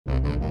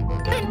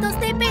cuentos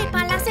de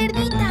Peppa la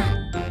Cerdita.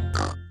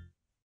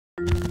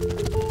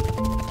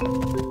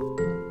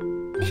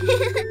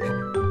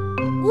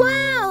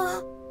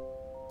 ¡Guau!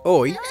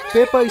 Hoy,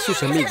 Peppa y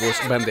sus amigos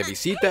van de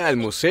visita al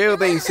Museo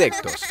de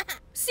Insectos.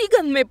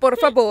 Síganme, por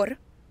favor.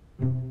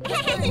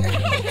 ¡Squeak!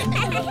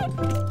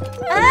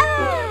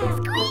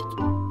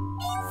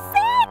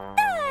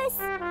 ¡Insectos!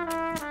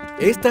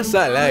 Esta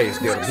sala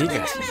es de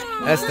hormigas.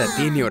 Hasta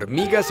tiene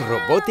hormigas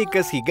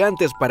robóticas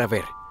gigantes para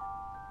ver.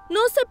 No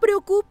se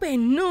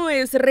preocupen, no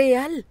es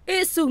real.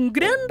 Es un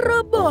gran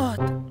robot.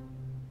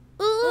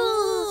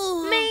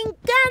 ¡Me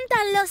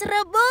encantan los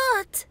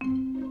robots!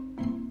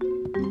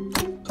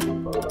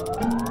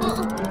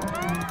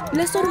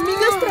 Las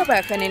hormigas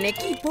trabajan en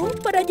equipo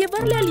para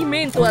llevarle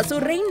alimento a su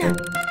reina.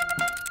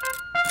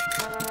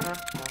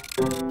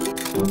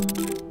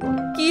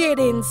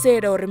 ¿Quieren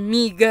ser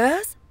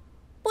hormigas?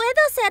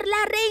 ¿Puedo ser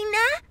la reina?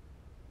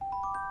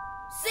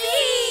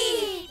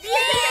 ¡Sí! ¡Bien!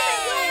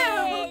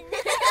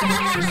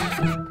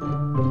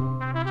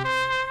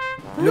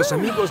 Los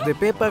amigos de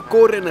Peppa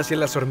corren hacia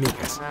las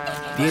hormigas.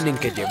 Tienen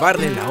que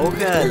llevarle la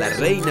hoja a la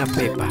reina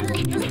Peppa.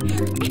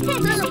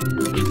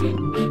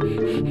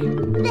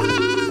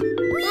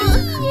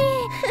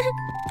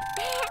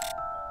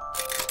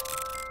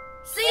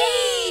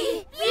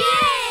 ¡Sí!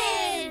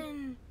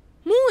 ¡Bien!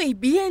 Muy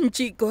bien,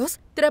 chicos.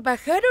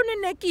 Trabajaron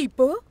en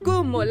equipo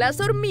como las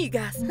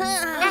hormigas.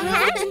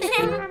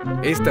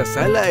 Esta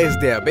sala es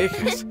de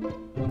abejas.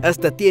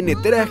 Hasta tiene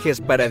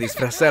trajes para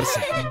disfrazarse.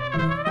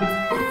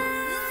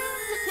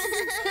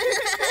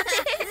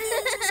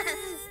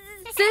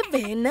 Se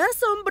ven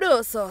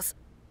asombrosos.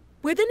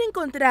 ¿Pueden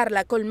encontrar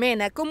la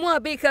colmena como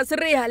abejas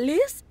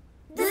reales?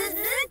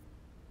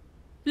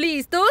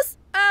 ¿Listos?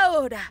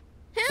 Ahora.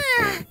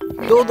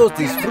 Todos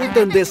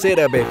disfrutan de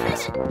ser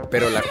abejas,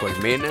 pero la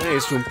colmena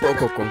es un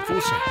poco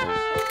confusa.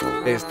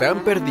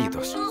 Están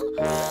perdidos.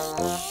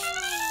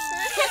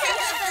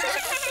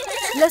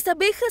 Las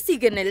abejas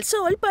siguen el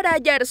sol para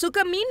hallar su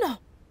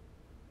camino.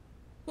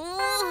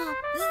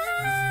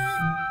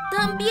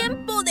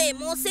 También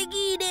podemos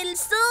seguir el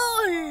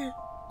sol.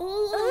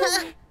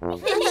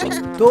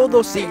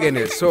 Todos siguen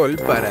el sol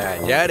para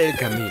hallar el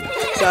camino,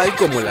 tal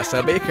como las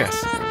abejas.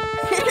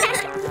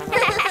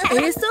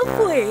 Eso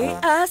fue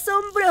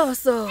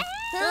asombroso.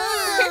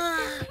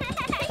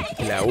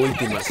 La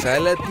última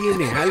sala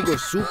tiene algo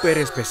súper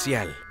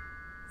especial.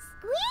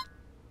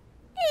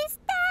 ¡Es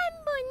tan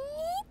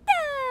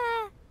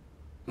bonita!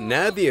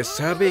 Nadie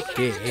sabe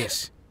qué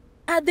es.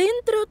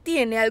 Adentro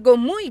tiene algo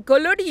muy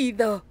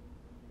colorido.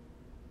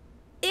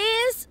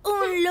 ¿Es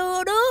un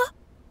loro?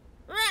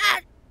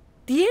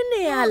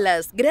 Tiene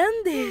alas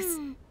grandes.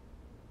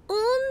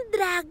 ¿Un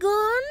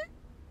dragón?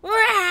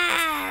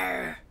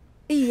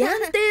 Y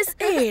antes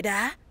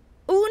era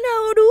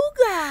una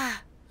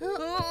oruga.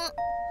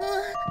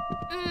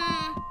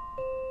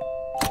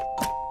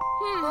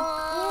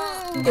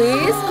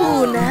 Es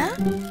una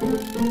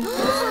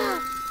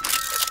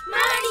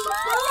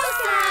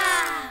 ¡mariposa!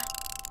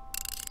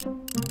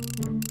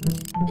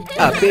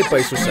 A Peppa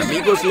y sus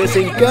amigos les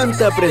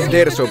encanta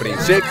aprender sobre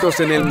insectos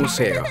en el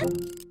museo.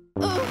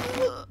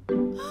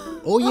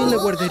 Hoy en la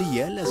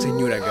guardería, la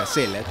señora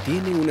Gacela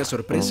tiene una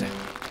sorpresa.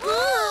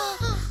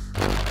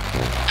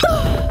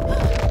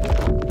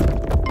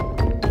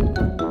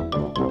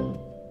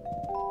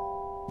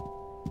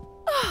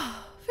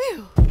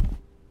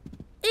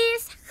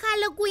 ¿Es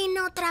Halloween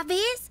otra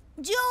vez?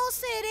 ¡Yo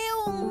seré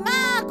un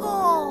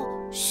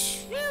mago!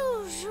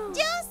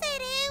 ¡Yo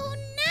seré un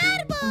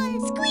árbol!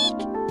 ¡Squeak!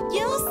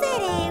 ¡Yo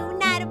seré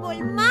un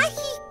árbol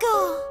mágico!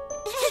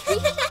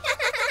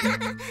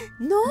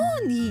 No,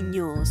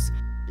 niños.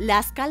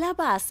 Las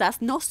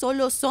calabazas no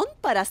solo son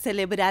para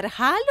celebrar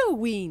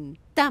Halloween.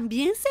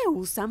 También se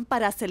usan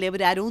para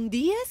celebrar un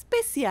día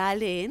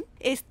especial en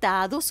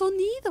Estados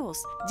Unidos,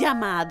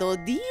 llamado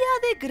Día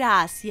de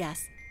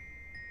Gracias.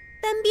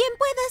 ¿También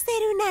puedo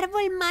ser un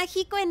árbol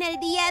mágico en el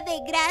Día de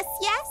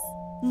Gracias?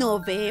 No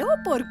veo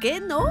por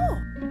qué no.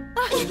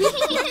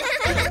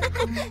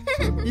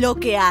 Lo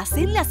que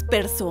hacen las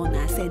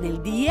personas en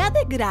el Día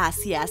de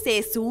Gracias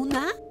es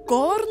una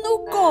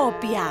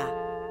cornucopia.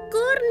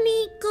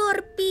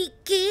 ¿Corpi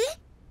qué?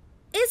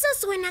 Eso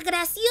suena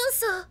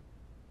gracioso.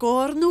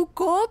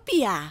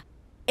 Cornucopia.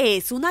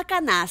 Es una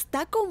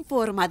canasta con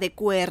forma de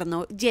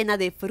cuerno llena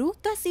de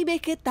frutas y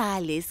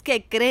vegetales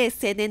que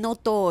crecen en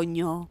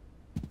otoño.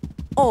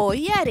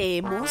 Hoy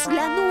haremos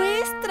la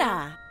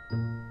nuestra.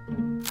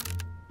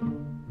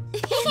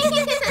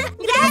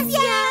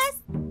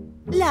 ¡Gracias!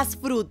 Las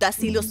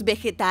frutas y los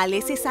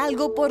vegetales es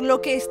algo por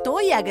lo que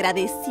estoy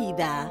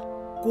agradecida.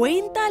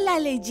 Cuenta la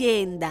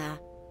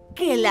leyenda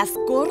que las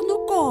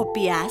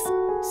cornucopias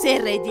se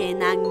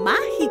rellenan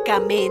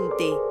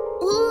mágicamente.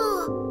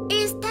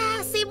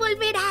 ¿Esta se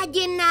volverá a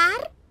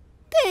llenar?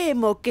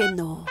 Temo que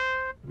no.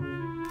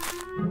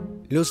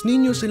 Los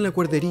niños en la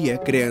guardería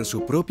crean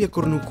su propia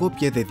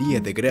cornucopia de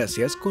Día de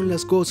Gracias con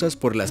las cosas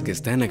por las que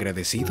están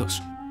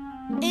agradecidos.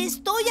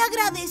 Estoy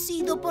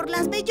agradecido por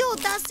las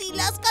bellotas y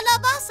las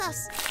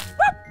calabazas.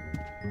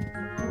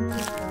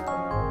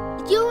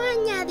 Yo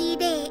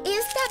añadiré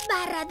esta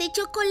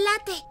de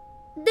chocolate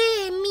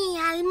de mi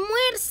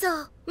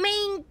almuerzo. Me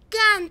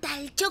encanta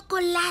el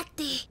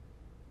chocolate.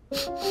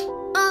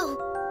 Oh,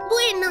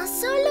 bueno,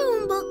 solo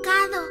un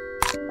bocado.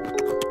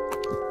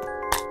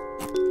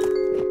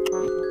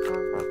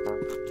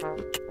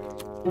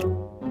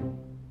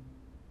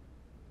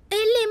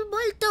 El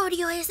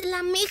envoltorio es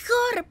la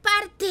mejor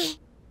parte.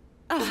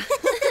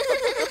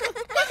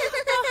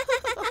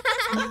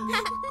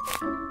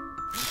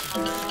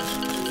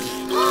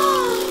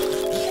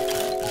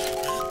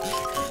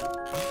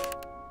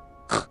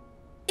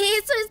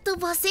 Eso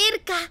estuvo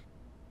cerca.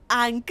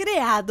 Han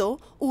creado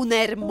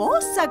una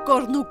hermosa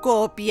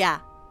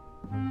cornucopia.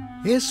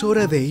 Es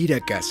hora de ir a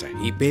casa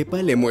y Pepa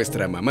le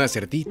muestra a mamá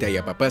cerdita y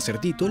a papá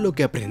cerdito lo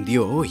que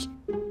aprendió hoy.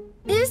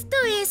 Esto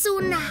es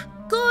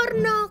una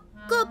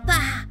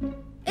cornucopa.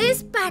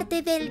 Es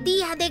parte del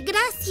Día de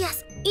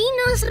Gracias y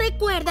nos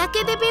recuerda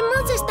que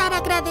debemos estar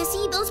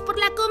agradecidos por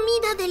la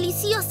comida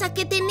deliciosa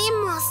que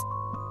tenemos.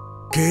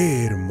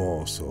 ¡Qué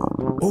hermoso!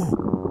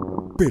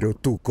 Oh, pero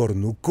tu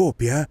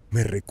cornucopia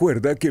me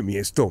recuerda que mi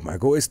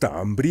estómago está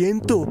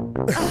hambriento.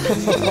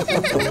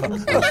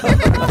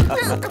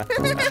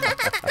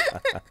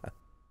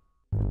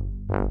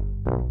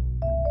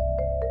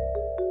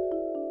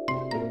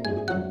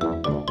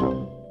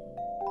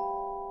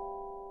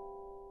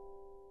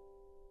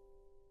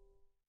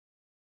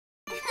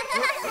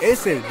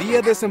 Es el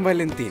día de San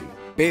Valentín.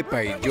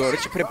 Pepa y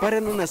George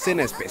preparan una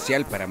cena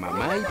especial para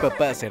mamá y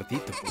papá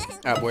cerdito.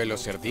 Abuelo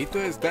cerdito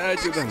está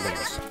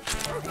ayudándolos.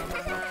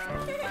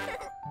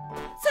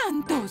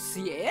 ¡Santos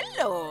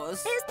cielos!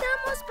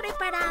 Estamos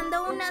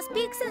preparando unas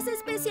pizzas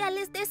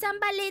especiales de San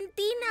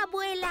Valentín,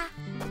 abuela.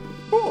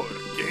 ¿Por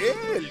qué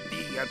el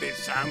día de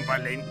San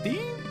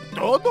Valentín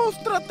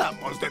todos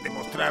tratamos de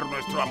demostrar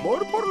nuestro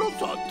amor por los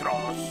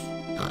otros?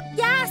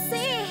 ¡Ya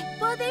sé!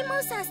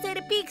 Podemos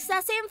hacer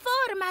pizzas en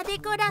forma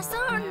de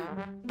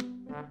corazón.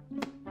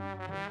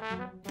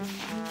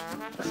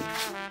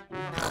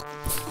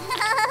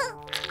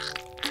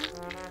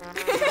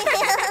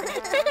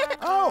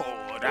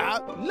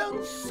 Ahora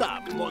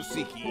lanzamos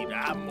y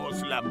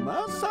giramos la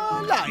masa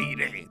al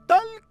aire,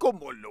 tal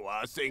como lo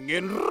hacen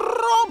en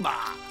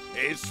Roma.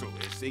 Eso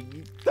es en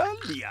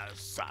Italia,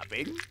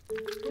 ¿saben?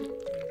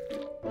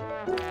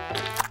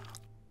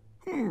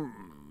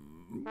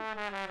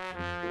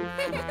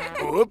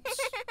 Ups.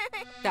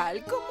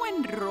 Tal como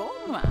en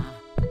Roma.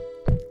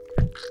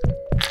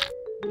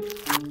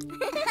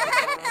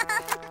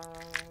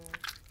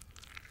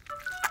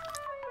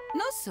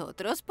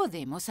 Nosotros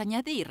podemos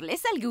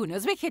añadirles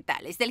algunos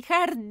vegetales del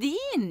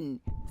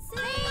jardín.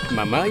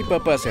 Mamá y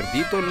papá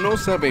cerdito no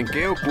saben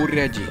qué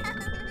ocurre allí.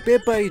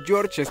 Pepa y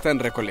George están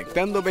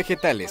recolectando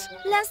vegetales.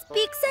 Las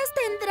pizzas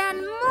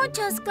tendrán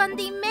muchos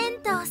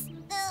condimentos.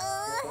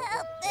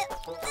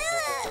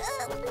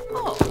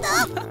 Oh.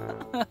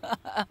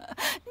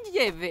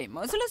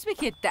 Llevemos los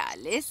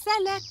vegetales a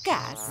la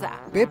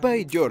casa. Pepa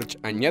y George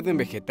añaden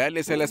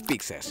vegetales a las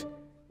pizzas.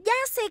 Ya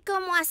sé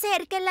cómo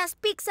hacer que las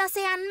pizzas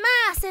sean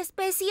más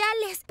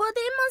especiales.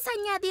 Podemos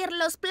añadir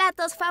los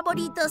platos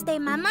favoritos de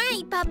mamá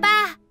y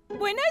papá.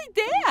 Buena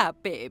idea,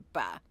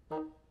 Pepa.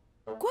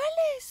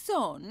 ¿Cuáles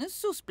son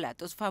sus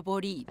platos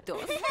favoritos?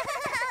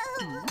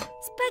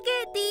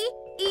 Spaghetti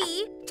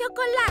y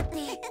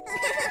chocolate.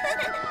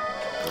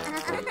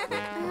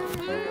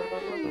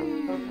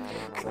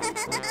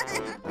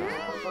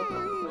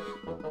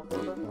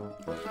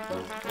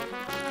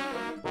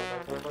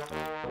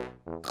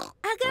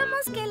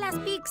 Hagamos que las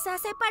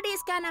pizzas se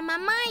parezcan a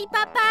mamá y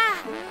papá.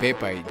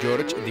 Pepa y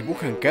George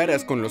dibujan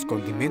caras con los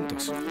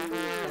condimentos.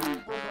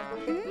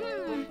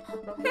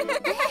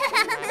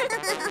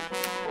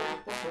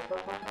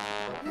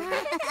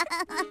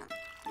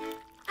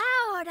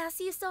 Ahora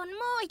sí son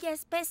muy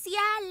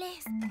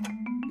especiales.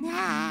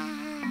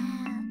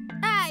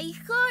 ¡Ay,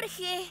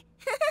 Jorge!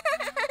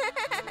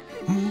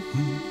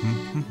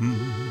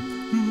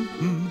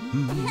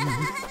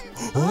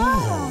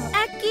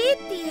 Aquí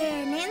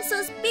tienen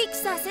sus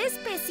pizzas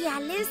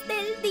especiales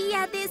del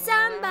Día de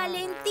San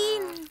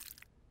Valentín.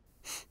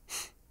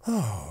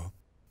 Ah,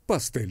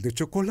 pastel de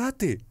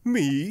chocolate,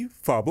 mi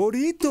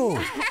favorito.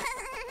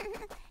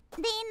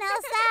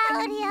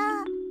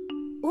 ¡Dinosaurio!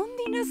 Un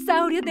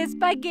dinosaurio de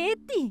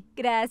espagueti.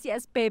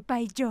 Gracias, Pepa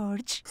y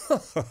George.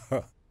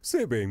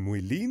 Se ven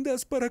muy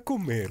lindas para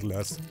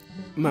comerlas.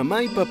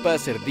 Mamá y papá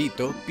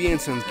cerdito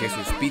piensan que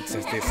sus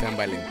pizzas de San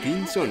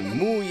Valentín son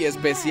muy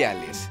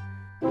especiales.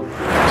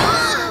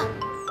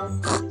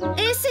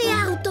 ¡Ese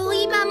auto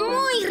iba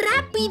muy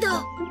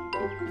rápido!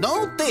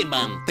 No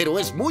teman, pero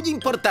es muy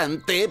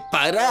importante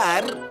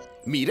parar,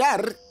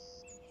 mirar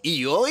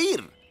y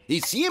oír.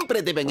 Y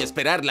siempre deben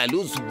esperar la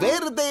luz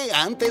verde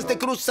antes de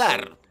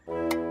cruzar.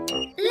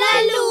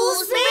 ¡La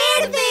luz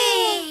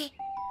verde!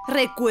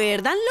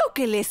 ¿Recuerdan lo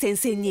que les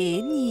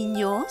enseñé,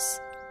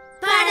 niños?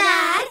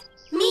 Parar,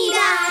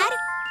 mirar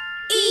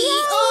y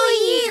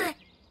oír.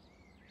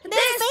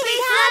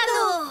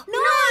 ¡Despejado! ¡No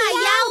hay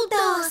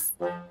autos!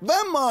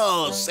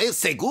 ¡Vamos! Es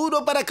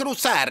seguro para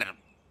cruzar.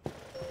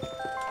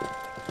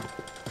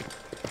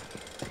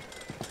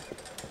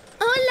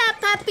 Hola,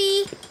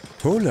 papi.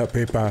 Hola,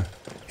 Pepa.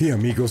 Y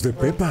amigos de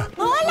Pepa.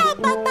 ¡Hola,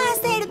 papá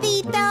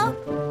cerdito!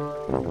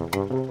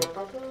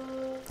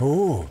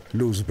 Oh,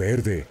 luz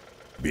verde.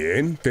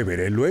 Bien, te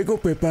veré luego,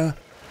 Pepa.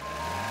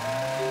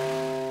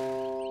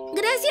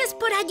 Gracias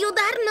por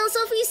ayudarnos,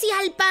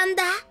 Oficial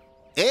Panda.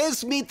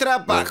 Es mi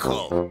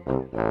trabajo.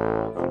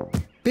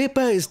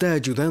 Pepa está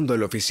ayudando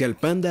al Oficial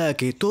Panda a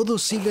que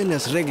todos sigan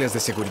las reglas de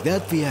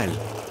seguridad vial.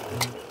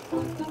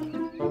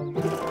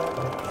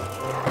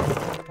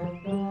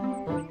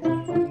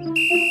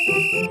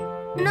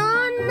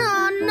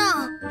 No.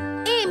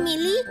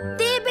 Emily,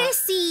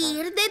 debes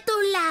ir de tu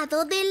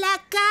lado de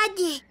la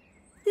calle.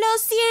 Lo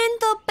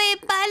siento,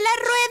 Pepa. La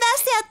rueda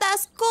se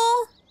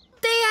atascó.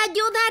 Te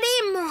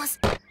ayudaremos.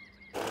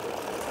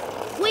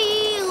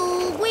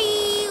 ¡Wiu,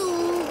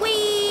 wiu,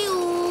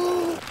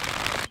 wiu!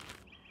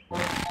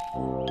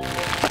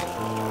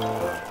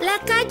 La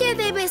calle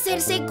debe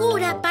ser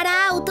segura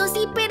para autos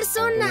y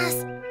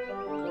personas.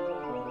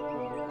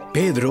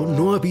 Pedro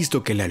no ha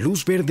visto que la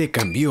luz verde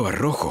cambió a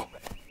rojo.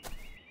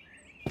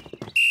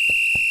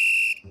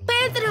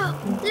 Pedro,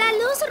 la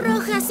luz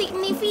roja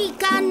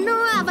significa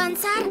no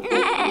avanzar.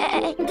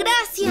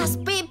 Gracias,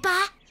 Pepa.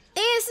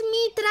 Es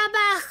mi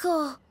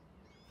trabajo.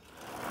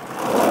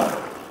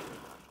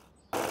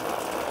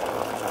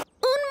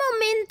 Un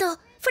momento.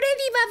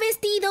 Freddy va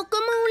vestido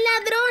como un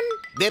ladrón.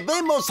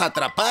 Debemos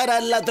atrapar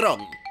al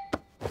ladrón.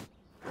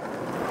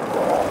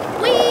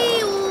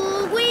 ¡Wiu,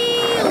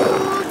 wiu,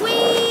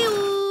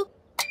 wiu!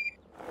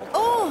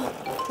 ¡Oh!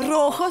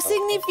 Rojo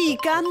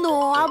significa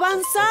no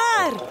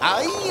avanzar.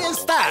 Ahí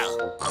está.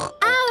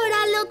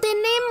 Ahora lo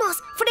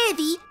tenemos.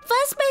 Freddy,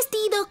 ¿vas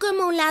vestido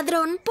como un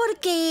ladrón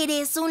porque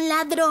eres un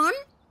ladrón?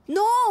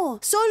 No,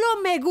 solo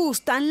me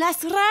gustan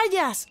las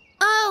rayas.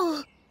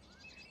 Oh,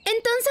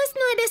 ¿entonces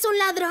no eres un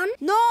ladrón?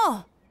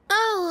 No.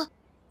 Oh,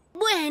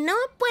 bueno,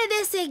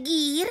 puedes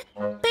seguir,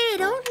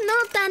 pero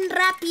no tan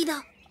rápido.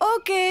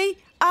 Ok,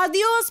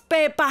 adiós,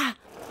 Pepa.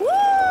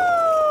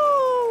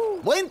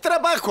 ¡Woo! Buen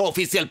trabajo,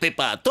 Oficial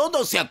Pepa.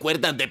 Todos se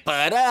acuerdan de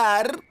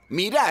parar,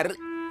 mirar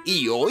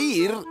y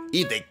oír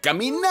y de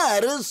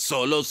caminar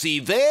solo si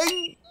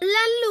ven.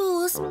 La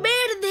luz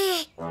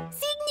verde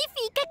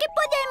significa que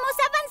podemos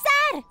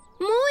avanzar.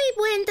 Muy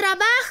buen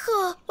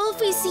trabajo,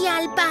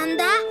 Oficial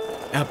Panda.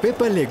 A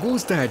Pepa le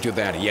gusta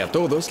ayudar y a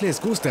todos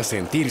les gusta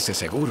sentirse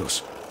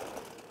seguros.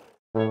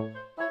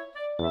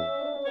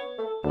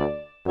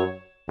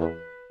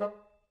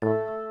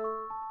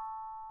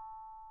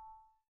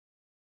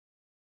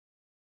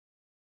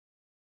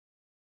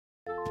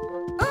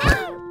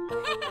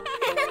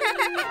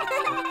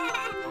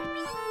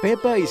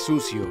 Pepa y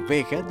Susi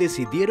Oveja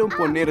decidieron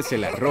ponerse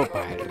la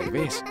ropa al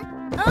revés.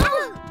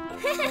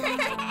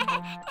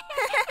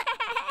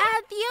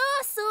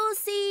 Adiós,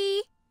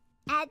 Susi.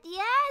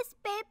 Adiós,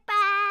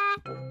 Pepa.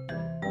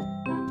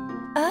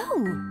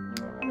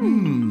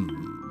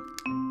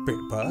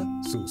 Pepa,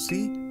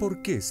 Susi,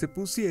 ¿por qué se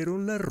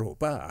pusieron la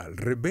ropa al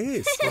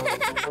revés?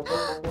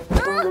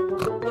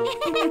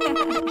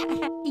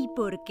 ¿Y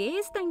por qué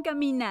están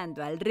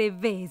caminando al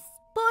revés?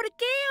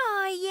 Porque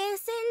hoy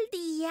es el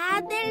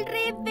día del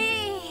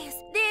revés.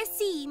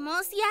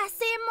 Decimos y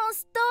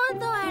hacemos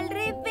todo al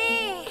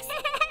revés.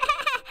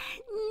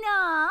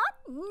 No,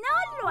 no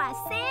lo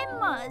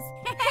hacemos.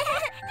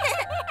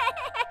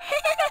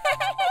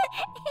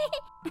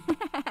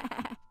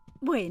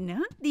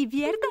 Bueno,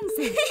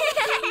 diviértanse.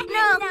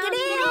 ¡No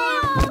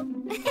creo!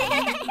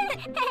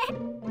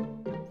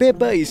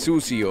 Pepa y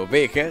Susi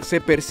Oveja se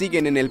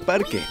persiguen en el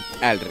parque,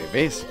 al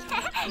revés.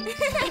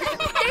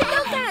 ¡Te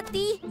toca a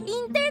ti!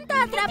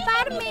 ¡Intenta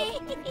atraparme!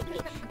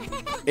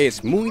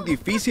 Es muy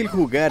difícil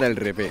jugar al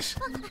revés.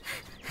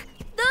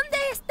 ¿Dónde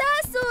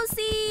estás,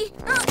 Susi?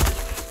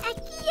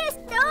 ¡Aquí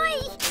estoy!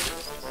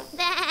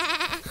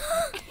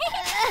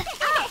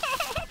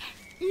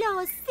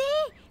 Lo sé.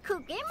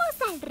 Juguemos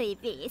al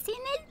revés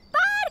en el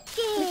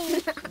parque.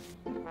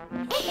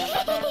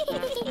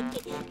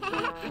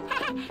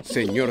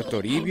 Señor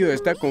Toribio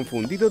está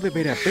confundido de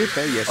ver a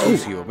Pepa y a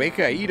Susi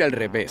Oveja ir al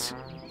revés.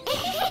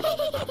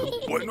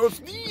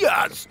 ¡Buenos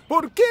días!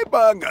 ¿Por qué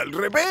van al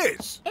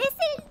revés? Es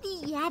el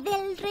día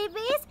del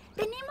revés.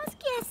 Tenemos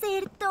que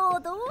hacer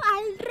todo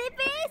al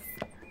revés.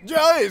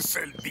 ¿Ya es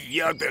el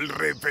día del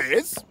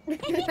revés?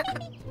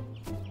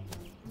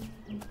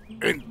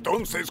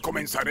 Entonces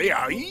comenzaré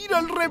a ir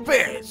al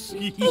revés.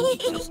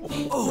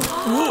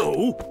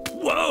 ¡Wow!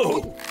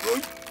 ¡Ay!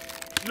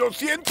 ¡Lo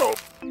siento!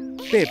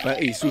 Pepa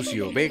y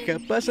Susi Oveja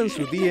pasan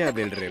su día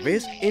del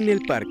revés en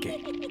el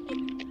parque.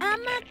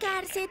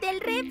 Amacarse del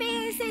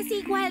revés es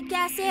igual que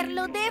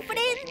hacerlo de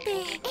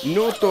frente.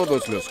 No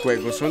todos los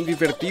juegos son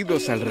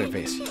divertidos al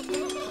revés.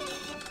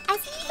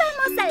 Así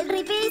vamos al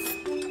revés.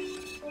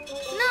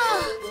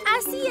 No,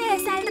 así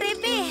es al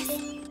revés.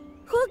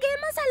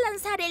 Juguemos a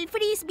lanzar el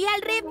frisbee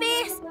al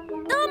revés.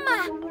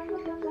 ¡Toma!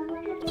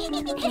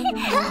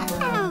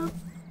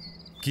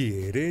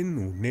 ¿Quieren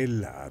un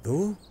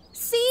helado?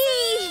 ¡Sí!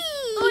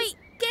 Uy,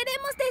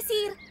 queremos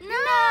decir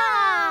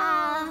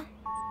 ¡no!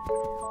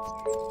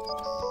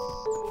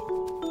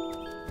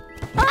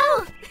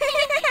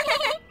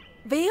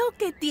 Veo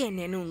que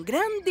tienen un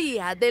gran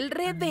día del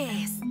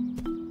revés.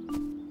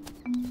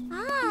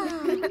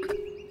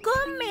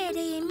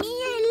 Comeré mi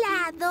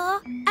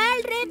helado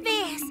al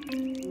revés.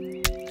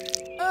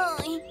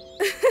 Ay.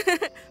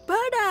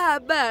 Para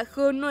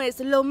abajo no es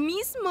lo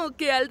mismo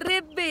que al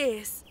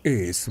revés.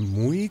 Es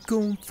muy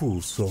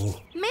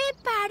confuso. Me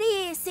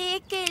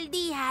parece que el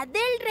día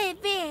del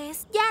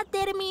revés ya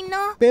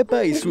terminó.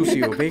 Pepa y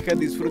Susi Oveja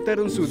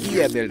disfrutaron su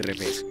día del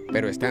revés,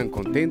 pero están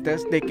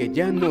contentas de que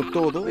ya no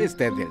todo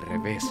está del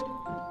revés.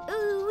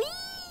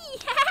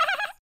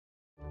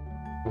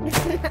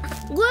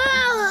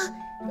 ¡Guau!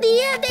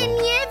 ¡Día de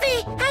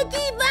nieve!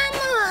 ¡Allí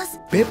vamos!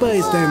 Pepa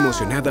está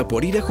emocionada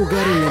por ir a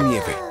jugar en la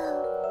nieve.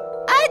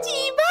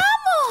 ¡Allí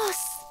vamos!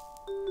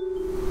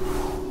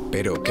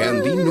 Pero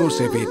Candy no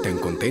se ve tan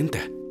contenta.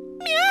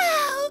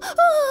 ¡Miau!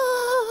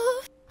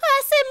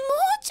 ¡Hace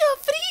mucho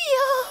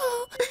frío!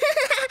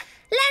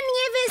 La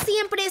nieve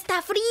siempre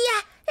está fría.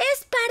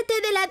 Es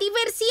parte de la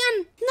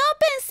diversión. No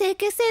pensé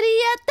que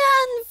sería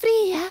tan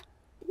fría.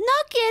 ¿No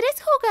quieres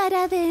jugar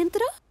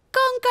adentro?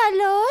 ¿Con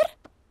calor?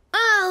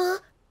 Oh,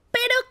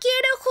 pero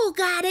quiero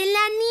jugar en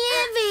la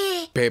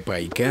nieve. Pepa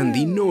y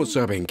Candy no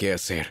saben qué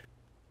hacer.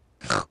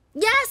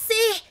 Ya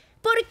sé.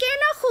 ¿Por qué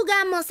no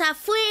jugamos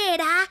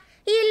afuera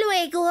y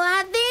luego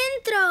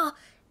adentro?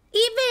 Y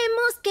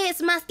vemos que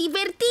es más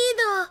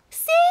divertido.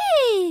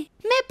 ¡Sí!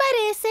 Me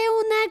parece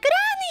una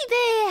gran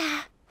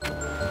idea.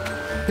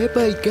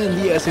 Pepa y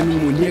Candy hacen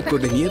un muñeco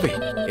de nieve.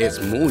 Es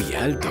muy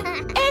alto.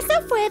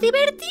 ¡Eso fue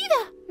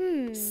divertido!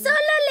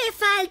 Solo le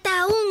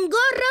falta un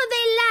gorro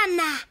de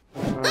lana.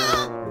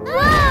 ¡Miau!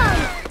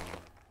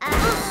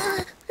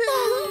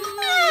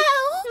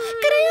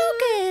 Creo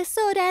que es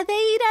hora de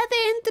ir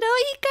adentro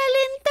y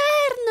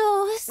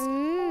calentarnos.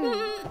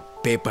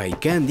 Pepa y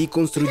Candy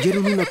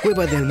construyeron una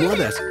cueva de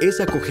almohadas. Es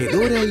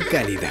acogedora y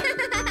cálida.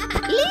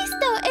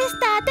 ¡Listo!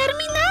 ¡Está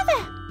terminada!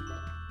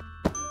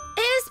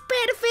 ¡Es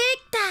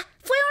perfecta!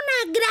 ¡Fue una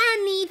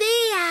gran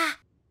idea!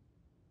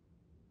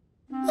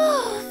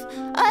 ¡Uf!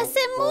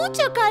 ¡Hace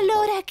mucho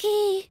calor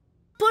aquí!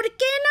 ¿Por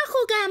qué no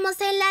jugamos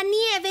en la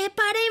nieve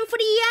para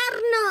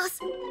enfriarnos?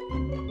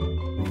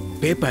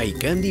 Pepa y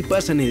Candy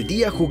pasan el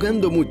día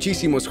jugando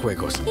muchísimos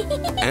juegos.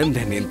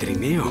 Andan en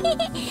trineo.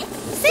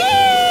 ¡Sí!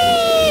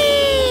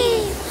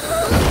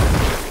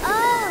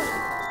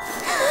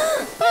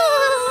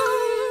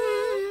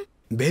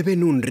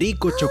 Beben un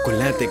rico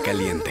chocolate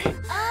caliente.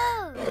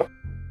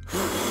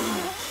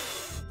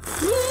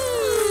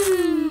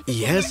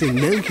 Y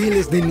hacen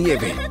ángeles de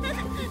nieve.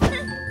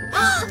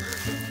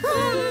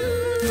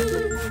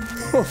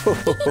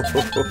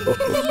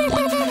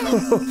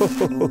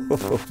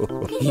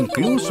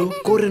 Incluso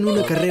corren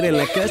una carrera en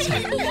la casa.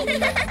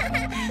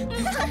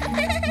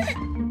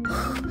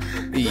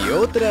 Y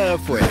otra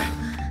afuera.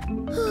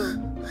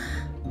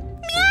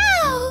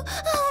 ¡Miau!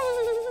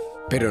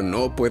 Pero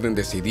no pueden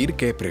decidir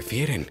qué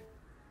prefieren.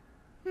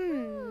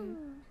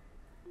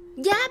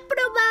 ¡Ya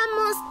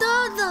probamos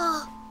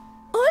todo!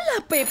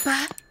 Hola,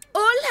 Pepa.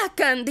 Hola,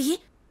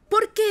 Candy.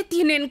 ¿Por qué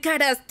tienen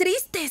caras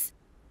tristes?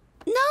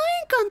 No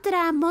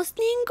encontramos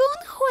ningún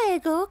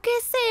juego que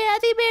sea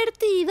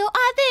divertido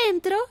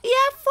adentro y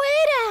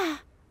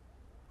afuera.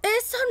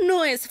 Eso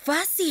no es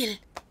fácil.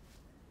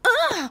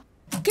 ¡Ah!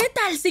 ¿Qué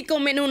tal si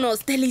comen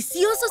unos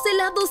deliciosos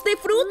helados de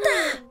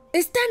fruta?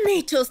 Están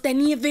hechos de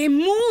nieve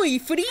muy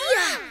fría.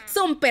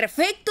 Son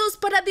perfectos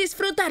para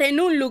disfrutar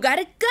en un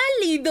lugar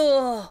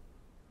cálido.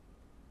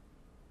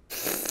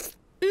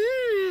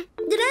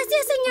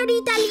 Gracias,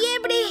 señorita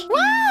Liebre.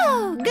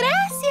 ¡Wow!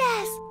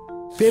 ¡Gracias!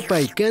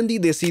 Pepa y Candy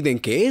deciden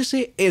que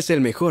ese es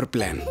el mejor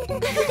plan.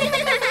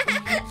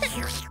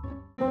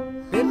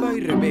 Pepa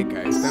y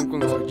Rebeca están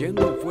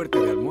construyendo un fuerte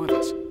de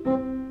almohadas.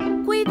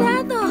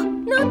 ¡Cuidado!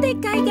 ¡No te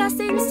caigas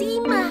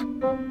encima!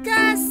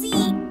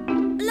 ¡Casi!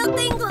 ¡Lo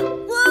tengo!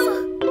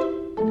 ¡Wow!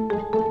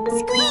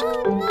 ¡Squeak!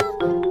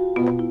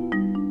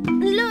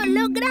 ¡Lo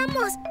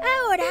logramos!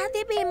 Ahora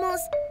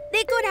debemos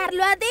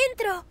decorarlo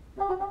adentro.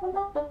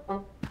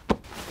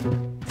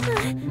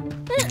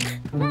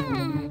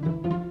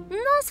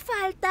 Nos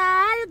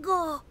falta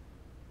algo.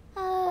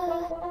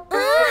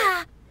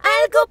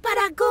 ¡Algo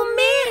para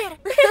comer!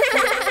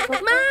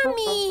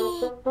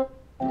 ¡Mami!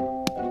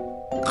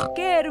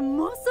 ¡Qué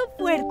hermoso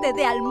fuerte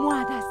de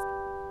almohadas!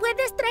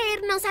 ¿Puedes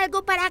traernos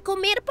algo para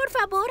comer, por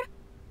favor?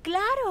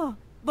 ¡Claro!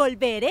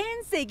 Volveré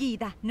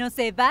enseguida. ¡No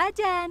se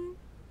vayan!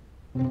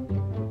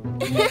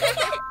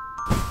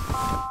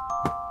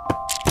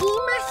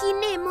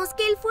 Imaginemos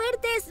que el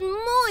fuerte es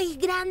muy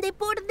grande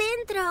por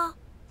dentro.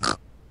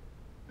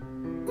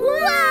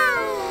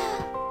 ¡Guau!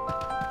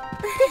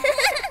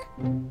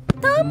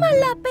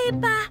 ¡Tómala,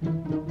 Pepa!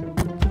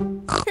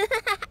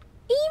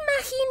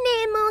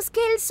 Imaginemos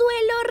que el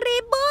suelo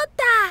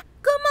rebota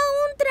como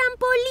un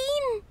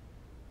trampolín.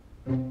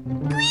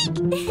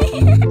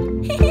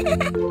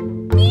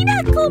 ¡Mira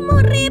cómo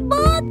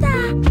rebota!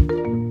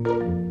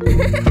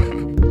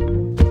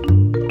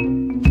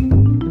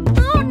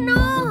 ¡Oh,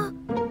 no!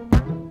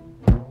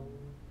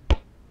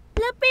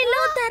 La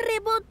pelota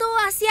rebotó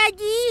hacia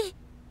allí.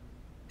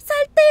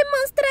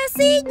 ¡Saltemos tras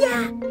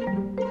ella!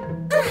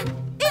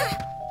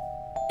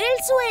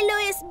 suelo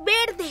es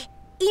verde.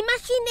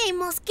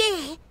 Imaginemos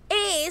que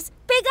es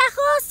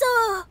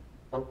pegajoso.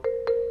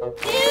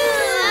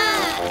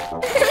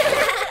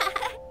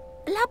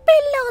 La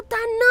pelota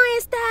no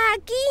está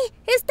aquí.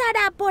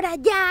 ¿Estará por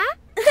allá?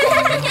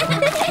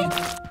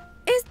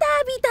 Esta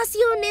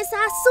habitación es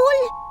azul.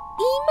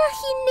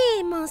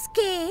 Imaginemos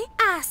que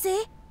hace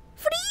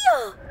frío.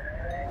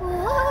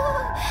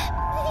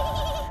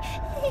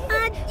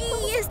 Allí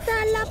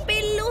está la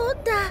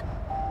pelota.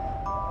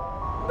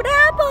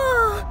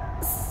 ¡Bravo!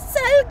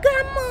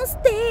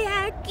 ¡Salgamos de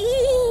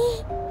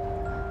aquí!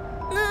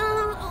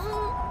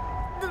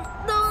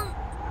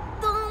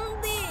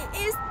 ¿Dónde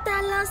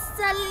está la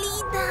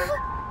salida?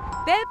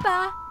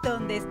 Pepa,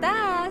 ¿dónde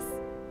estás?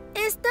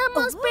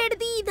 Estamos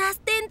perdidas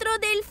dentro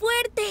del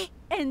fuerte.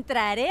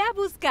 Entraré a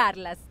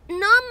buscarlas.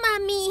 No,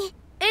 mami.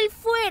 El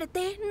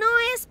fuerte no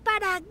es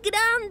para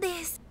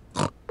grandes.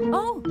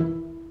 Oh,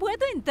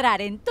 puedo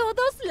entrar en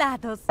todos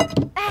lados.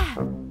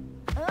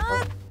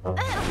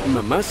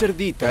 Mamá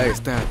Cerdita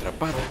está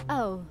atrapada.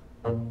 Oh.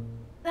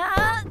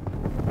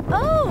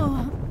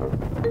 Oh.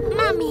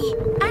 Mami,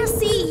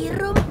 así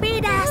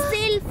romperás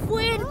el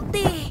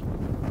fuerte.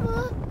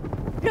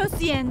 Lo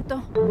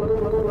siento.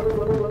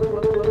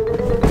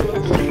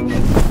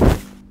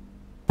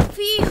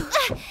 Fiu.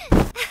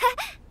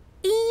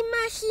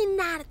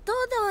 Imaginar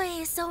todo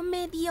eso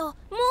me dio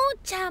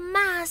mucha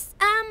más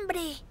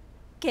hambre.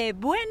 Qué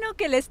bueno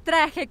que les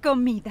traje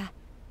comida.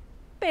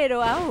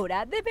 Pero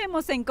ahora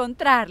debemos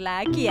encontrarla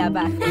aquí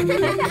abajo.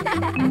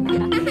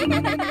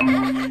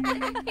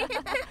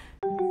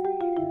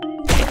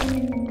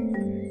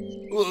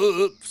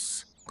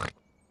 Ups.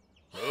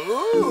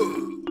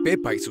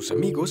 Pepa y sus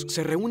amigos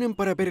se reúnen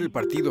para ver el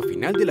partido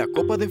final de la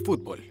Copa de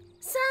Fútbol.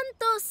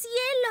 ¡Santo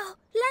cielo!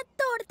 La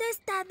torta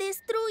está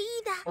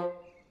destruida.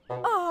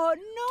 ¡Oh,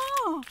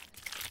 no!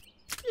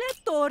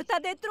 ¡La torta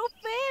de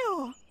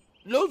trofeo!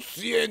 Lo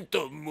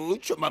siento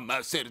mucho,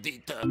 mamá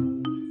Cerdita.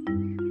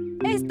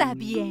 Está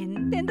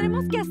bien,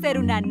 tendremos que hacer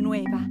una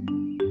nueva.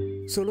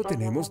 Solo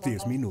tenemos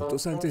 10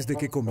 minutos antes de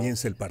que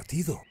comience el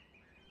partido.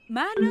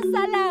 ¡Manos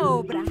a la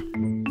obra!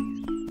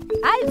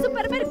 ¡Al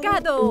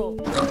supermercado!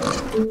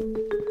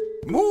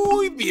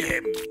 Muy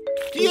bien.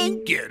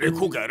 ¿Quién quiere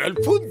jugar al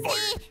fútbol?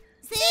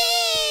 ¡Sí!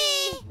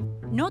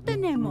 No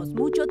tenemos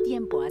mucho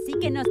tiempo, así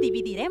que nos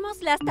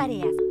dividiremos las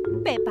tareas.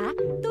 Pepa,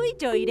 tú y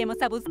yo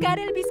iremos a buscar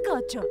el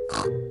bizcocho.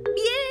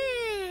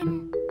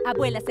 ¡Bien!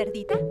 Abuela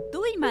Cerdita,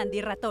 tú y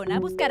Mandy Ratona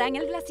buscarán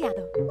el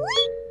glaseado.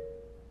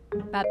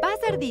 Papá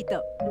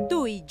Cerdito,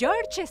 tú y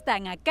George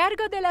están a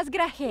cargo de las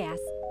grajeas.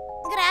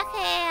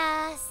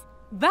 ¡Grajeas!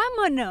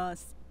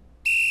 ¡Vámonos!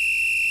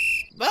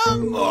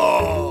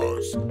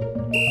 ¡Vamos!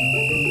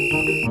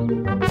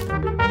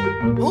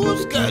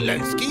 Busca la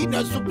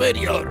esquina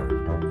superior.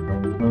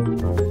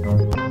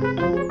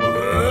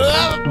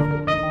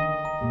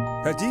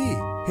 Allí,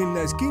 en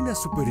la esquina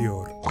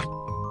superior.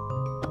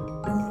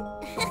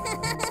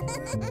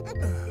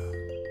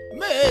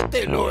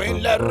 ¡Mételo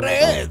en la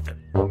red!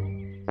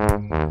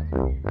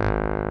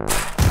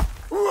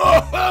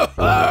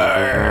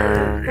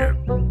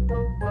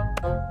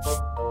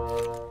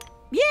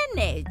 ¡Bien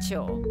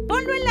hecho!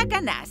 Ponlo en la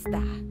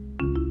canasta.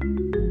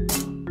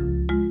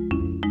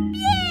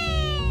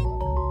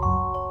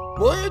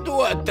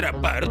 Puedo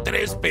atrapar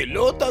 3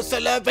 pelotas a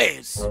la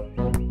vez.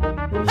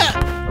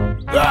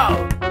 ¡Ja!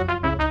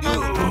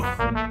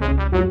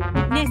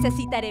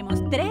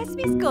 Necesitaremos 3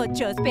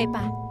 bizcochos,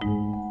 Pepa.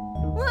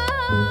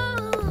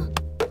 ¡Wow!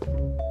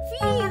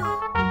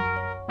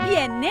 ¡Fiu!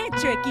 Bien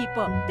hecho,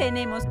 equipo.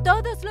 Tenemos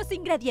todos los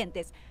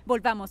ingredientes.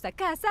 Volvamos a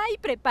casa y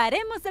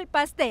preparemos el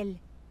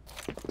pastel.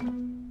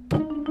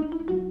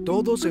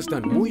 Todos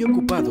están muy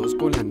ocupados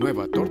con la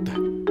nueva torta.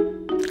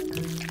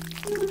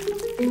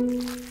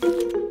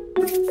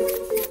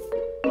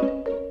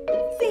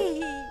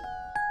 Sí.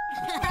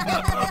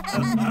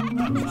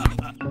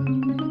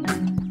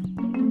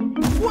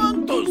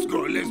 ¿Cuántos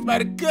goles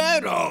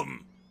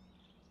marcaron?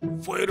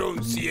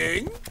 ¿Fueron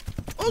 100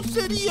 o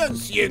serían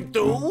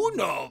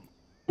 101?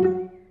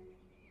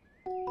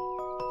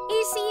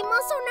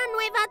 ¡Hicimos una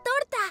nueva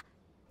torta!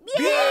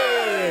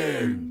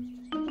 ¡Bien!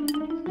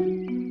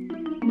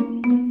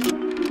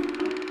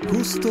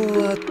 Justo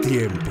a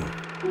tiempo.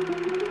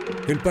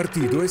 El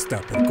partido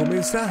está por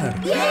comenzar.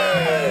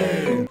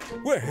 ¡Bien!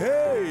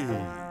 ¡Uehey!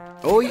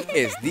 Hoy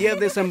es día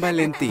de San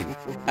Valentín.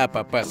 A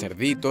papá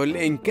Cerdito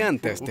le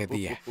encanta este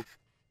día.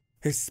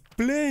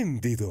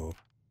 ¡Espléndido!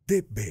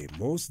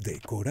 Debemos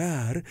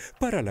decorar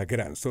para la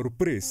gran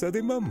sorpresa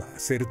de mamá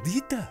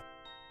Cerdita.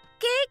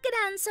 ¡Qué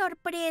gran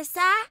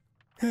sorpresa!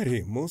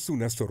 Haremos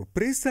una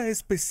sorpresa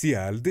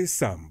especial de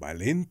San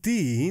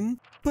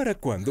Valentín para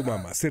cuando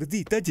mamá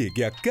Cerdita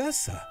llegue a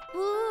casa.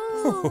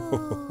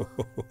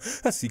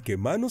 Así que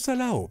manos a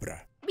la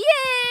obra.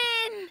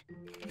 ¡Bien!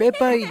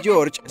 Pepa y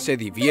George se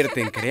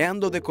divierten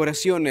creando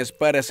decoraciones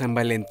para San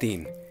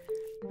Valentín.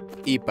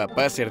 Y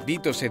papá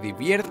Cerdito se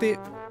divierte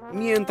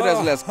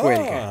mientras las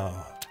cuelga.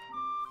 ¡Ajá!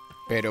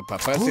 Pero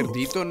papá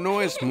Cerdito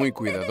no es muy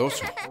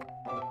cuidadoso.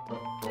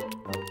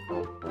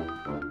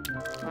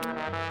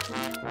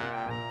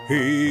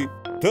 Y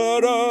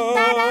 ¡tarán!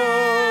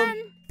 ¡Tarán!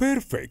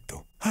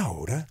 Perfecto.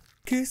 Ahora,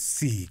 ¿qué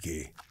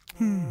sigue?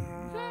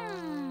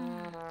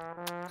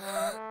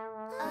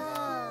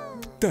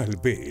 Tal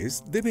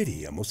vez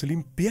deberíamos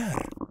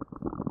limpiar.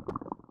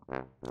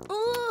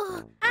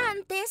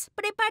 Antes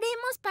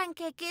preparemos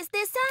panqueques de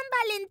San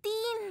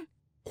Valentín.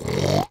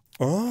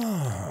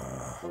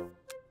 Ah.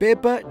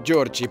 Pepa,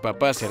 George y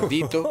papá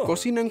Cerdito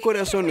cocinan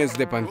corazones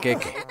de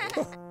panqueque.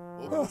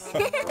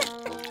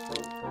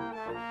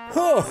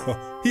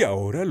 Y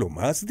ahora lo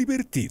más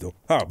divertido,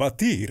 a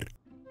batir.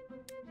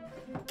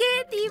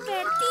 ¡Qué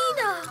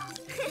divertido!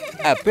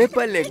 A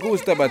Pepa le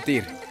gusta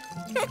batir.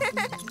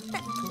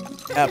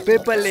 A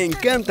Pepa le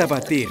encanta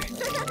batir.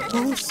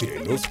 ¡Oh,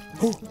 cielos!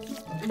 ¡Oh!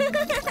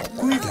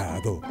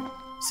 ¡Cuidado!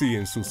 Si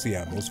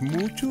ensuciamos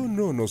mucho,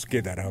 no nos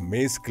quedará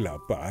mezcla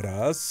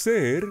para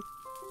hacer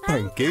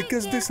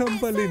panqueques de San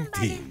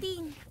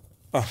Valentín.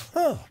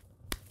 ¡Ajá!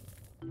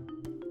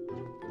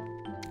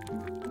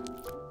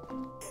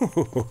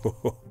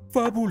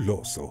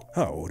 ¡Fabuloso!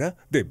 Ahora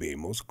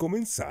debemos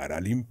comenzar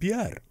a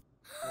limpiar.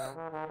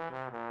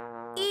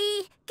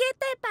 ¿Y qué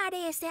te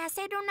parece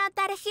hacer una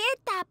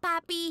tarjeta,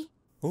 papi?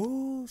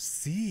 ¡Oh,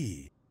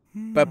 sí!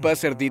 Papá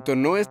Cerdito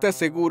no está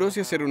seguro si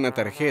hacer una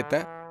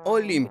tarjeta o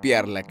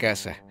limpiar la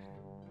casa.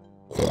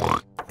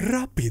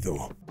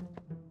 ¡Rápido!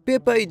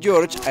 Pepa y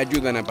George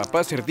ayudan a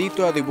papá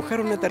Cerdito a dibujar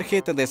una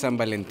tarjeta de San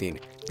Valentín,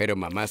 pero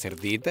mamá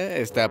Cerdita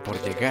está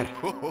por llegar.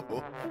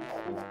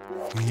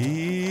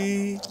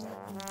 Y...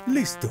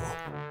 ¡listo!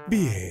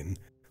 Bien,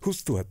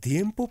 justo a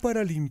tiempo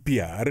para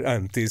limpiar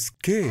antes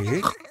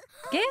que...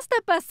 ¿Qué está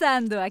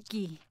pasando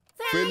aquí?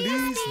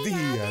 ¡Feliz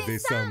Día de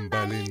San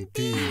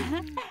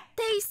Valentín!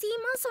 Te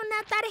hicimos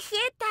una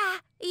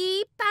tarjeta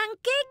y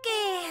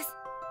panqueques.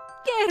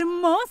 ¡Qué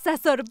hermosa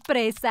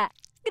sorpresa!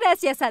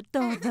 Gracias a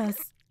todos.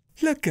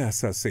 La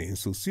casa se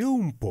ensució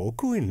un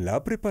poco en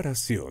la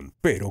preparación,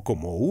 pero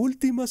como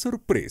última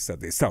sorpresa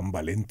de San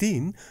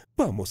Valentín,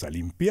 vamos a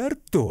limpiar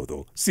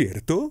todo,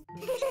 ¿cierto?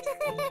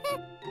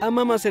 A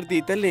mamá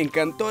Cerdita le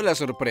encantó la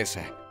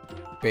sorpresa.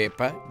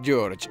 Pepa,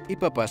 George y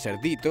papá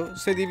Cerdito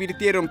se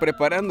divirtieron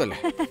preparándola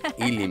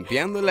y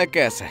limpiando la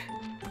casa.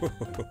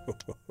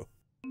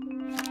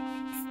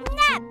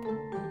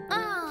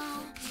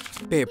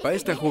 Pepa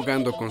está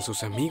jugando con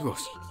sus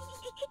amigos.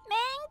 Me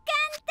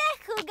encanta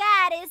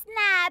jugar,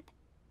 Snap.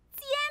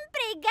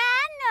 Siempre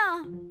gano.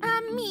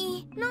 A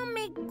mí no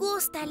me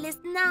gusta el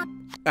Snap.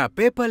 A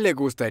Pepa le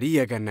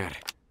gustaría ganar.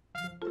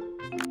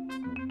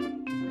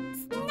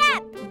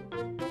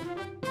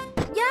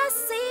 Ya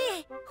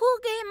sé.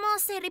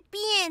 Juguemos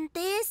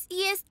serpientes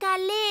y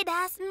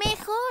escaleras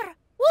mejor.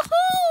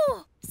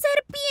 ¡Woohoo!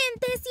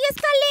 ¡Serpientes y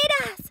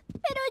escaleras!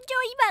 Pero yo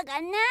iba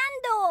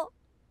ganando.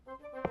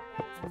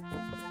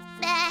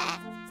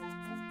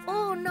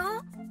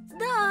 1,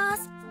 2,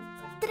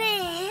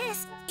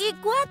 3 y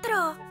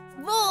 4.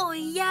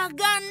 ¡Voy a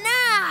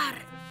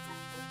ganar!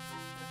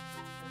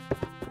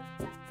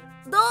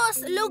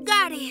 2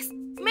 lugares.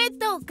 Me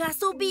toca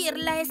subir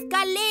la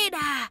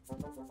escalera.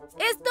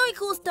 Estoy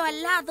justo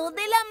al lado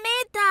de la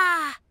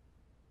meta.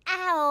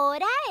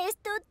 Ahora es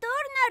tu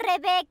turno,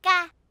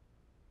 Rebeca.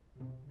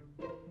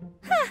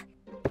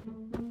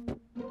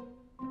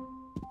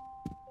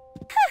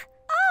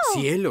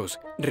 ¡Cielos!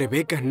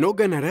 Rebeca no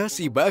ganará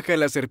si baja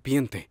la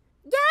serpiente.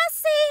 ¡Ya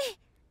sé!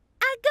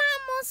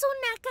 ¡Hagamos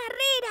una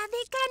carrera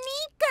de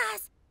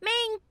canicas! ¡Me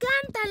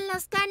encantan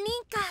las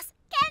canicas!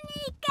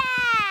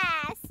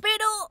 ¡Canicas!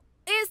 Pero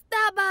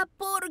estaba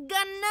por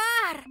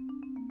ganar.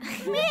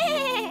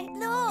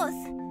 2.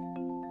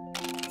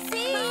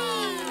 ¡Sí!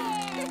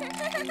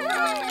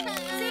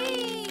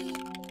 ¡Sí!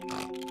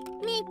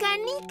 Mi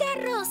canica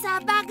rosa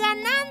va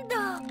ganando.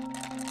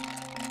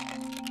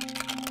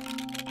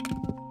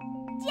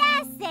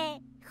 Ya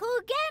sé.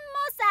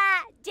 Juguemos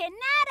a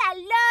llenar al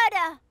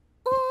loro.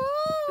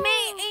 Me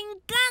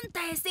encanta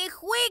ese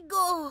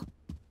juego.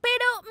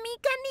 Pero mi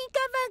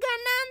canica va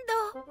ganando.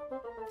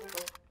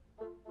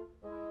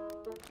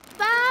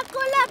 ¡Va a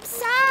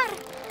colapsar!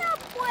 ¡No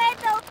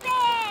puedo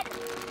ver!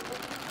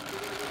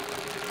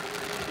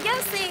 Ya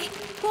sé.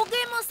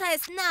 Juguemos a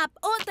Snap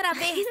otra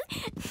vez.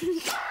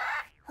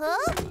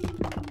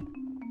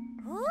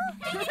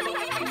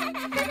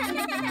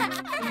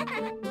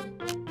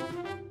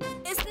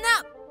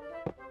 ¡Snap!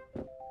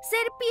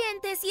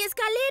 ¡Serpientes y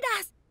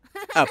escaleras!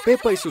 A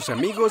Pepa y sus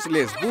amigos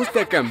les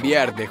gusta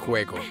cambiar de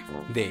juego.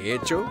 De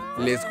hecho,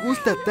 les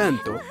gusta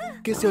tanto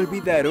que se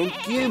olvidaron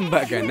quién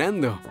va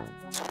ganando.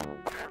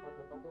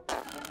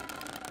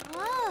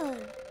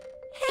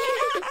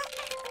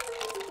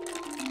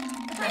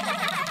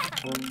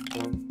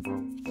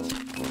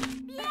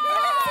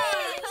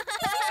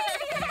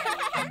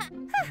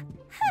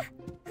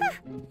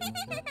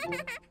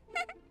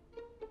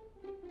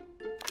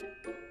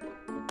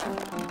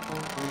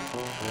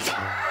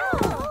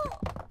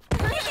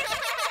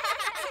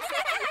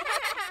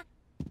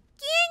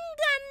 ¿Quién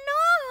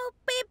ganó,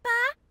 Pepa?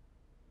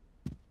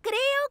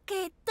 Creo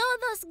que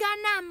todos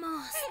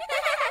ganamos.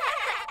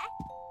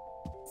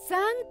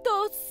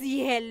 ¡Santos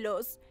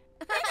cielos!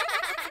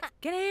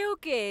 Creo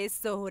que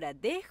es hora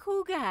de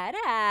jugar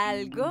a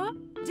algo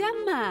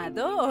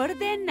llamado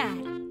ordenar.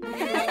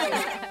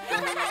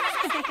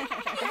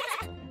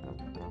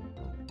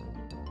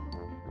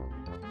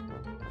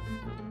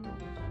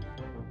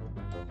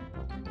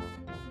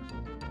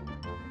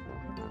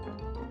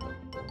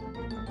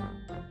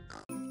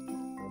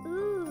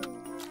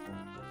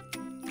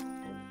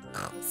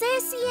 Se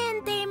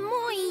siente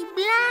muy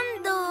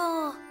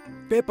blando.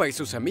 Pepa y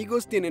sus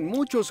amigos tienen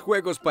muchos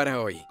juegos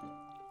para hoy.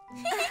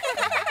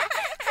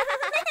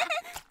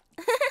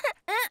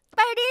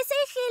 Parece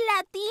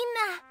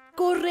gelatina.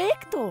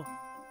 ¡Correcto!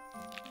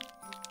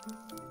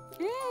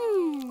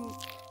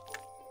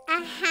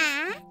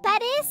 Ajá.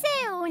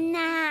 Parece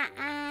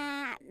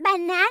una...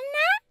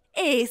 ¿banana?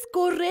 ¡Es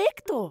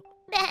correcto!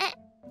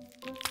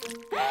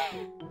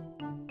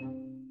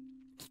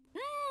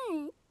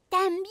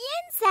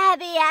 También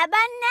sabe a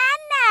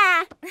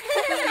banana.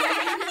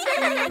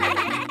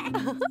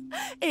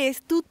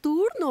 Es tu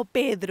turno,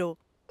 Pedro.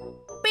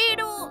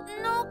 Pero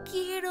no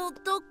quiero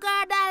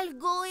tocar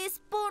algo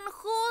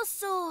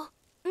esponjoso.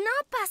 No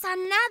pasa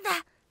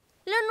nada.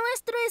 Lo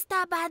nuestro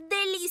estaba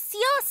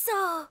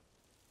delicioso.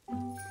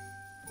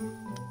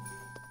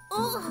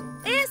 ¡Oh!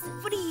 Es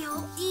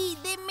frío y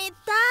de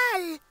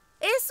metal.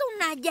 ¿Es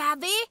una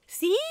llave?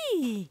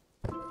 ¡Sí!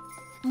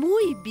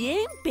 Muy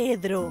bien,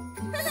 Pedro.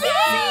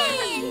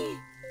 ¡Sí!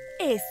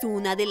 Es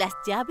una de las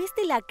llaves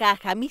de la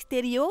caja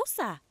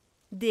misteriosa.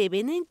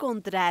 Deben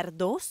encontrar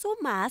 2 o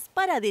más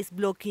para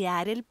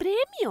desbloquear el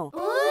premio.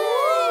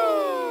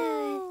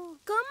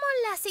 ¿Cómo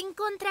las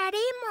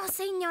encontraremos,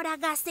 señora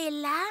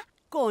Gacela?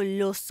 Con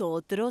los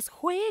otros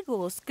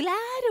juegos,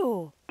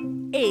 claro.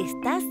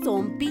 Estas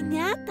son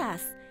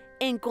piñatas.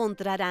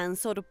 Encontrarán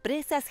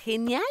sorpresas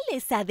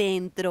geniales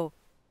adentro.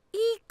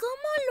 ¿Y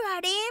cómo lo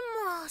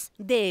haremos?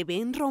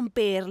 Deben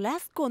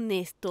romperlas con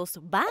estos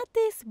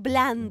bates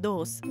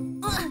blandos.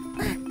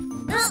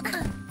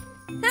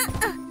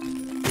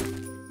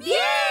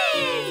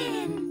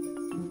 ¡Bien!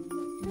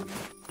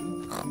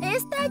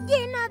 Está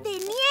llena de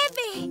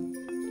nieve.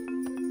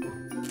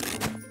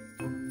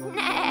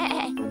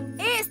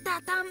 Esta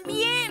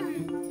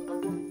también.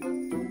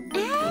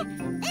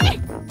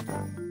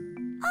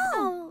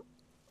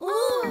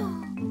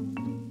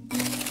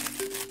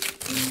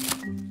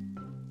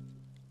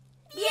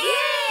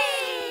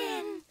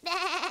 ¡Bien!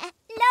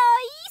 ¡Lo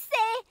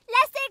hice!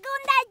 ¡La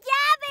segunda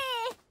llave!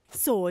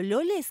 Solo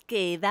les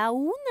queda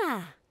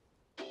una.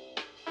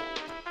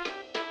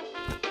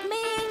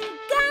 ¡Me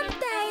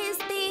encanta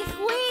este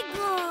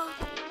juego!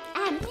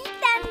 A mí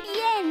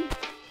también.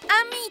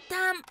 ¡A mí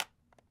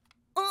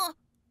 ¡Oh!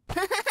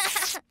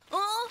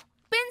 ¡Oh!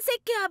 Pensé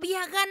que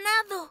había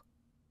ganado.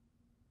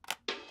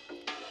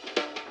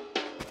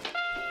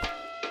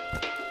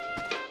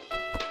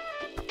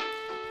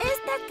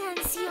 Esta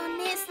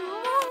canción es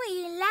muy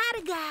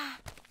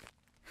larga.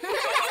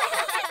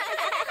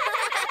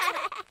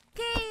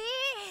 ¿Qué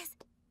es?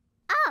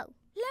 Oh.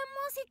 La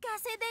música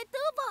se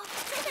detuvo.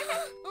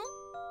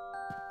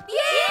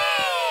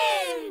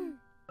 ¡Bien!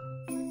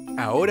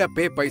 Ahora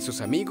Pepa y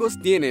sus amigos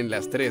tienen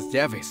las 3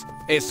 llaves.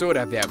 Es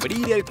hora de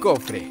abrir el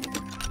cofre.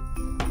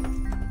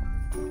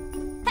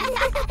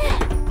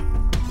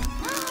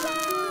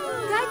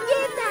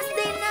 ¡Galletas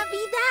de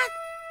Navidad!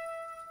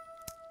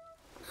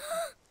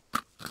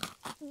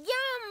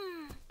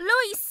 ¡Yum! ¿Lo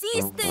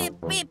hiciste,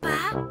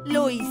 Pepa?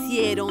 Lo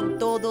hicieron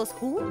todos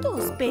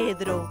juntos,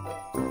 Pedro.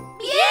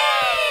 ¡Bien!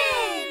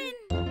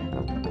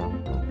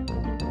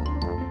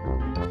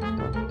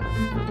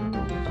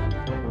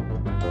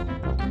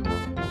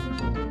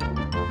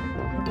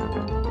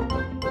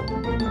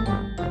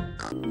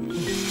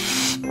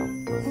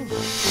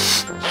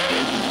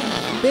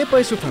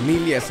 Pepa y su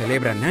familia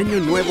celebran Año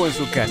Nuevo en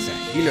su casa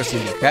y los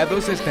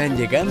invitados están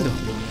llegando.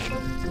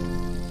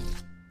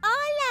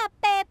 Hola,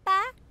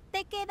 Pepa.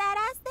 ¿Te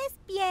quedarás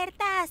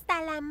despierta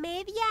hasta la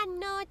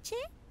medianoche?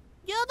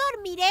 Yo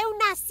dormiré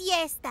una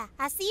siesta.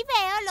 Así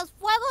veo los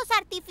fuegos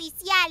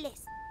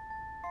artificiales.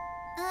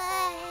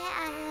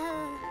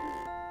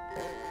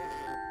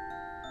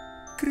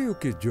 Creo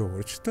que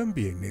George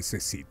también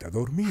necesita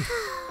dormir.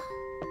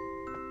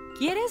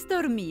 ¿Quieres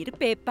dormir,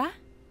 Pepa?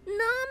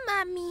 No,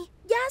 mami.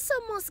 Ya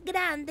somos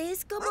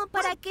grandes como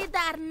para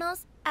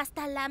quedarnos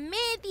hasta la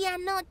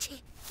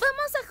medianoche.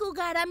 Vamos a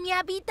jugar a mi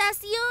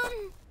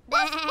habitación.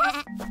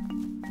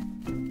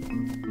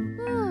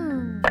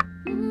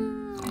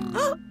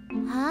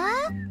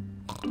 ¿Ah?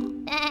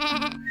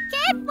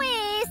 ¿Qué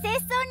fue ese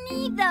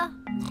sonido?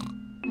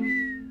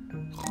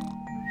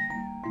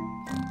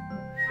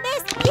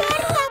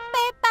 ¡Despierta,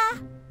 Pepa!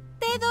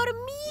 ¡Te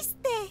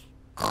dormiste!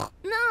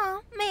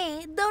 No,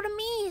 me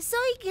dormí.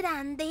 Soy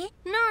grande.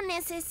 No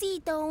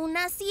necesito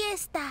una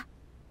siesta.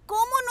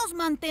 ¿Cómo nos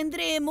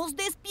mantendremos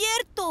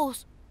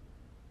despiertos?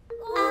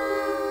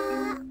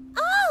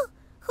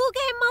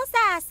 Juguemos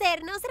a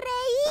hacernos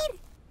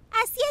reír.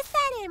 Así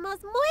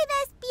estaremos muy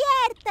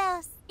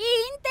despiertos.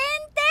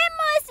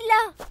 ¡Intentémoslo!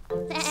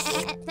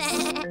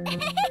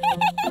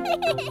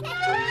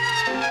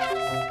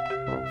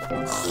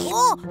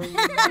 ¡Oh!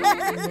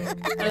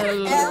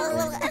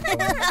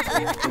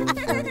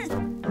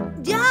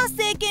 Ya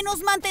sé que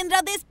nos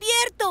mantendrá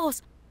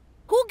despiertos.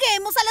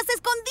 ¡Juguemos a las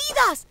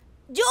escondidas!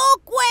 ¡Yo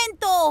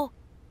cuento!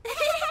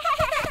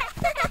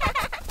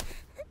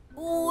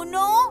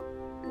 1,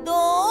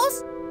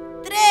 2,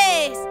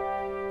 3.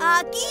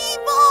 ¡Aquí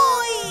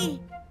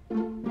voy!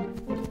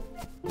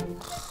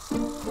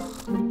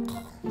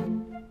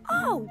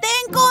 Oh. ¡Te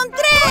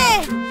encontré!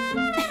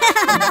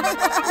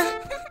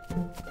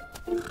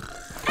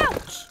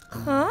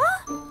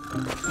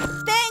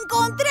 ¡Te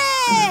encontré!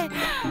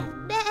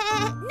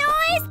 No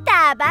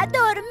estaba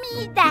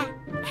dormida.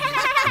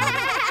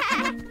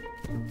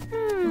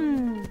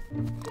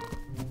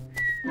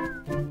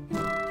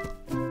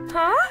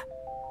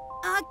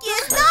 ¡Aquí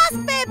estás,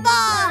 Pepa!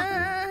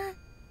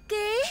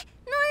 ¿Qué?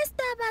 No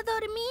estaba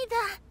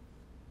dormida.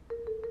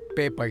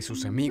 Pepa y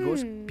sus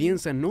amigos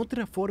piensan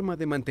otra forma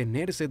de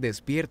mantenerse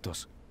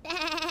despiertos.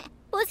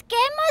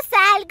 Busquemos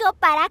algo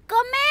para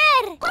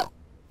comer.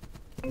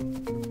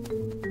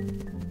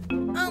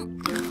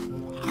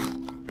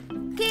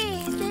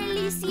 ¡Qué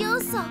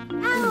delicioso!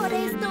 Ahora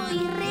estoy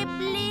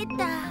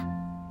repleta.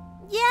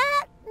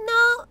 Ya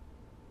no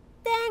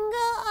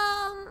tengo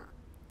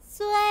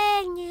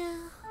sueño.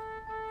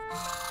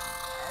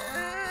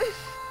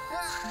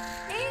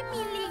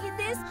 Emily,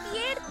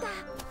 despierta.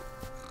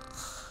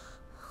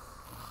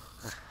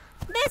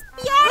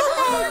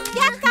 ¡Despierten!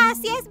 Ya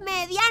casi es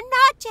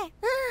medianoche.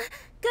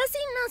 Casi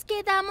nos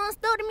quedamos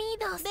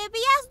dormidos.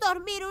 Debías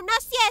dormir una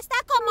siesta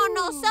como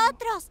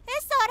nosotros.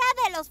 Es hora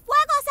de los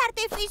fuegos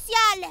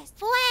artificiales.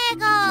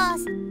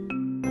 ¡Fuegos!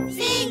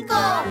 5,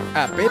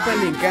 A Pepa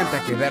le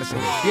encanta quedarse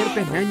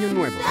despierta en Año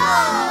Nuevo. 2,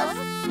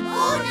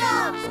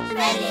 1.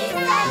 ¡Feliz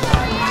Año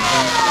Nuevo!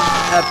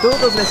 A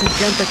todos les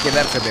encanta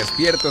quedarse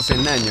despiertos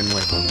en Año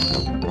Nuevo.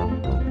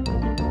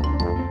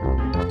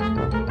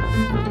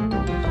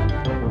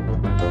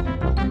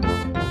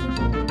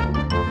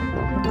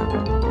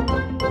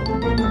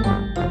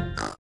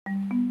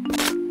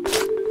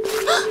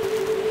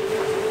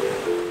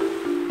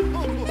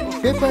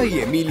 Pepa y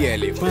Emilia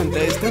Elefanta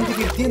están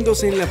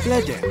divirtiéndose en la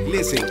playa.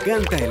 Les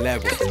encanta el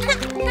agua.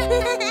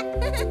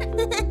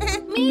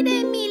 Mira,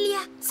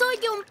 Emilia, soy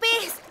un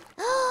pez.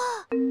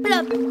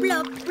 Plop,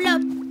 plop,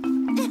 plop.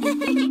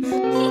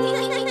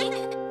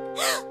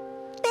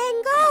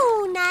 Tengo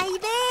una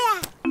idea.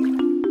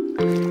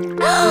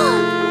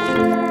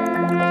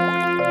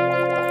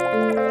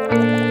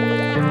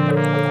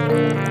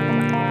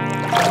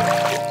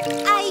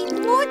 Hay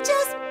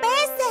muchos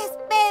peces,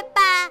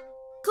 Pepa.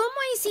 ¿Cómo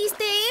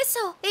hiciste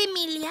eso,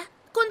 Emilia?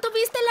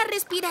 ¿Contuviste la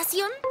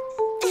respiración?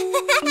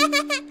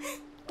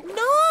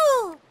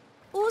 ¡No!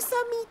 Uso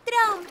mi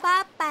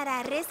trompa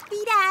para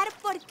respirar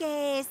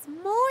porque es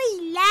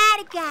muy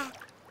larga.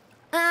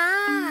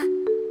 Ah.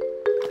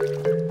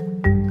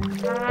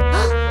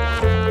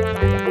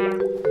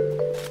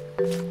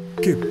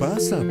 ¿Qué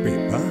pasa,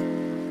 Pepa?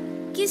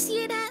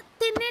 Quisiera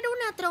tener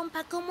una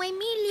trompa como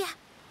Emilia.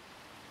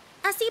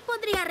 Así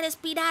podría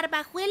respirar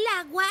bajo el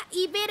agua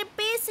y ver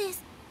peces.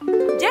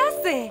 ¡Ya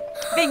sé!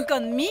 ¡Ven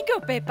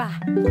conmigo, Pepa!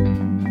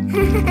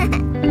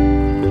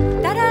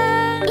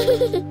 ¡Tarán!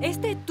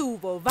 Este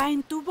tubo va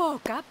en tu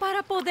boca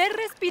para poder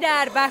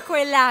respirar bajo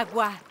el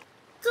agua.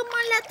 ¿Como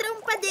la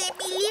trompa de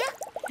Emilia?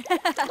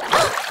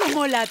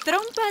 Como la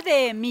trompa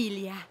de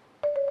Emilia.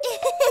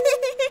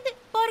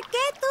 ¿Por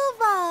qué tu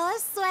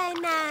voz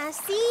suena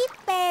así,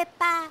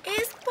 Pepa?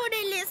 Es por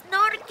el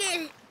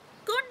snorkel.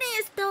 Con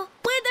esto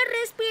puedo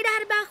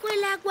respirar bajo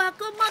el agua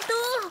como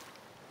tú.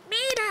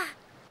 ¡Mira!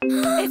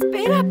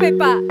 ¡Espera,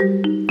 Pepa!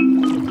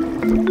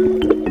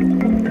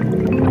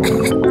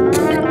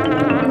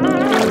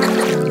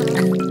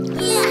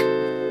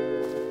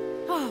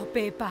 Oh,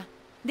 Pepa,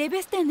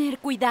 debes tener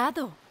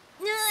cuidado.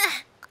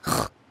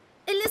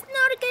 El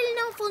snorkel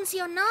no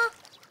funcionó.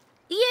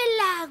 Y el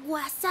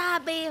agua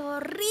sabe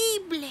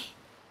horrible.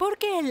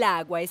 Porque el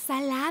agua es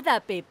salada,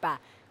 Pepa.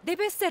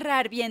 Debes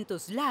cerrar bien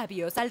tus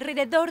labios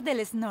alrededor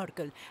del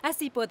snorkel.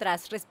 Así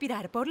podrás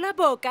respirar por la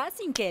boca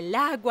sin que el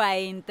agua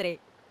entre.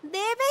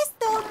 Debes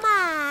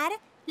tomar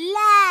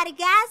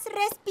largas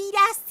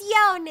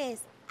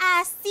respiraciones.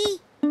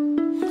 Así.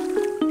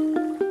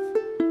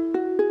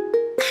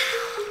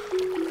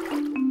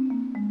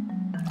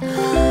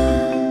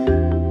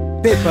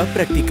 Pepa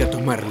practica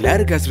tomar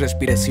largas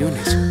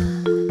respiraciones.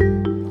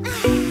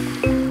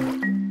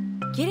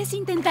 ¿Quieres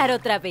intentar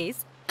otra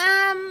vez?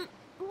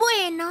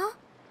 Bueno.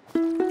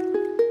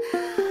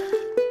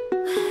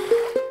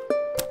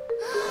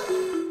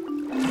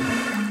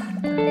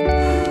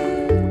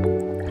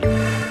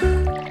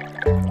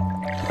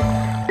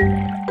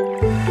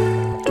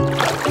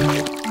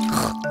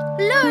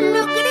 ¡Lo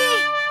logré!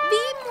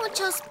 Vi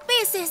muchos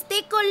peces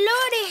de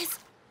colores.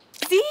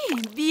 ¡Sí!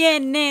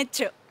 ¡Bien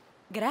hecho!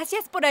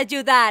 Gracias por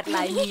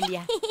ayudarla,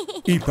 Emilia.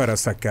 Y para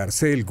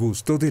sacarse el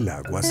gusto del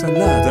agua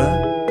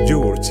salada,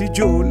 George y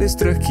yo les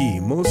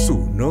trajimos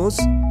unos...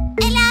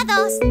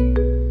 ¡Helados!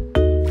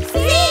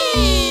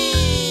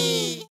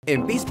 ¡Sí!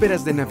 En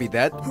vísperas de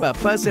Navidad,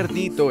 papá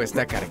Cerdito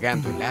está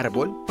cargando el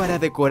árbol para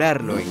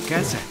decorarlo en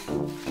casa.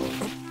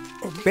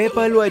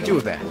 Pepa lo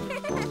ayuda.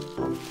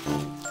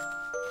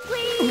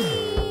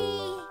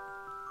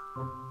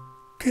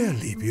 ¡Qué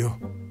alivio!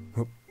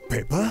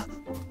 ¿Pepa?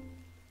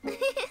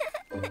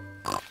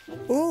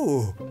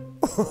 ¡Oh!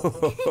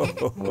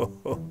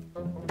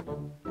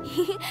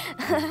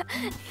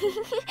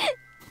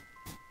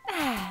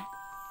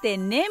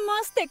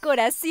 Tenemos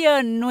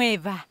decoración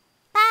nueva.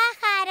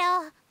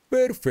 ¡Pájaro!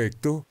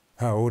 Perfecto.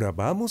 Ahora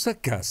vamos a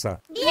casa.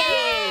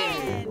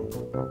 ¡Bien!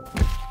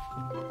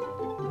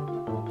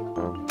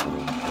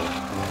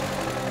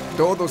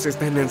 Todos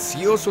están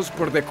ansiosos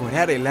por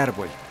decorar el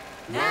árbol.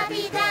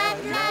 Navidad,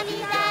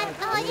 Navidad,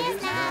 hoy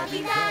es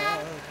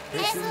Navidad.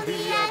 Es un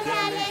día de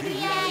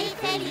alegría y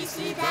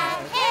felicidad.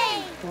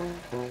 ¡Hey!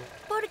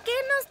 ¿Por qué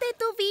nos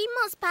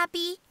detuvimos,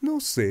 papi? No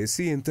sé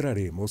si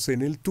entraremos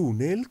en el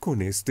túnel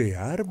con este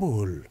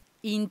árbol.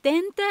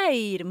 Intenta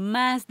ir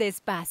más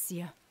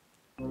despacio.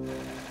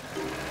 ¡Nieve!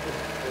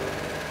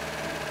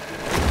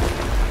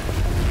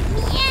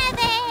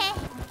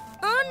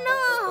 ¡Oh,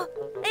 no!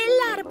 El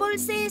árbol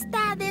se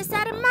está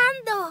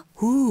desarmando.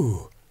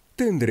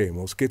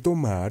 Tendremos que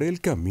tomar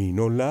el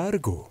camino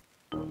largo.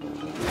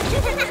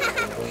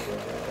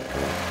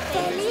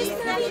 ¡Feliz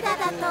Navidad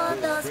a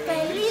todos!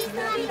 ¡Feliz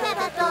Navidad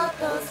a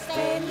todos!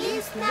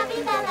 ¡Feliz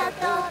Navidad a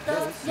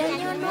todos! ¡Y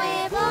Año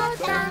Nuevo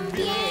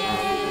también!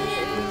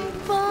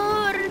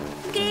 ¿Por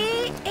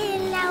qué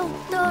el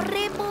auto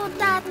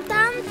rebota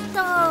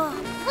tanto?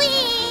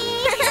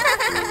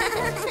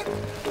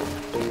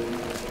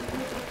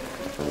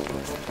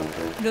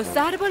 Los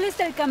árboles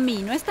del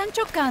camino están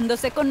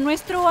chocándose con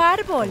nuestro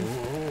árbol.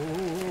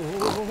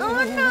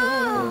 ¡Oh,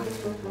 no!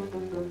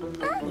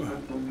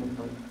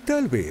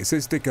 Tal vez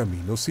este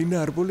camino sin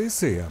árboles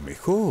sea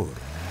mejor.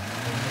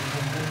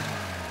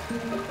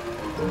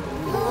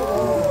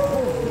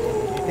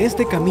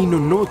 Este camino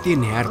no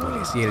tiene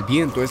árboles y el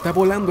viento está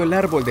volando el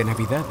árbol de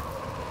Navidad.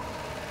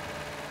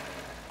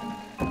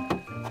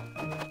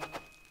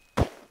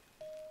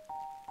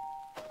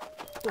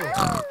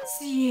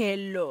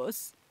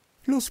 ¡Cielos!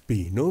 Los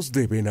pinos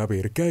deben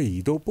haber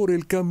caído por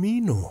el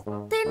camino.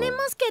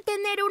 Tenemos que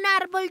tener un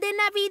árbol de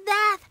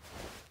Navidad.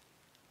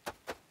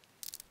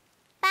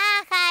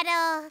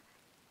 ¡Pájaro!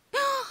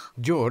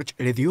 George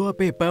le dio a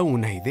Pepa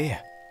una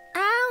idea.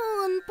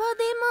 Aún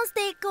podemos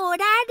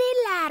decorar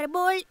el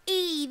árbol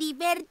y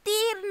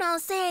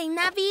divertirnos en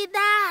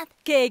Navidad.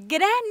 ¡Qué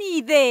gran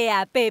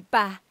idea,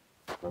 Pepa!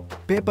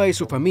 Pepa y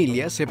su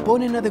familia se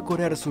ponen a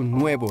decorar su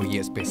nuevo y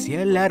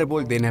especial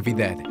árbol de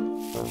Navidad.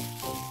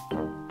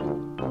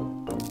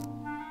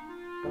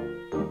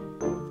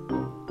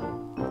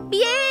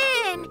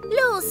 ¡Bien!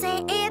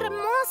 ¡Luce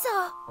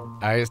hermoso!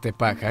 A este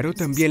pájaro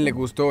también le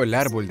gustó el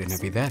árbol de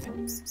Navidad.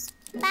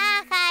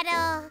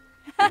 ¡Pájaro!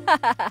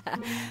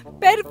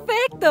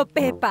 ¡Perfecto,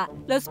 Pepa!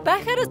 Los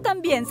pájaros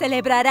también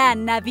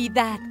celebrarán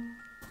Navidad.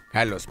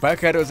 A los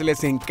pájaros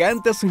les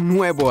encanta su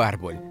nuevo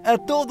árbol. A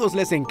todos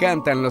les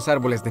encantan los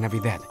árboles de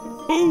Navidad.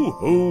 ¡Ho,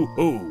 ho,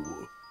 ho!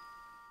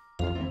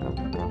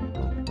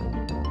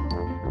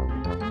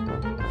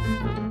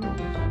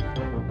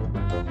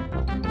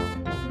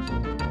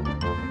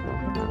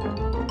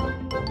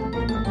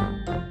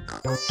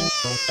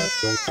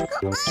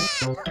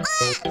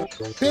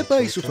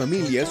 Pepa y su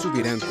familia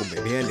subirán con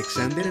bebé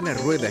Alexander a la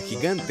rueda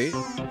gigante,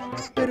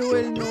 pero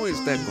él no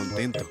está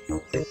contento.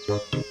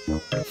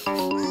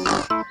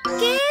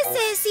 ¿Qué es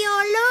ese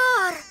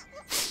olor?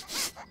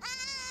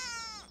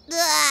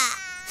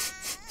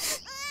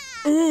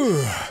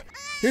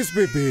 Es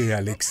bebé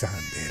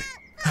Alexander.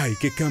 Hay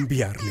que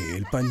cambiarle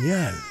el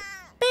pañal.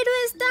 Pero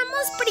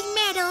estamos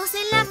primeros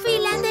en la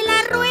fila de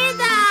la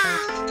rueda.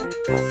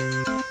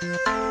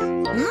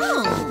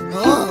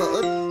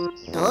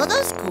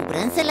 Todos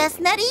cúbranse las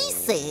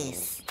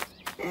narices.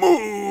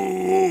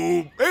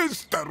 ¡Mu!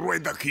 ¡Esta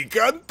rueda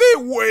gigante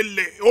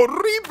huele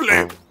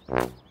horrible!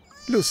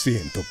 Lo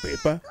siento,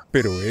 Pepa,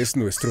 pero es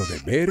nuestro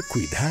deber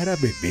cuidar a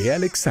bebé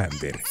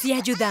Alexander. Si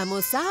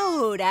ayudamos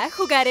ahora,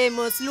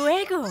 jugaremos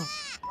luego.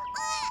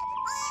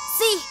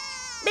 Sí,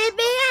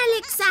 bebé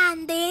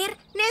Alexander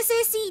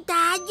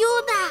necesita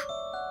ayuda.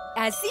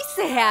 Así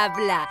se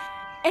habla.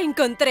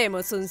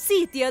 Encontremos un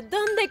sitio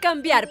donde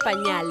cambiar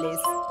pañales.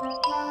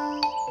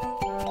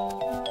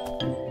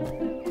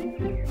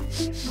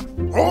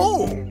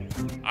 ¡Oh!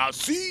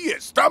 Así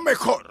está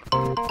mejor.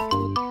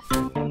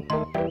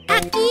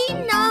 Aquí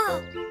no.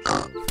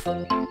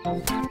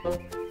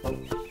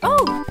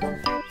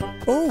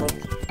 ¡Oh!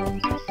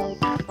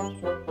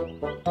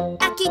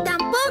 Aquí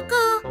tampoco.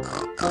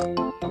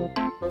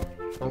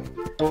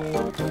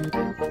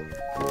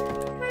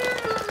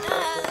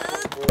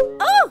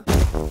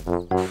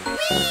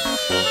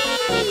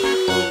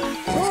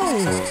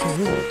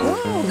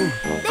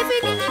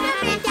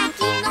 Definitivamente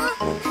aquí no.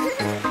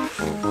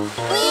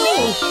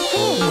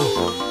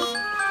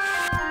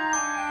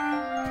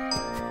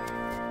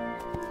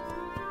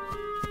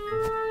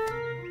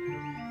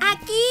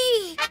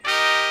 Aquí.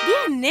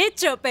 ¡Bien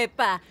hecho,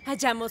 Pepa!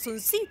 Hallamos un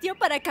sitio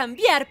para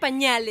cambiar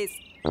pañales.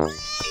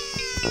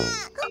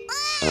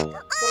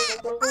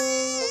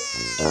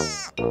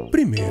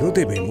 Primero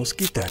debemos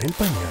quitar el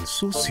pañal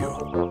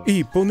sucio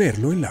y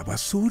ponerlo en la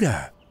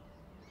basura.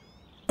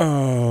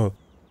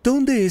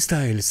 ¿Dónde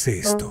está el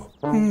cesto?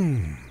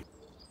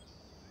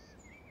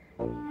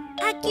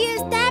 Aquí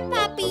está,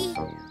 papi.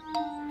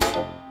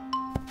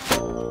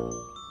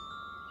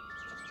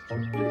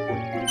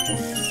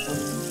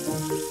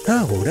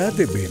 Ahora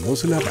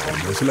debemos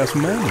lavarnos las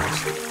manos.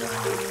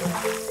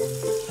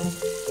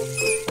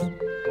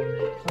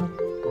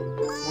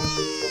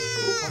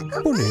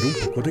 Poner un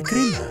poco de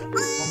crema.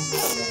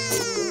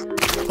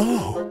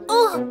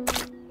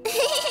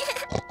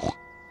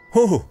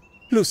 Oh,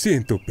 lo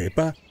siento,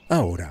 Pepa.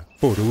 Ahora,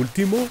 por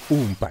último,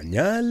 un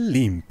pañal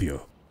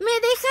limpio. ¿Me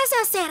dejas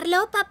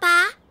hacerlo,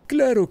 papá?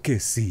 Claro que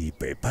sí,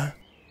 Pepa.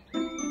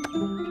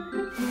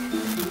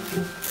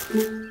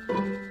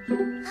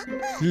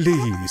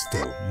 Listo,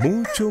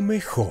 mucho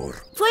mejor.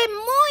 Fue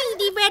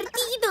muy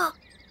divertido.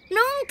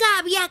 Nunca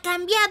había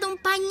cambiado un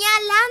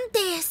pañal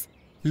antes.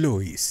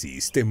 Lo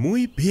hiciste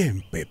muy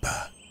bien,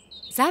 Pepa.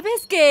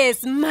 ¿Sabes qué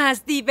es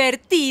más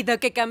divertido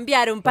que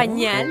cambiar un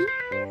pañal?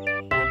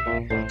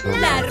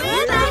 ¡La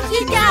rueda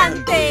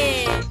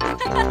gigante!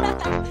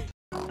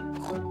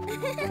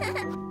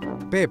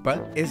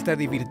 Pepa está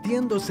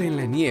divirtiéndose en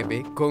la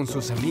nieve con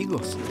sus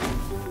amigos.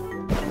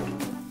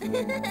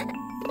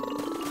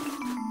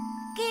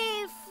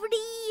 ¡Qué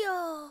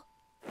frío!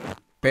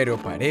 Pero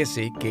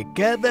parece que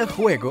cada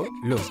juego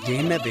los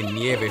llena de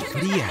nieve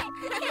fría.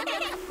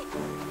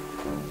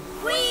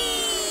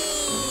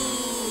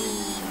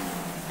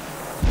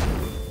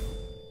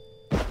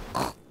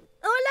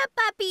 ¡Hola,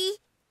 papi!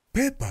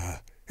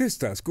 Pepa,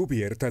 estás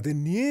cubierta de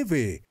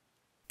nieve.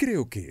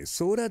 Creo que es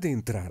hora de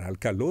entrar al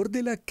calor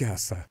de la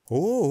casa.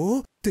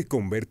 ¡Oh! Te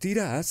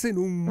convertirás en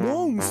un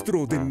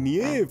monstruo de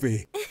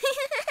nieve.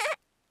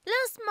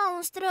 Los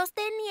monstruos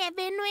de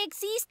nieve no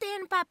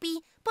existen,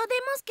 papi.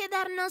 ¿Podemos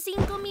quedarnos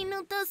 5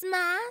 minutos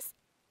más?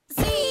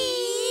 ¡Sí!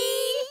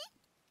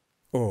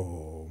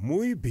 Oh,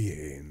 muy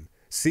bien.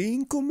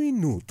 5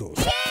 minutos.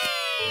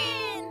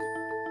 ¡Bien!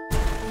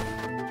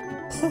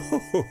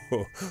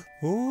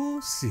 ¡Oh,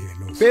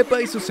 cielos!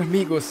 Pepa y sus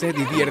amigos se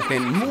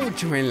divierten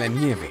mucho en la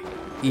nieve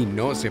y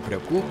no se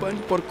preocupan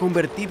por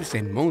convertirse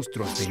en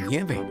monstruos de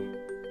nieve.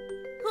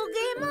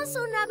 ¡Juguemos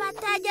una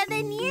batalla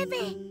de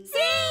nieve! ¡Sí!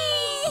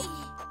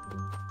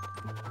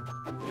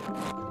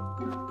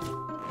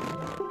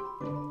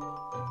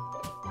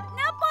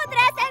 ¡No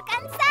podrás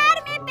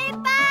alcanzarme,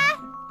 Pepa!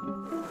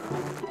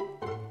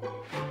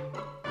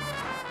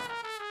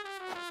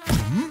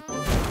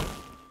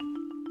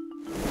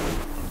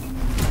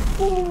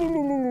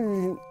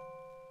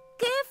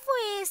 ¿Qué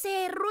fue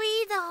ese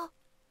ruido?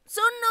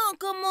 Sonó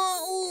como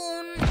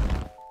un...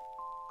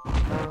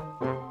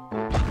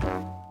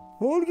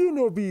 ¿Alguien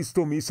ha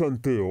visto mis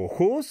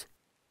anteojos?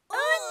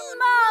 ¡Un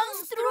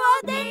monstruo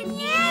de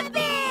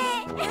nieve!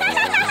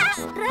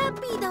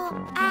 ¡Rápido!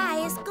 ¡A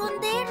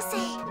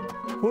esconderse!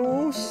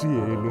 ¡Oh,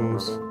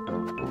 cielos!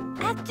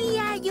 Aquí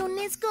hay un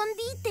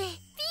escondite.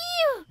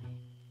 ¡Fiu!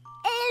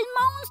 El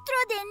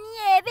monstruo de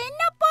nieve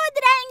no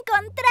podrá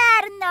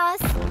encontrarnos.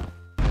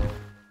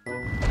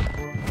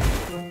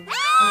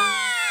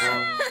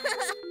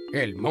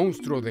 El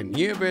monstruo de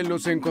nieve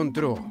los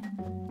encontró.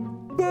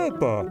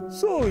 ¡Pepa,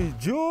 soy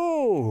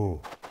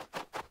yo!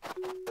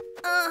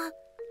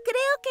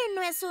 Creo que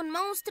no es un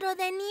monstruo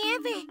de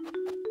nieve.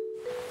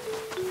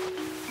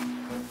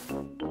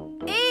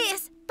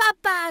 ¡Es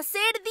Papá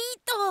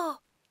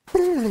Cerdito!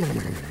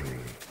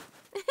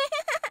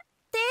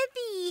 Te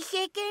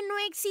dije que no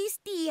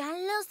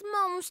existían los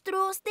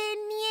monstruos de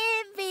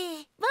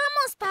nieve.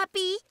 ¡Vamos,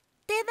 papi!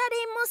 Te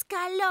daremos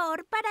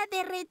calor para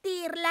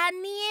derretir la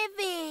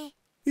nieve.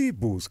 Y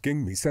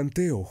busquen mis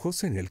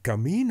anteojos en el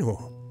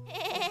camino.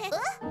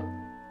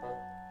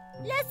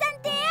 ¡Los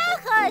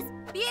anteojos!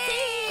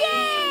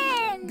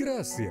 ¡Bien!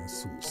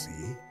 Gracias,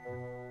 Susie.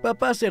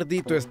 Papá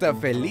Cerdito está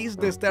feliz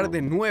de estar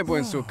de nuevo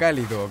en su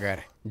cálido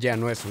hogar. Ya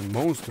no es un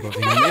monstruo de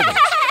nieve.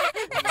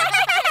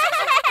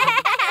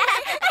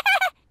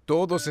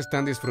 Todos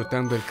están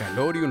disfrutando el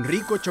calor y un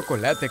rico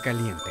chocolate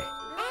caliente.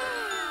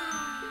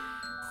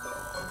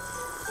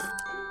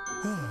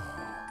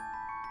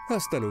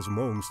 Hasta los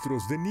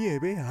monstruos de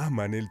nieve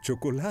aman el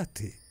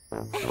chocolate.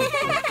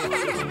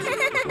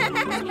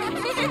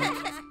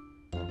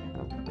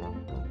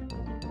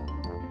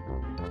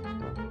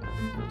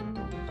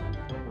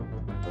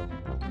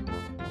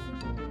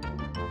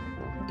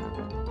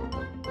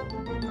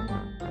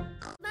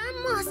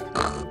 ¡Vamos!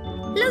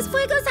 ¡Los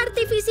fuegos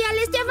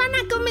artificiales ya van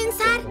a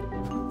comenzar!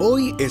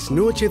 Hoy es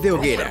noche de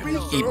hoguera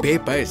y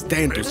Pepa está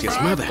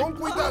entusiasmada. ¡Con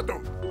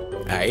cuidado!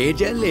 A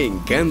ella le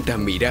encanta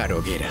mirar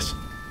hogueras.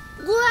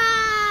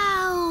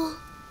 ¡Guau!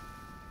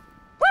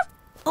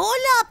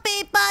 ¡Hola,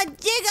 Pepa!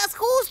 ¡Llegas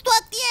justo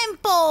a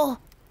tiempo!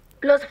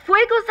 Los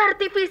fuegos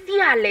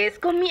artificiales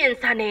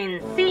comienzan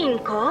en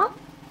 5,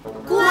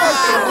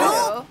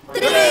 4,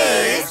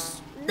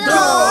 3,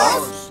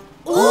 2,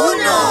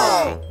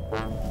 1.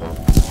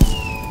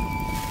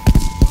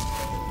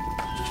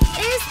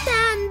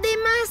 ¡Están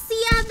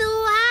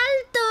demasiado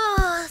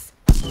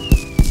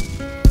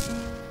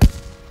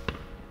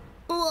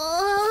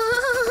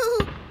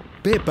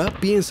Peppa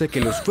piensa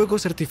que los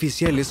fuegos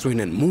artificiales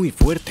suenan muy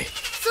fuerte.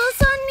 Su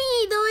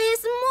sonido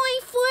es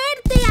muy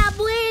fuerte,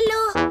 abuelo.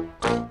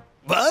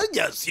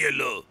 ¡Vaya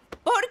cielo!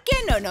 ¿Por qué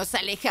no nos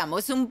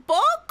alejamos un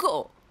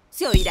poco?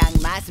 Se oirán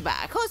más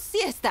bajos si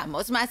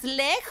estamos más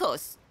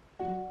lejos.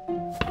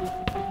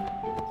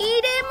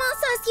 Iremos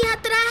hacia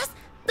atrás,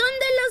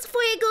 donde los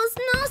fuegos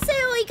no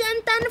se oigan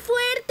tan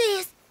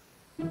fuertes.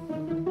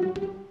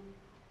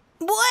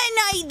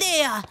 ¡Buena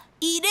idea!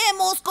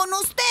 ¡Iremos con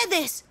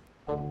ustedes!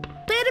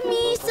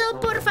 Permiso,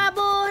 por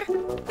favor.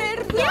 ¡Con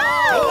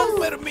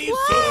permiso!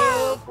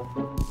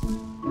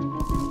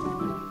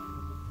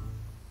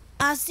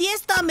 ¿Así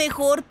está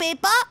mejor,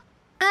 Pepa?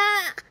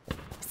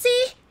 Sí.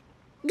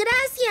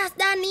 Gracias,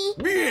 Dani.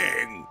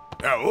 Bien.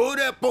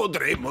 Ahora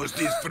podremos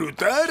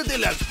disfrutar de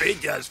las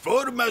bellas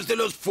formas de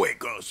los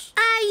fuegos.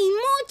 Hay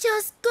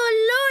muchos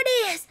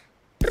colores.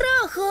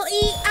 Rojo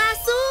y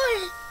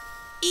azul.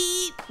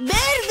 ¡Y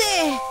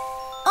verde!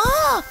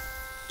 ¡Ah!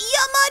 ¡Y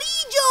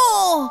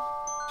amarillo!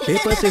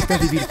 Peppa se está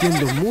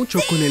divirtiendo mucho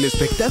con el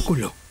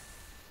espectáculo.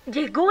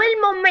 Llegó el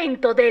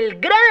momento del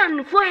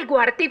gran fuego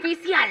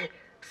artificial.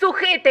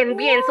 Sujeten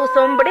bien sus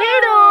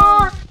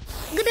sombreros.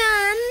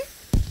 ¿Gran?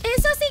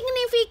 ¿Eso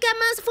significa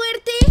más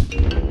fuerte?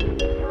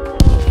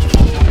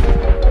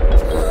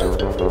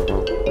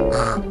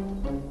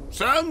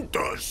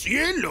 ¡Santos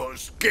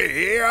cielos!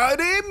 ¿Qué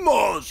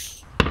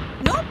haremos?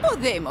 No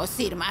podemos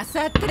ir más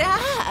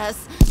atrás.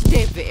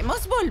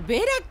 Debemos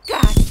volver a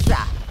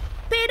casa.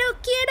 Pero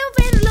quiero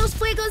ver los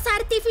fuegos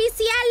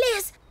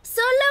artificiales.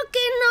 Solo que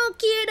no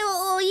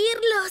quiero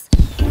oírlos.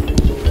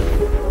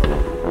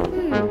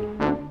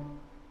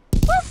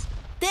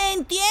 ¡Te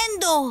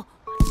entiendo!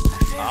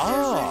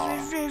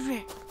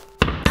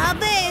 A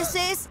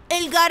veces,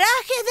 el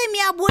garaje de mi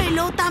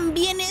abuelo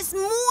también es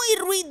muy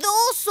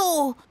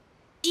ruidoso.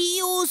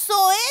 Y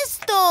uso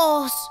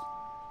estos.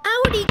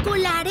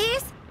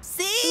 ¿Auriculares?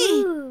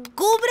 Sí,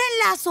 cubren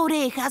las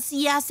orejas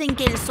y hacen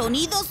que el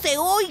sonido se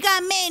oiga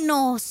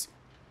menos.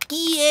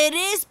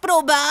 ¿Quieres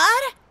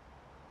probar?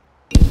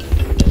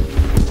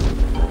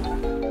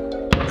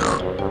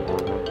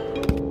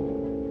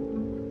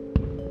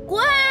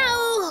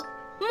 ¡Guau!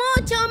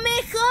 ¡Mucho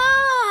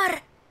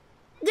mejor!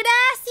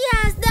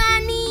 ¡Gracias,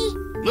 Dani!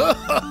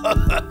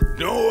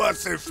 No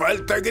hace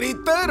falta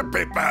gritar,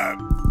 Peppa.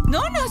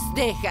 No nos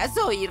dejas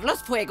oír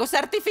los fuegos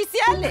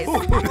artificiales.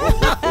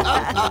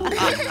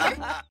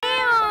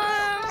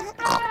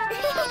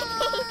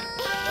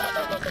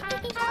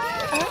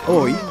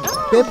 Hoy,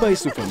 Peppa y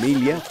su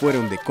familia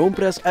fueron de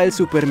compras al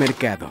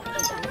supermercado.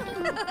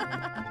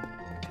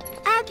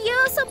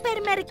 ¡Adiós,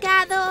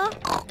 supermercado!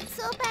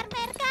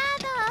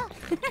 ¡Supermercado!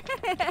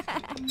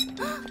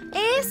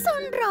 ¿Es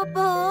un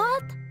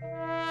robot?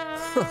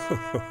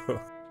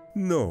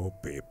 No,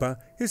 Peppa,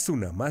 es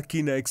una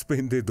máquina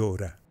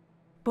expendedora.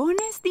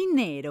 Pones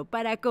dinero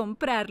para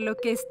comprar lo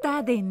que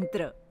está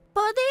dentro.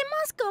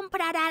 ¿Podemos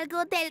comprar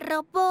algo del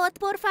robot,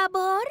 por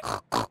favor?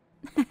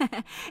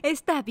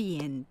 Está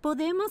bien,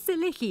 podemos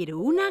elegir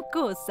una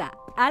cosa,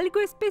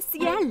 algo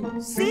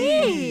especial.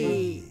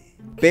 ¡Sí!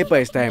 Peppa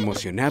está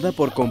emocionada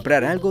por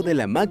comprar algo de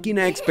la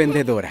máquina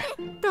expendedora.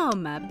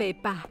 Toma,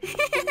 Peppa.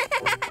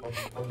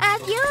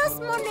 ¡Adiós,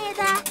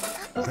 moneda!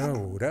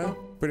 Ahora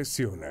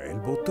presiona el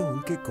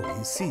botón que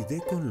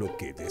coincide con lo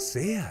que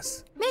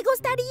deseas. Me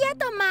gustaría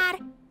tomar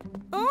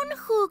un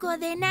jugo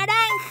de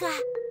naranja.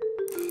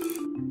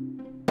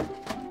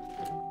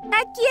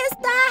 ¡Aquí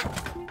está!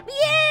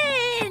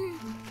 ¡Bien!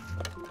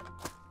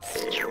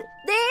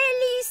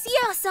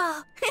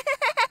 ¡Delicioso!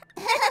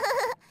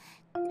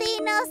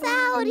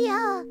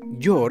 ¡Dinosaurio!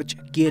 George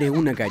quiere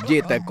una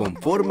galleta con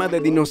forma de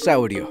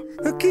dinosaurio.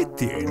 Aquí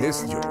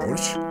tienes,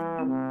 George.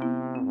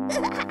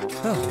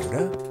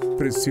 Ahora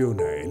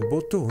presiona el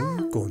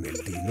botón con el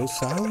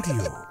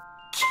dinosaurio.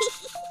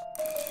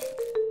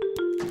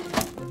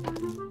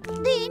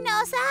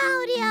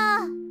 ¡Dinosaurio!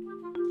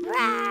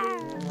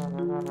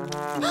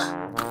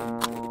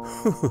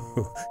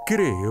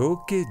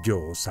 Creo que yo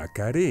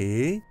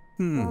sacaré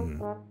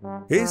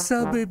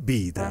esa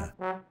bebida.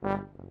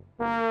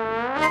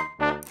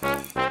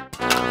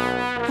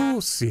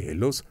 ¡Oh,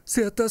 cielos!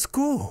 ¡Se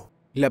atascó!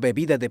 La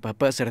bebida de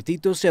papá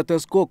Cerdito se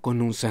atascó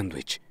con un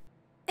sándwich.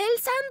 El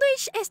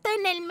sándwich está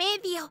en el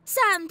medio.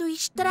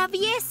 Sándwich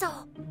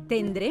travieso.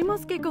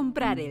 Tendremos que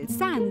comprar el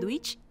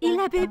sándwich y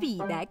la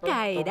bebida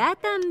caerá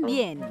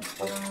también.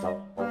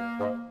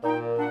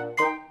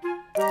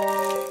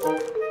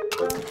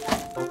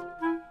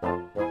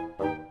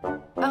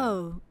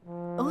 Oh,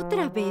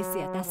 otra vez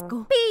se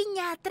atascó.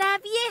 Piña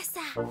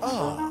traviesa.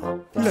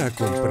 La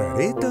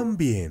compraré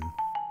también.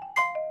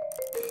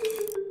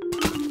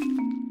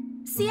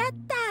 Se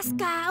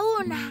atasca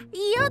una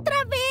y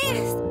otra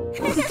vez.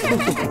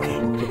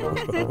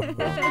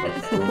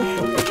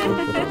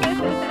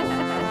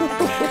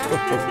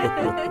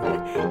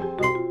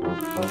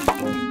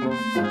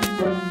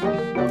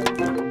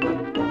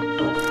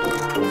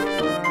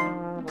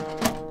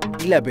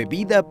 La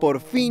bebida por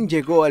fin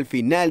llegó al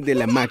final de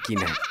la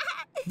máquina.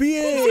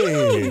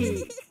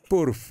 ¡Bien!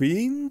 Por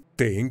fin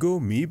tengo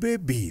mi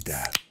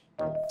bebida.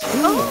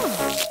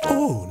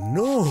 ¡Oh,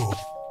 no!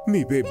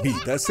 Mi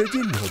bebida se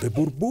llenó de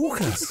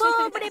burbujas.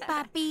 ¡Pobre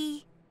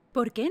papi!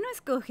 ¿Por qué no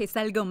escoges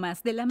algo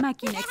más de la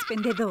máquina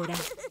expendedora?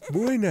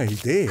 Buena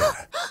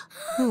idea.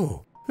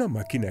 Oh, la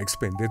máquina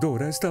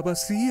expendedora está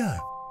vacía.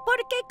 ¿Por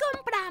qué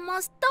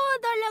compramos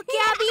todo lo que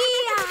había?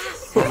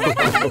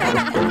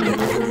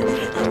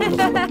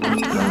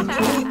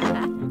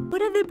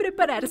 Hora de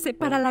prepararse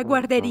para la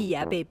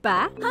guardería,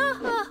 Pepa.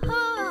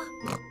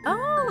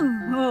 Oh,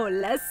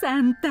 hola,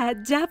 Santa.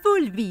 ¿Ya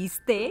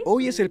volviste?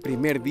 Hoy es el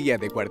primer día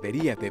de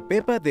guardería de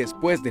Pepa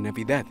después de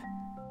Navidad.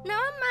 No,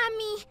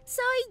 mami,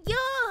 soy yo.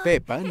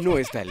 Pepa no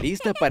está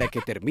lista para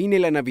que termine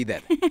la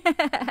Navidad.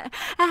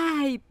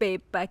 Ay,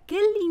 Pepa,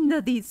 qué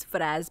lindo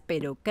disfraz,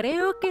 pero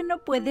creo que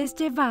no puedes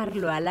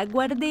llevarlo a la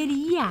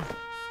guardería.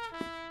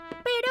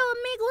 Pero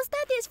me gusta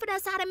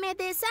disfrazarme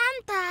de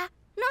Santa.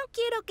 No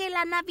quiero que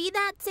la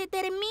Navidad se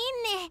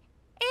termine.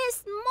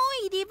 Es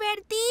muy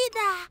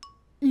divertida.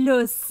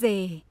 Lo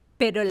sé,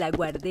 pero la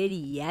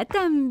guardería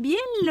también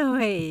lo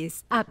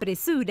es.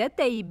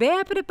 Apresúrate y ve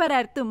a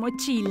preparar tu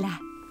mochila.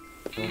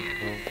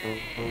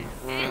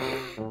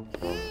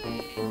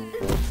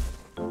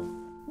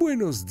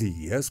 Buenos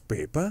días,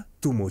 Pepa.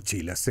 Tu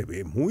mochila se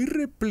ve muy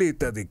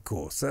repleta de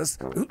cosas.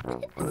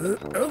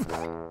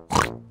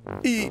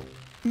 Y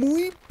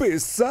muy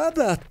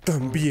pesada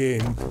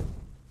también.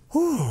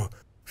 ¡Oh!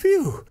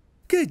 ¡Fiu!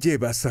 ¿Qué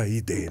llevas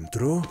ahí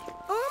dentro? Un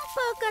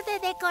poco de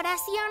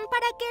decoración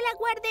para que la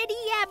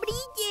guardería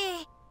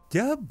brille.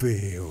 Ya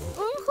veo.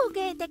 Un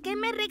juguete que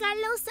me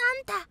regaló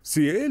Santa.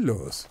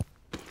 ¡Cielos!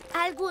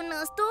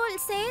 Algunos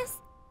dulces.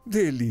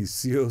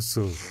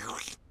 ¡Delicioso!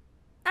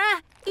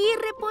 Ah, y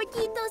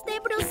repollitos de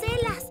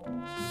Bruselas.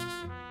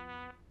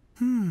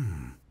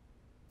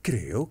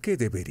 Creo que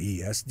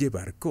deberías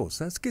llevar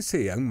cosas que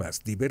sean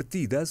más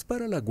divertidas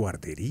para la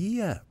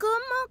guardería.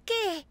 ¿Cómo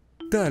qué?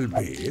 Tal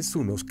vez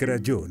unos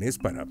crayones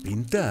para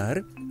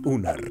pintar,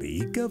 una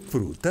rica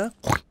fruta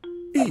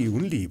y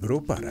un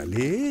libro para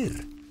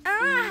leer.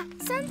 Ah,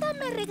 Santa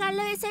me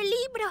regaló ese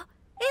libro.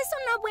 Es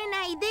una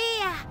buena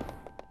idea.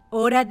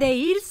 Hora de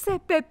irse,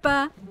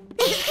 Pepa.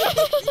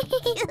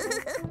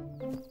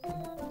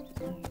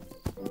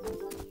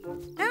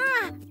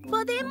 Ah,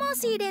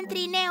 ¿podemos ir en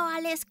trineo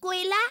a la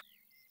escuela?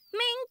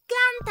 Me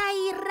encanta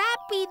ir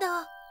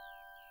rápido.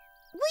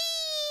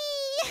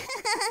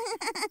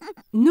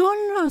 No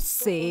lo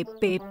sé,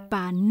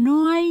 Pepa.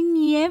 No hay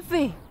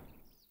nieve.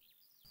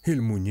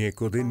 El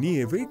muñeco de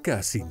nieve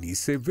casi ni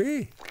se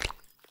ve.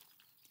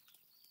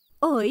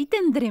 Hoy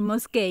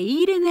tendremos que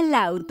ir en el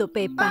auto,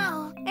 Pepa.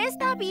 Oh,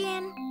 está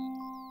bien.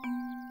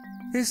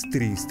 Es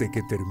triste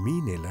que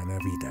termine la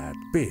Navidad,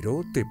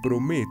 pero te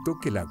prometo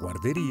que la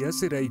guardería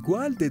será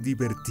igual de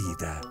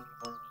divertida.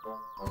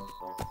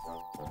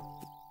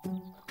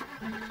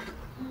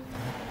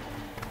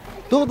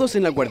 Todos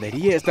en la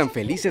guardería están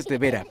felices de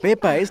ver a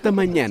Pepa esta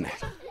mañana.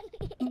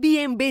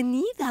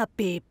 Bienvenida,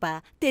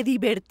 Pepa. ¿Te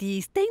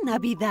divertiste en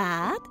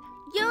Navidad?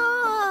 Yo...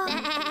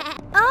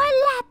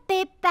 Hola,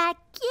 Peppa.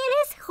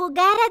 ¿Quieres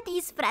jugar a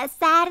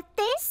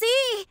disfrazarte? Sí,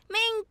 me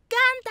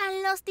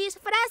encantan los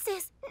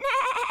disfraces.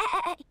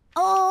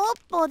 Oh,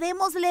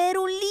 podemos leer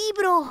un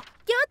libro.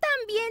 Yo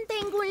también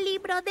tengo un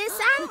libro de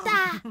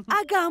Santa.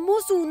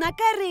 Hagamos una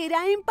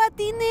carrera en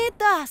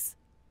patinetas.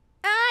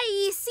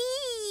 ¡Ay,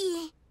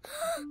 sí!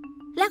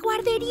 La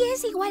guardería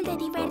es igual de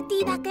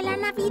divertida que la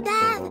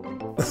Navidad.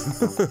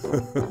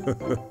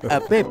 A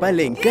Pepa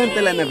le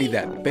encanta la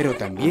Navidad, pero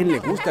también le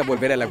gusta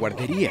volver a la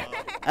guardería.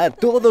 A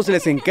todos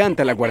les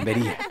encanta la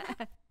guardería.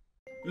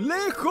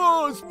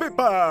 ¡Lejos,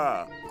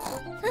 Peppa!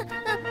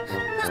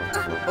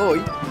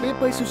 Hoy,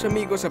 Pepa y sus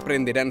amigos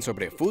aprenderán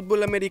sobre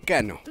fútbol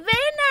americano. ¡Ven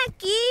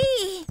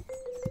aquí!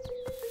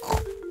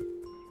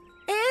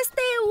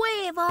 Este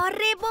huevo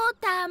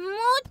rebota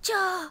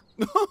mucho.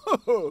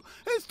 No,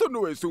 esto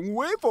no es un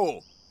huevo,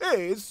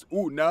 es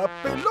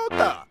una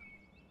pelota.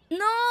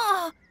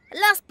 ¡No!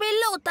 Las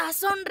pelotas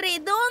son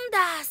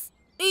redondas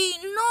y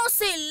no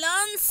se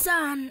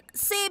lanzan,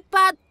 se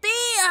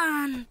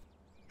patean.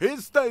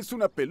 Esta es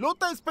una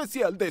pelota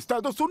especial de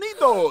Estados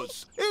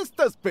Unidos.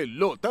 Estas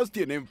pelotas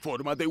tienen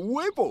forma de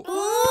huevo.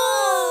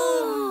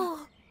 ¡Oh!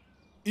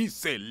 Y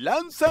se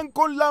lanzan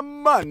con la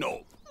mano.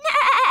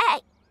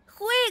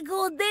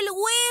 ¡Juego del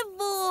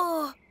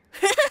huevo!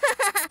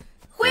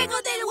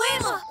 ¡Juego del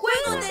huevo!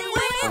 ¡Juego del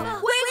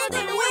huevo! ¡Juego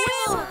del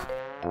huevo!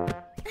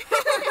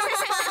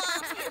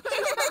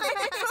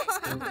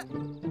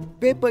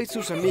 Pepa y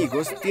sus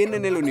amigos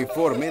tienen el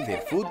uniforme de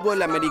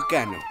fútbol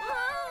americano.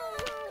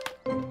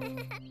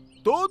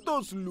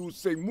 Todos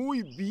lucen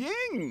muy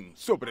bien.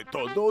 Sobre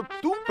todo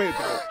tú,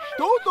 Pedro.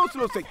 Todos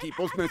los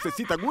equipos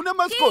necesitan una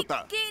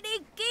mascota.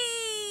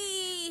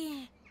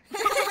 ¡Kikiriki!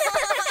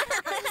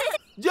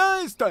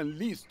 Ya están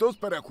listos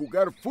para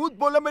jugar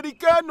fútbol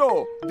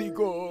americano.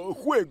 Digo,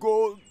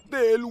 juego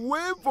del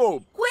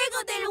huevo.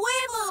 ¡Juego del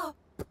huevo!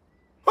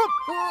 ¡Hop!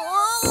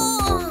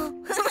 ¡Oh!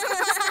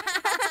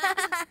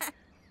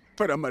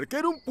 Para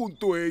marcar un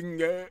punto en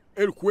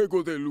el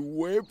juego del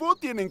huevo,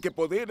 tienen que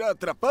poder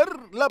atrapar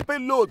la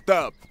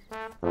pelota.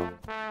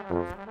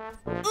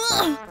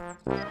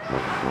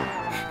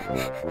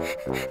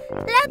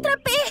 ¡La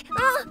atrapé!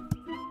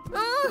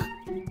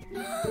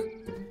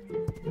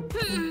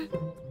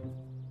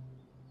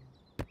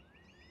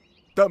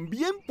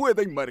 También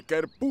pueden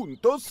marcar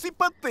puntos si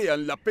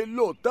patean la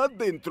pelota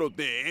dentro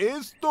de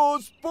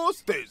estos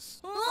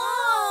postes.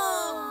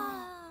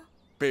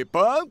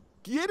 Pepa,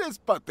 ¿quieres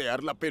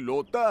patear la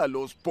pelota a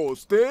los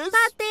postes?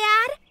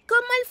 ¿Patear?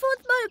 Como el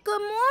fútbol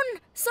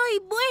común. Soy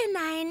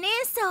buena en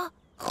eso.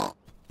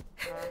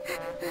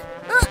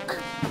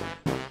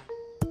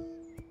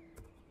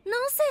 No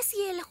sé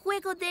si el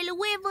juego del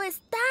huevo es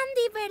tan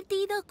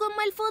divertido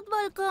como el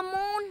fútbol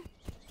común.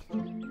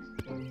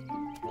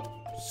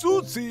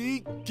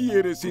 Susie,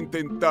 ¿quieres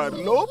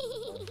intentarlo?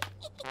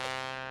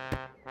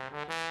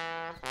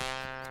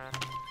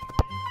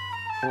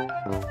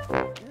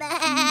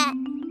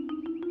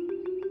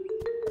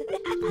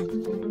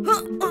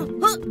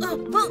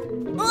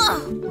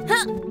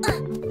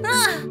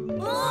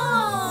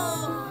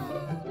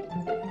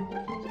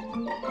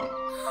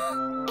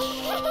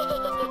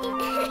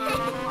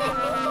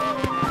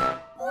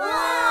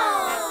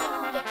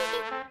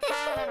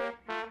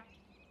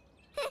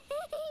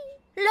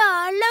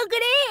 ¡Lo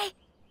logré!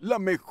 La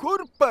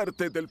mejor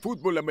parte del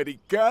fútbol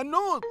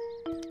americano,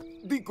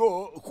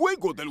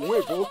 juego del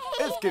huevo,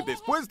 es que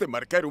después de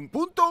marcar un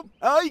punto,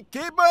 hay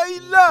que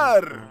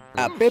bailar.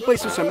 A Pepa y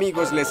sus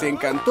amigos les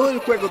encantó el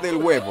juego del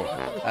huevo.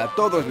 A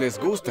todos les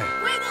gusta.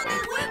 ¡Juego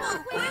del huevo!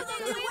 ¡Juego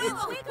del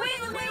huevo!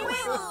 ¡Juego del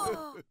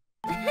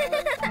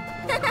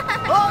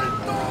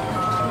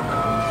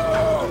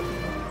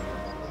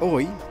huevo!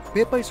 Hoy,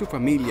 Pepa y su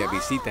familia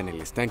visitan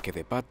el estanque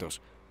de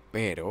patos,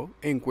 pero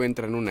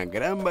encuentran una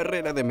gran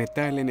barrera de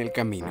metal en el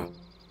camino.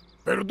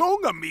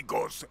 Perdón,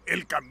 amigos,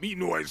 el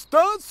camino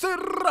está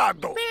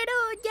cerrado. Pero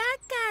ya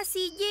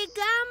casi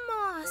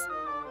llegamos.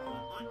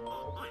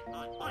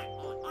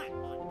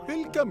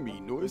 El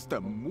camino está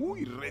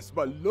muy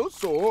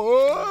resbaloso.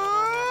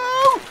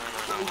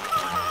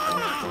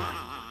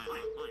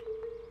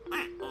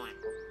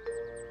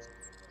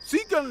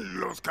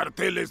 Sigan los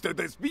carteles de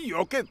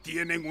desvío que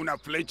tienen una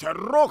flecha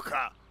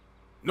roja.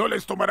 No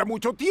les tomará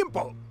mucho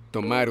tiempo.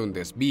 Tomar un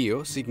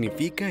desvío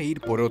significa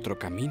ir por otro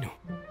camino.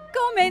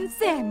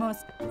 ¡Comencemos!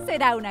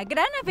 Será una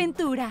gran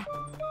aventura.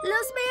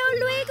 ¡Los veo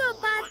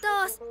luego,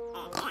 patos!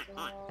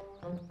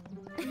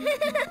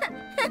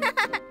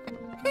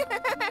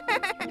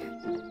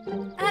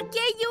 ¡Aquí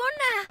hay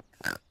una!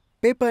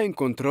 Pepa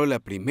encontró la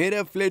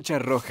primera flecha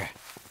roja.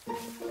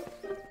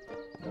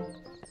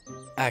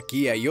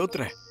 Aquí hay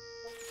otra.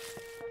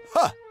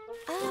 ¡Ja!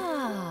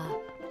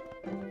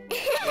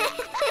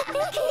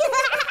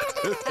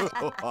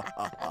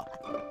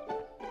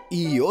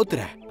 Y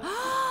otra.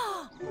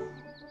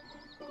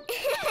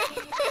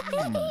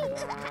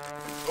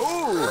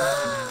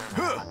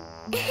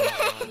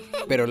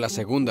 Pero la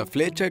segunda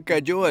flecha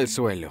cayó al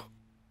suelo.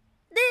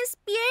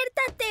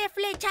 ¡Despiértate,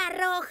 flecha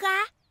roja!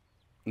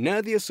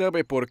 Nadie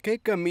sabe por qué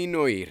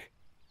camino ir.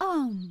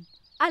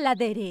 ¿A la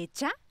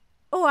derecha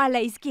o a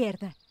la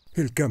izquierda?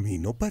 El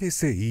camino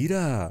parece ir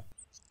a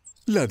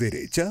la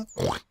derecha.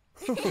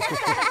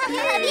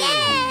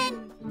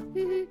 ¡Bien!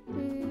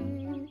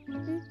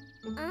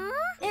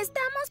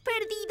 ¿Estamos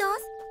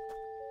perdidos?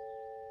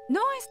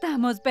 No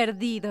estamos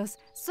perdidos,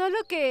 solo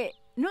que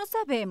no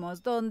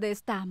sabemos dónde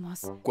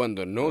estamos.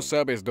 Cuando no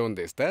sabes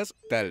dónde estás,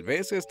 tal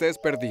vez estés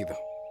perdido.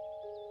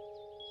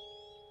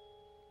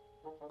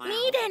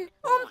 ¡Miren!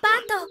 ¡Un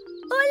pato!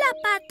 ¡Hola,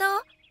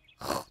 pato!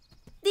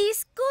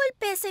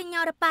 Disculpe,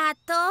 señor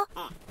pato.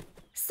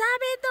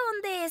 ¿Sabe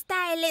dónde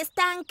está el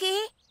estanque?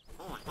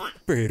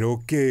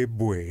 Pero qué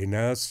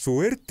buena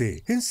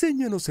suerte.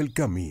 Enséñanos el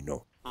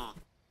camino.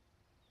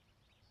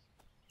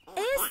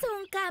 Es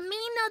un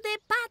camino de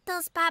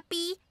patos,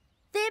 papi.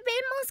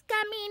 Debemos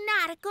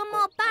caminar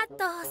como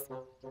patos.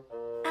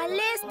 Al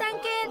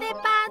estanque de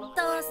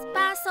patos,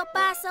 paso,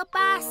 paso,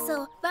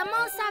 paso.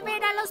 Vamos a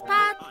ver a los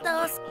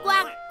patos.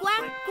 Cuac,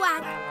 cuac,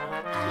 cuac.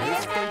 Al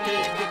estanque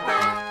de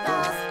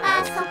patos,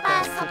 paso,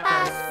 paso,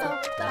 paso.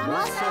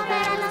 Vamos a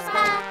ver a los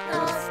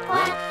patos.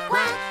 Cuac,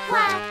 cuac,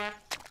 cuac.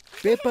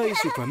 Pepa y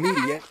su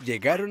familia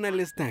llegaron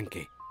al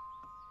estanque.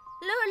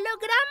 ¡Lo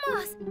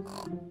logramos!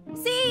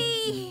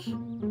 ¡Sí!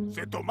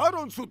 Se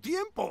tomaron su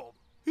tiempo.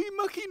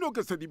 Imagino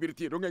que se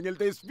divirtieron en el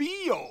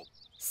desvío.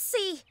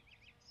 Sí,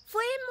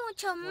 fue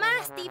mucho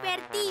más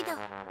divertido.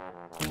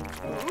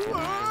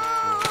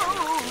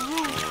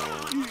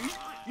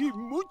 Y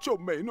mucho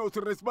menos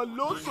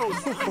resbaloso.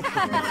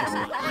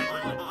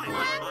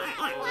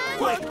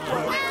 ¡Cuac,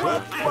 cuac,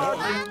 cuac, cuac!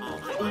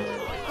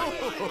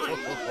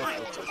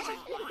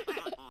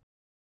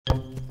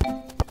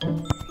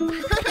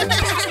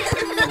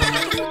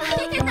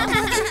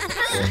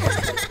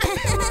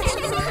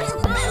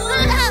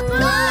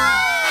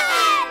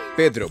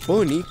 Pedro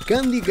Pony,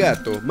 Candy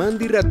Gato,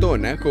 Mandy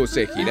Ratona,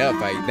 José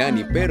Jirafa y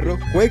Dani Perro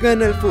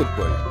juegan al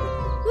fútbol.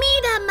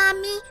 Mira,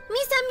 mami,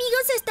 mis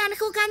amigos están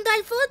jugando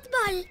al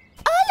fútbol.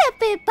 Hola,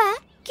 Pepa.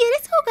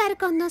 ¿Quieres jugar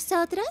con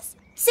nosotros?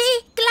 Sí,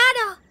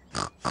 claro.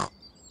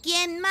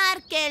 Quien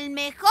marque el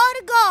mejor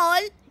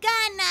gol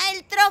gana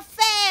el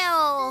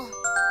trofeo.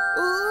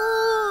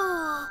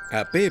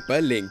 A Pepa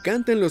le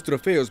encantan los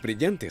trofeos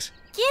brillantes.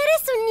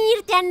 ¿Quieres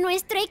unirte a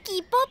nuestro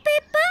equipo,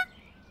 Pepa?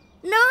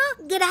 No,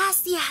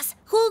 gracias.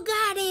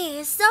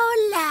 Jugaré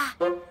sola.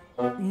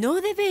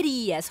 No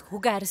deberías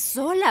jugar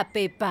sola,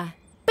 Pepa.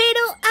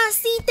 Pero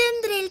así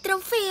tendré el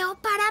trofeo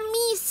para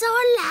mí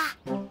sola.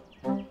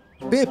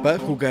 Pepa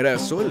jugará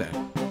sola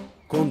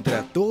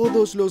contra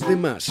todos los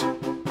demás.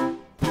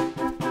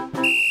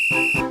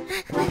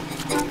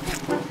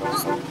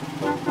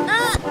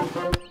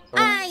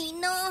 ¡Ay,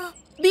 no!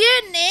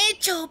 ¡Bien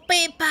hecho,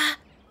 Pepa!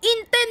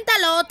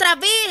 ¡Inténtalo otra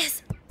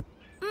vez!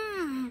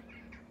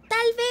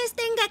 Tal vez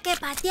tenga que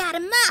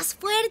patear más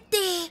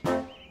fuerte.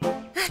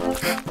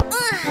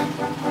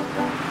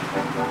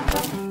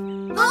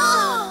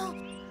 ¡Oh!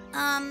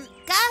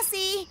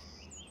 Casi.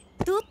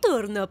 Tu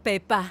turno,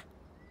 Pepa.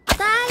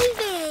 Tal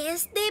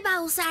vez deba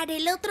usar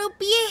el otro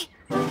pie.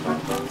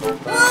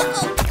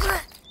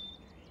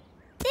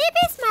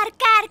 Debes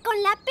marcar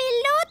con la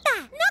pelota,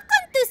 no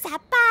con tu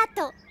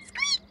zapato.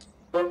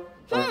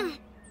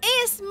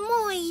 Es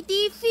muy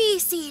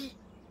difícil.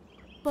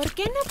 ¿Por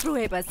qué no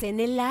pruebas en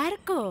el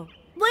arco?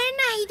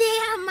 Buena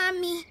idea,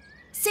 mami.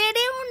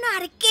 Seré una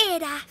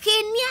arquera.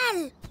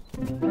 ¡Genial!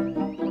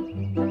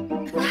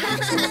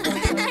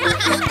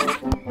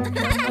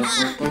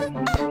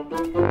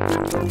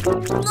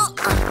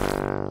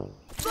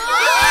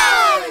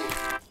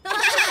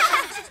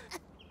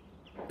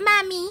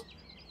 Mami,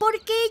 ¿por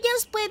qué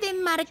ellos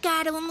pueden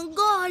marcar un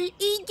gol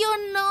y yo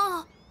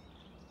no?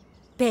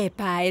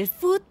 Pepa, el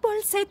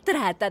fútbol se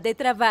trata de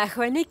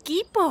trabajo en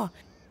equipo.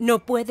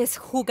 No puedes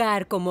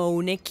jugar como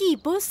un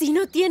equipo si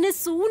no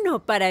tienes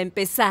uno para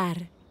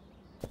empezar.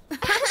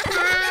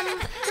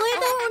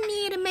 ¿Puedo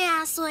unirme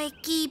a su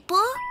equipo?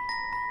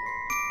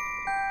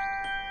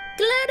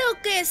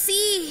 ¡Claro que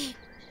sí!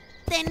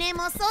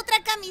 Tenemos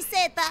otra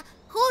camiseta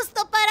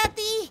justo para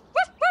ti.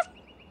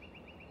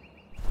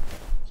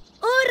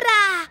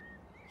 ¡Hurra!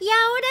 ¿Y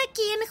ahora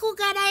quién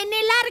jugará en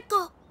el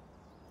arco?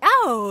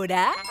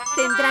 Ahora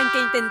tendrán que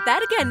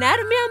intentar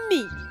ganarme a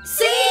mí.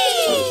 ¡Sí!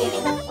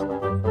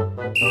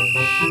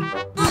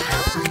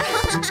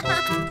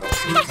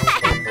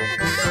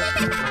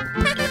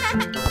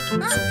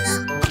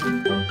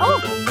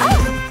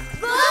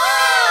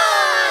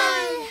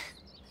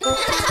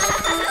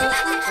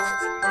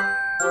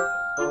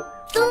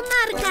 Tú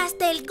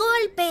marcaste el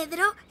gol,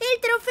 Pedro.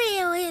 El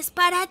trofeo es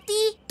para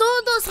ti.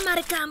 Todos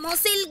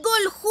marcamos el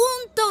gol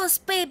juntos,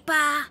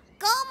 Pepa.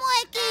 ¡Como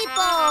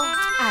equipo!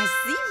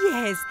 Así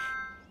es.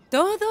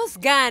 Todos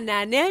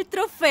ganan el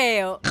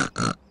trofeo.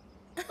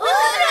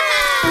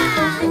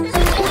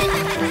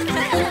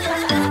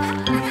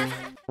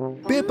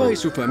 Pepa y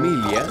su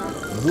familia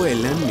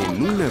vuelan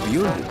en un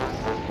avión.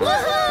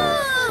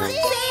 ¡Woohoo!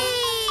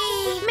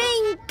 ¡Sí!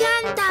 ¡Me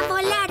encanta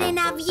volar en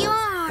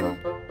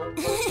avión!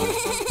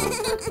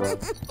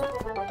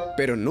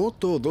 Pero no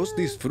todos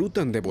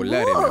disfrutan de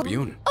volar en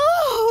avión.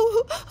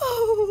 Oh,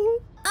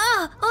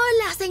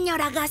 hola,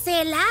 señora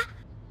Gacela.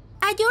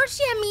 A George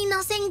y a mí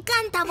nos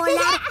encanta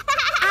volar.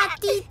 ¿A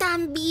ti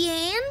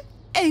también?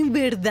 En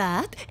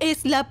verdad,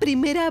 es la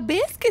primera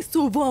vez que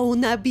subo a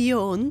un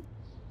avión.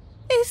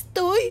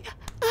 Estoy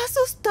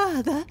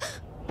asustada.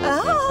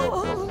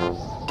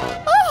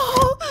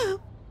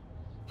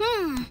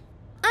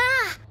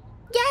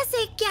 Ya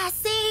sé qué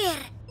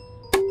hacer.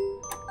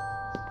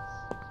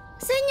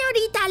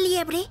 Señorita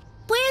Liebre,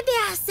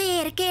 ¿puede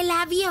hacer que el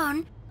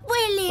avión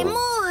vuele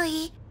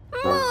muy,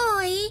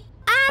 muy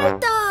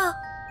alto?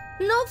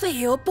 No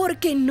veo por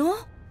qué no.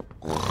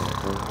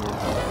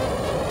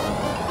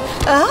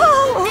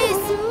 Es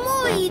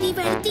muy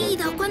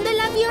divertido cuando el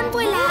avión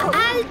vuela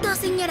alto,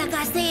 señora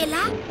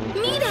Gacela.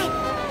 Mire,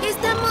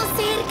 estamos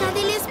cerca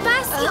del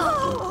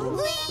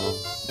espacio.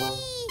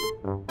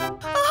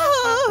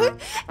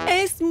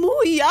 ¡Es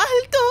muy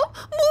alto!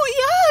 ¡Muy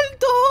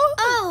alto!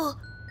 Oh.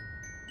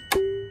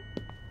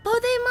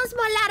 ¿Podemos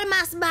volar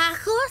más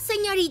bajo,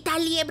 señorita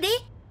Liebre?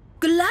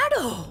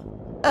 ¡Claro!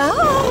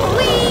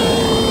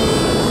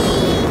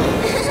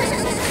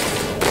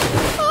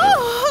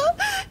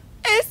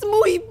 ¡Es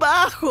muy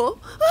bajo!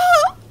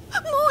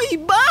 ¡Muy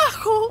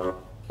bajo!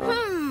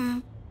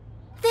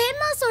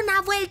 Demos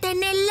una vuelta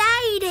en el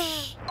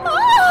aire.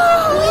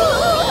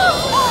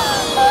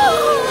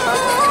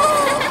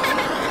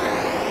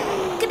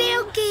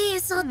 Creo que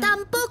eso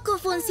tampoco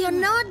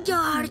funcionó,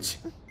 George.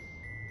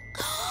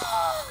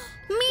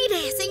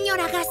 Mire,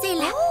 señora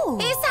Gacela,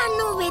 esa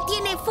nube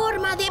tiene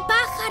forma de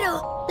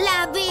pájaro.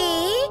 ¿La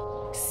ve?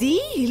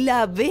 Sí,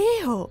 la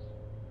veo.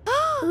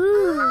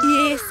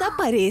 Y esa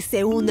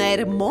parece una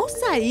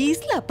hermosa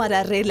isla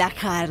para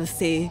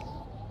relajarse.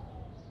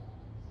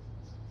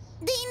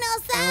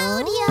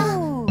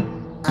 ¡Dinosaurio!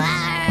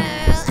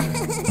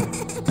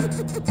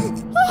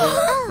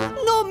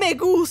 No me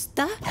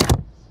gusta.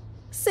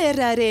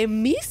 Cerraré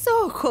mis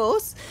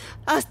ojos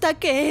hasta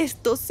que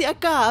esto se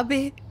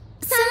acabe.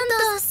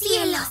 ¡Santos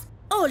cielos!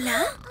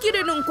 Hola,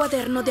 ¿quieren un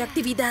cuaderno de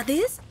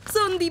actividades?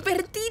 Son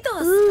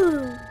divertidos.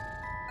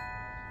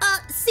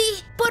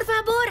 Sí, por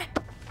favor.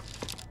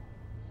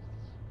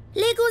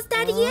 ¿Le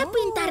gustaría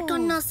pintar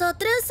con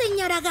nosotros,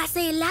 señora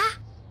Gacela?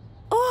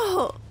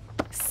 Oh,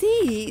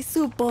 sí,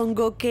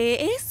 supongo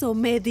que eso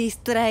me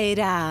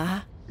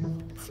distraerá.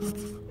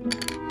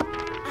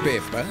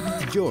 Peppa,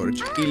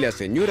 George y la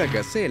señora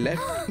Gacela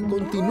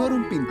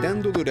continuaron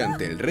pintando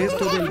durante el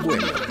resto del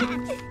vuelo.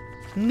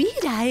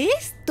 ¡Mira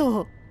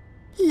esto!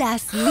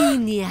 Las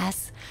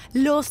líneas,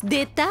 los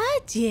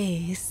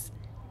detalles.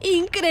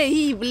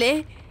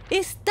 ¡Increíble!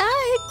 ¡Está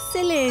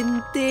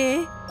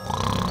excelente!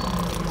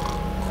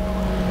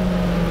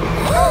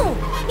 ¡Oh!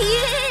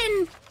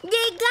 ¡Bien!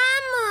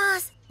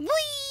 ¡Llegamos!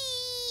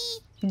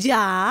 ¡Uy!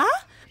 ¿Ya?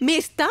 Me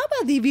estaba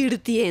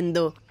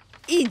divirtiendo.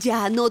 Y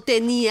ya no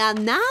tenía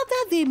nada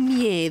de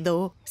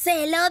miedo.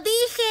 ¡Se lo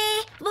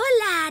dije!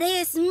 ¡Volar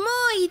es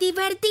muy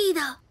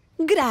divertido!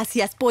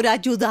 Gracias por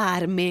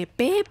ayudarme,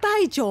 Peppa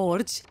y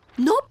George.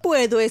 No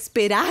puedo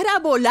esperar a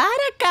volar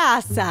a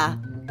casa.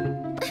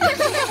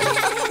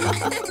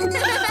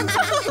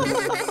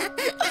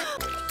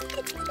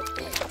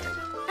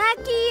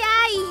 ¡Aquí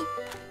hay!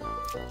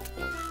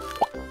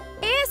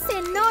 ¡Es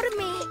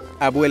enorme!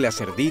 Abuela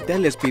Cerdita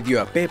les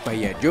pidió a Peppa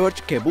y a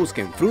George que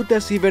busquen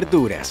frutas y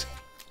verduras.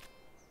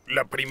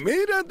 La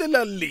primera de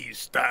la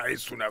lista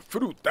es una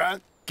fruta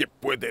que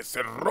puede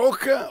ser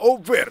roja o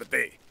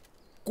verde.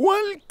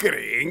 ¿Cuál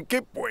creen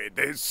que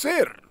puede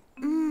ser?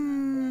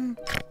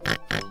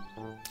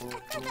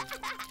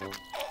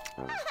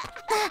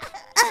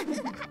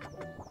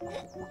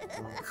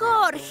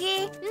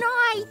 Jorge, no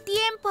hay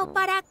tiempo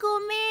para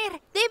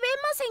comer.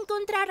 Debemos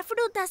encontrar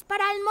frutas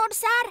para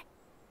almorzar.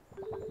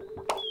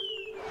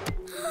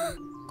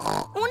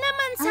 Una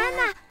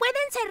manzana.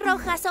 Pueden ser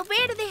rojas o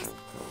verdes.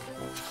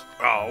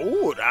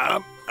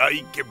 Ahora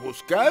hay que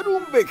buscar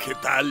un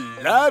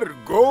vegetal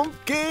largo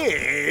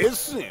que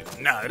es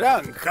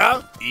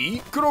naranja y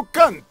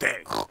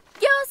crocante.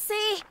 Yo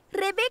sé.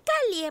 Rebeca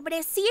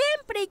Liebre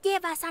siempre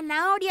lleva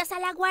zanahorias a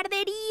la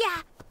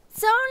guardería.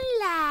 Son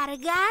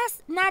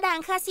largas,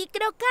 naranjas y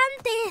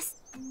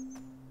crocantes.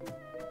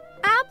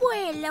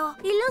 Abuelo,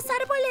 ¿y los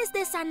árboles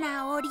de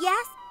zanahorias?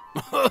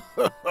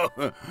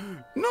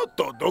 No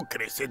todo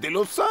crece de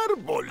los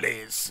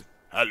árboles.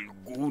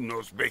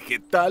 Algunos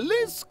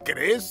vegetales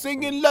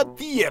crecen en la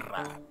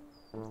tierra.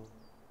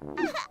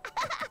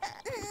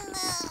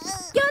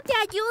 Yo te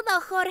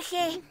ayudo,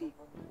 Jorge.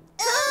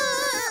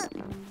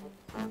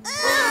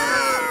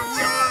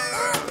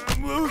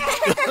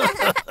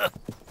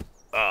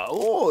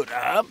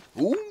 Ahora,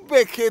 un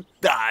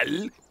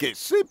vegetal que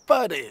se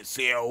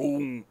parece a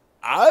un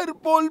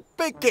árbol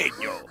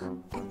pequeño.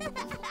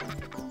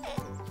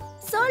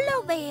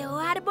 Solo veo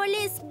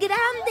árboles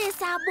grandes,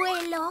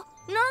 abuelo.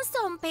 No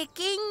son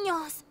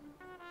pequeños.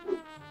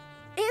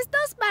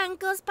 Estos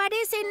bancos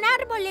parecen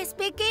árboles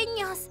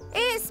pequeños.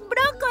 ¡Es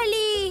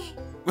brócoli!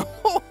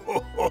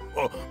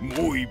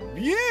 Muy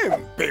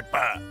bien,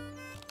 Peppa.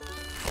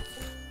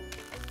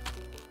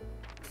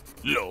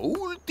 Lo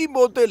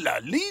último de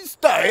la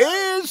lista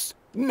es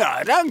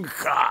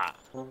naranja.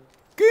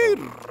 ¡Qué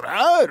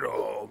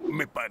raro!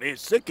 Me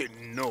parece que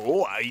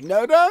no hay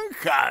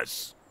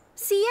naranjas.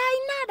 Si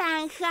hay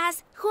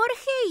naranjas,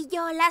 Jorge y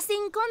yo las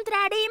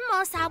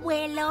encontraremos,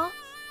 abuelo.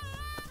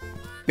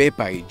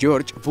 Peppa y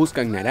George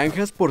buscan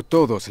naranjas por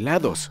todos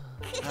lados.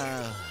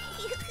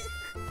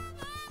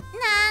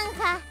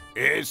 Naranja.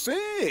 Ese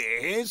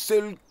es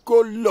el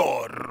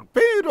color,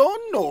 pero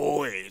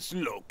no es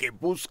lo que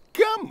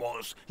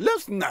buscamos.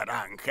 Las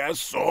naranjas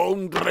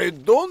son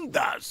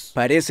redondas.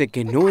 Parece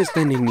que no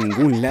están en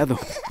ningún lado.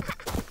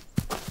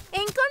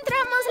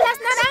 ¡Encontramos las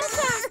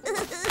naranjas!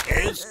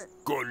 Es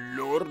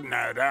color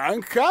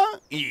naranja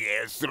y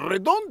es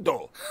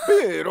redondo,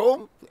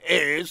 pero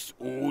es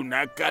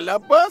una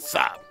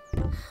calabaza.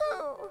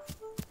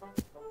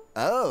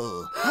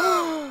 Oh.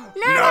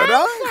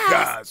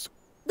 ¡Naranjas!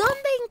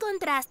 ¿Dónde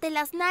encontraste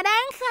las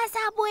naranjas,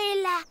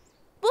 abuela?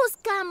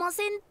 Buscamos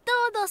en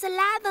todos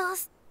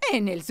lados.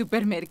 En el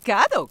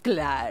supermercado,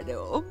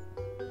 claro.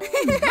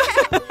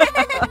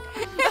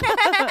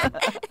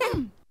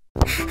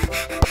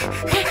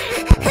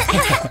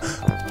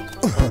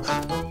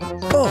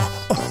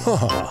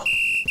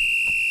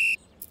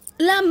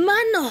 La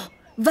mano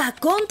va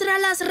contra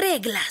las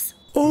reglas.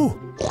 ¡Oh!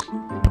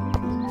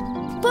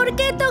 ¿Por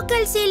qué toca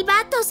el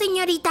silbato,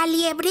 señorita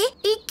Liebre?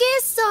 ¿Y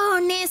qué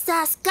son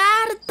esas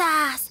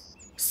cartas?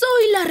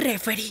 Soy la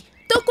referee.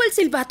 Toco el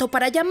silbato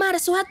para llamar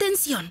su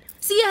atención.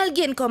 Si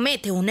alguien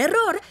comete un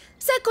error,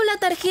 saco la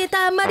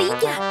tarjeta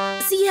amarilla.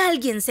 Si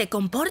alguien se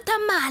comporta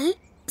mal,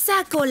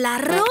 saco la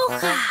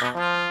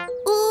roja.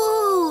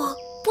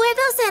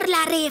 ¿Puedo ser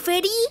la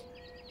referee?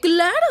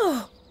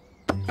 ¡Claro!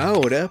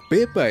 Ahora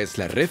Peppa es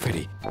la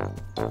referee.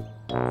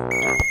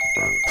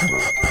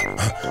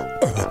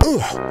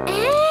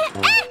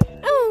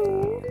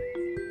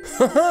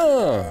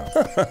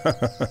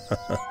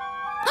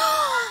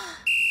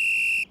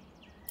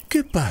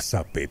 ¿Qué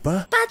pasa,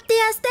 Peppa?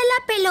 Pateaste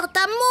la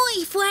pelota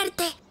muy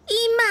fuerte y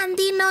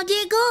Mandy no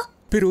llegó.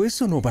 Pero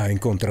eso no va en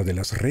contra de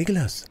las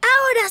reglas.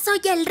 Ahora soy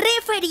el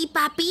referee,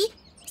 papi.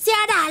 Se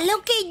hará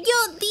lo que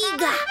yo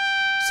diga.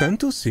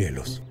 ¡Santos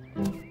cielos!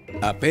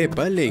 A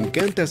Pepa le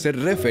encanta ser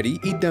referee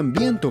y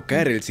también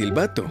tocar el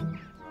silbato.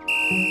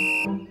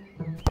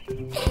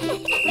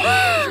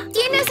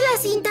 Tienes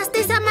las cintas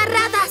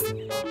desamarradas.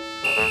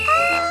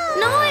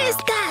 No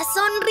estás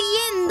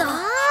sonriendo.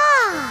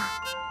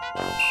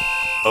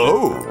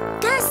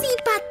 Casi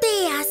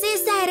pateas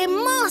esa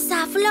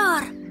hermosa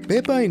flor.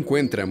 Pepa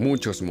encuentra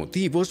muchos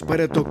motivos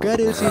para tocar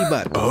el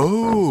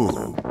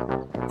silbato.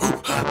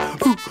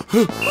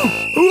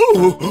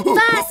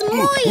 ¡Vas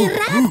muy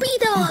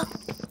rápido!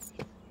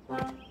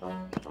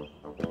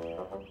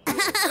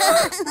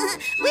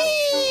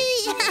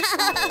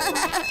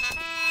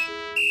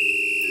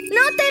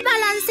 ¡No te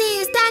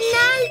balancees tan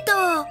alto!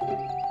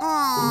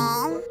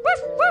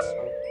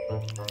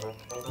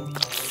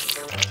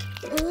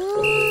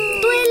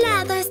 Tu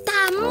helado está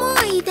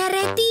muy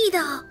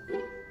derretido.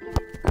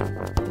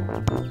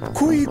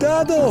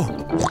 ¡Cuidado!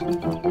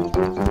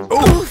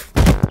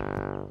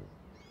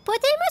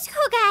 ¿Podemos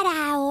jugar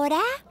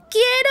ahora?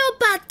 ¡Quiero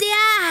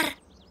patear!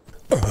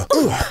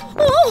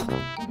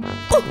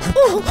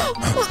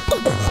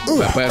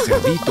 Papá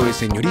Cerdito y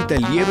señorita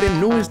Liebre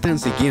no están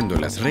siguiendo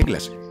las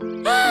reglas.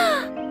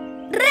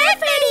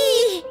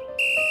 ¡Referee!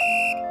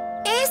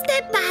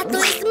 Este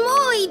pato es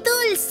muy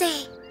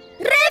dulce.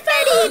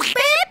 ¡Referee,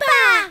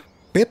 Pepa!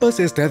 Pepa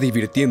se está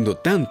divirtiendo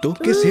tanto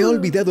que se ha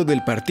olvidado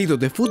del partido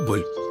de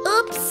fútbol.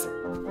 ¡Ups!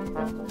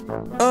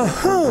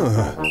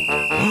 ¡Ajá!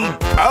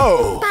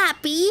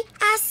 Papi,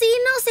 así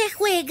no se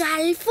juega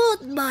al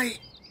fútbol.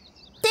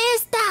 Te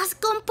estás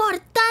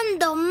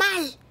comportando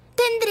mal.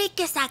 Tendré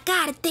que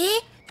sacarte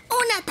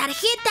una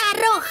tarjeta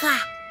roja.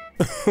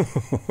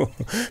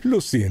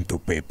 Lo siento,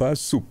 Pepa.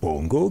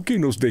 Supongo que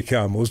nos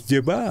dejamos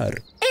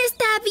llevar.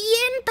 Está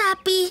bien,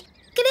 papi.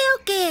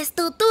 Creo que es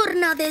tu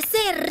turno de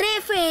ser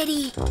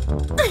referee.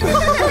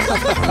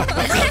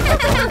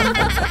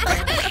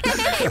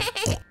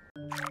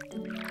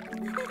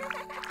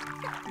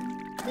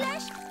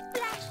 Flash,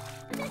 flash.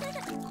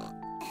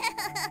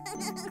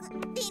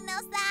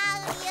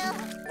 Dinosaurio.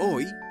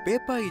 Hoy,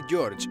 Pepa y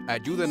George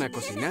ayudan a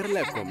cocinar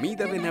la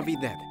comida de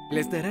Navidad.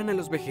 Les darán a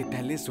los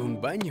vegetales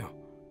un baño.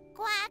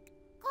 Cuac,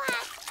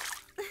 cuac.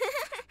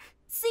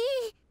 Sí,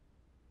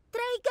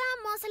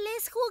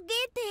 traigámosles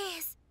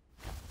juguetes.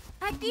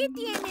 Aquí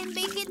tienen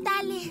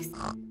vegetales.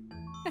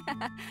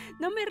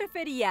 No me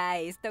refería a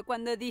esto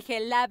cuando dije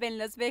laven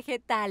los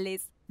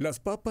vegetales. Las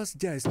papas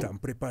ya están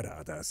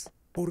preparadas.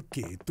 ¿Por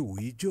qué tú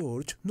y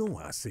George no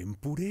hacen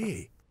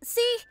puré?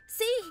 Sí,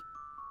 sí.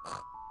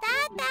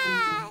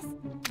 ¡Tatas!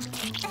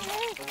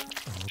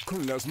 Oh,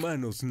 con las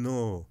manos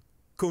no.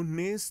 Con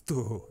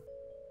esto.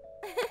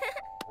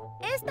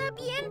 Está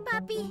bien,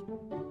 papi.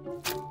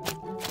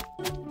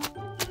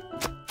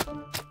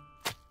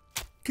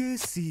 ¿Qué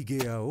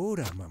sigue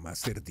ahora, mamá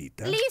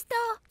cerdita? ¡Listo!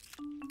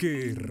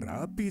 ¡Qué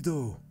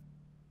rápido!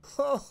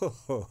 ¡Oh, oh,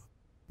 oh!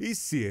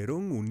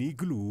 Hicieron un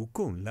iglú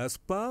con las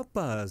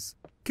papas.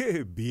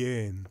 ¡Qué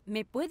bien!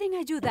 ¿Me pueden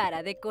ayudar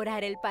a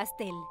decorar el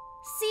pastel?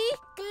 Sí,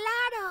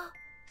 claro.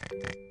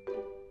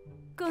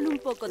 Con un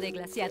poco de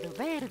glaseado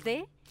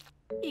verde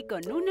y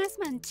con unas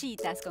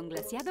manchitas con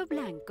glaseado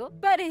blanco,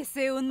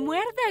 parece un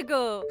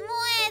muérdago.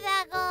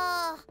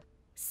 ¡Muérdago!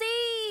 Sí,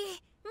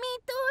 mi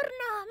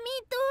turno, mi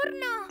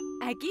turno.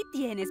 Aquí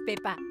tienes,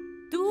 Pepa.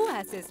 Tú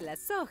haces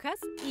las hojas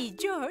y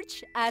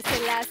George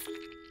hace las...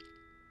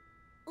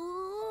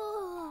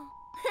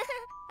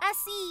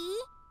 ¿Así?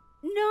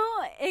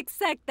 No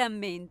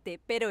exactamente,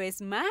 pero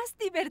es más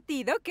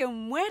divertido que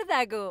un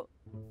muérdago.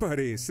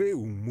 Parece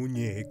un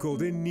muñeco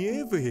de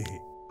nieve.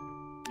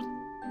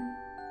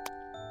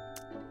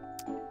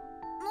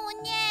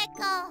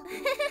 ¡Muñeco!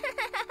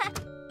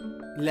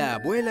 La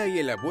abuela y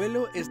el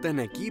abuelo están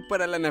aquí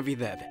para la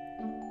Navidad.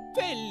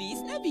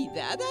 ¡Feliz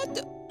Navidad a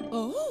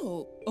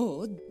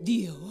 ¡Oh,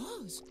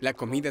 Dios! La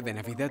comida de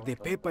Navidad de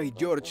Pepa y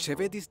George se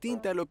ve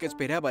distinta a lo que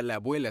esperaba la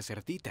abuela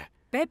Cerdita.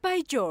 Pepa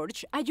y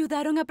George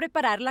ayudaron a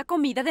preparar la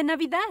comida de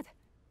Navidad.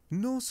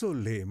 No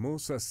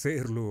solemos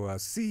hacerlo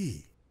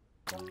así.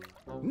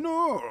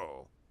 No,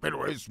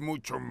 pero es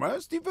mucho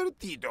más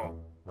divertido.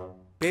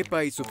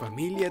 Pepa y su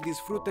familia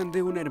disfrutan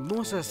de una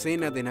hermosa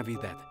cena de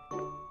Navidad.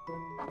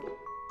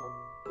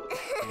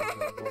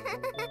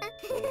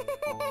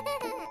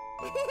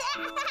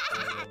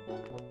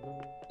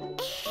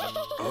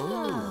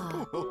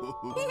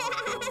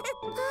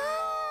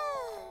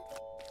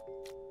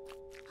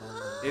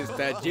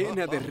 Está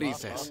llena de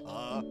risas.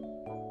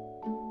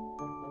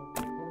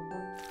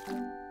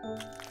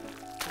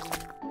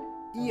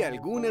 Y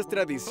algunas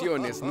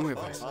tradiciones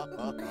nuevas.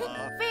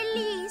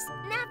 ¡Feliz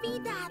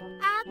Navidad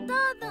a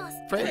todos!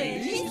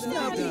 ¡Feliz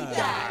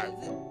Navidad!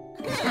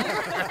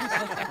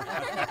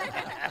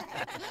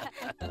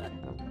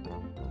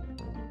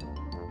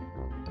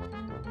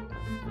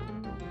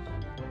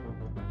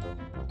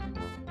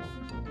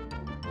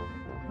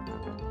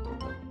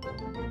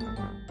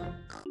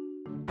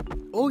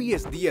 Hoy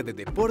es día de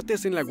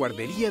deportes en la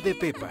guardería de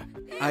Pepa.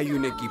 Hay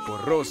un equipo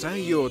rosa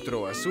y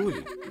otro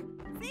azul.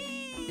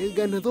 El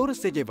ganador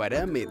se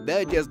llevará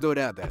medallas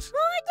doradas.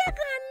 ¡Voy a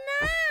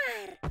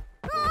ganar!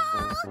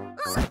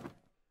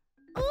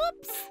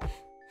 ¡Ups!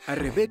 A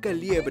Rebeca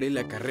Liebre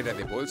la carrera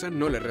de bolsa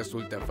no le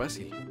resulta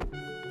fácil.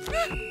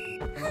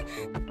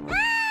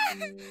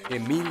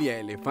 Emilia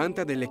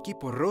Elefanta del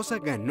equipo rosa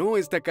ganó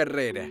esta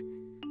carrera.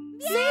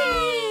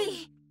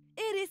 ¡Sí!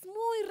 ¡Eres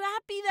muy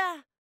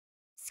rápida!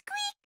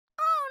 ¡Squeak!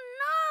 ¡Oh,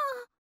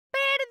 no!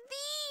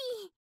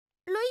 ¡Perdí!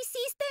 Lo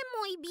hiciste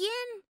muy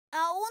bien.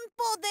 ¡Aún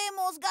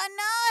podemos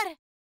ganar!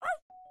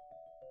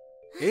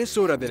 Es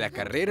hora de la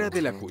carrera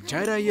de la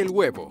cuchara y el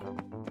huevo.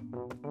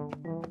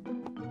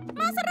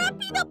 ¡Más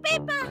rápido,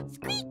 Peppa!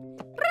 ¡Squeak!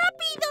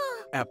 ¡Rápido!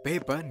 A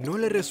Peppa no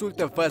le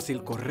resulta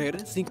fácil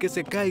correr sin que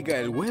se caiga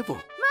el huevo.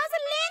 ¡Más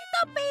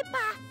lento,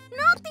 Peppa!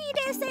 ¡No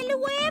tires el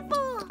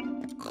huevo!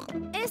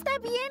 ¿Está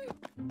bien?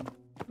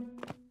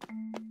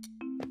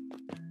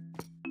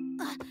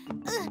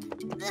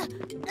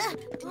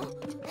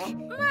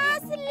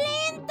 ¡Más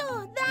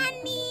lento,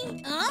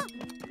 Dani! ¿Ah?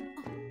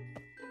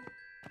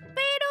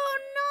 ¡Pero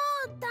no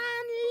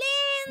tan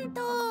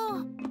lento!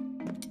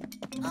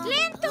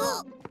 ¡Lento!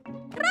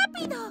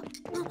 ¡Rápido!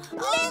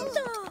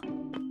 ¡Lento!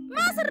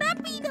 ¡Más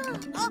rápido!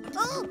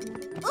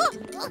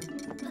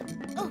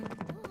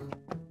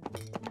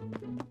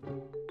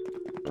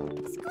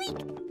 ¡Squeak!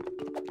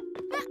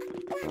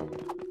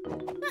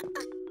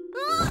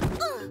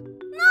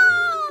 ¡No!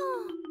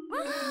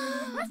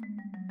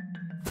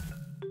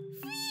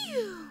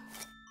 ¡Fiu!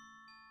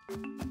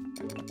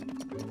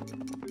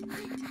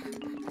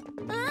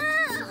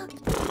 ¡Ah!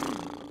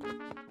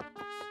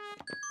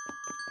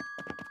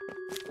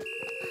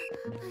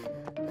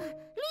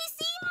 ¡Lo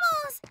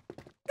hicimos!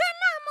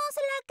 ¡Ganamos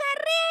la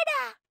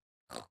carrera!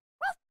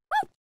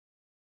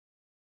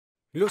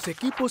 Los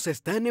equipos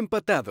están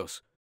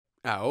empatados.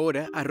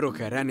 Ahora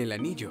arrojarán el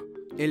anillo.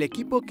 El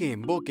equipo que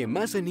emboque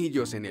más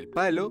anillos en el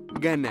palo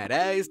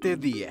ganará este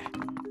día.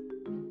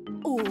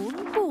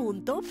 Un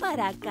punto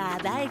para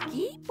cada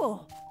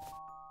equipo.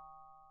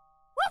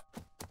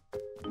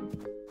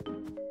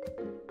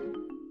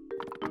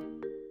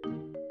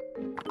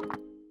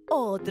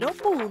 Otro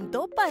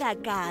punto para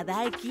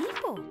cada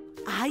equipo.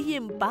 ¡Hay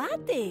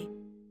empate!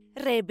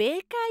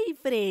 Rebeca y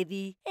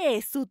Freddy,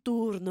 es su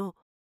turno.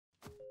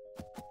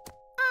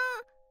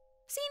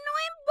 Si no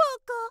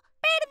emboco,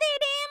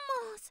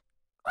 perderemos.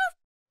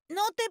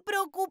 No te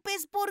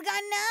preocupes por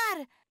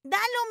ganar. Da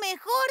lo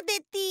mejor de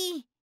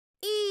ti.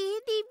 Y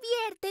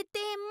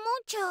diviértete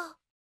mucho.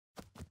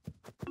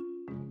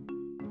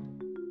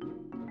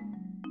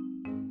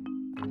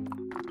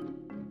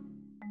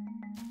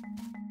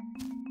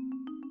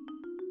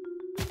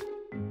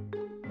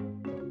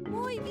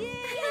 ¡Muy bien!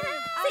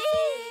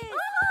 ¡Sí!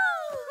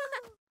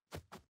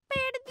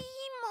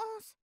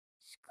 ¡Perdimos!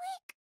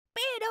 ¡Squeak!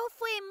 Pero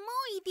fue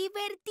muy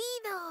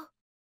divertido.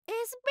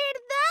 ¿Es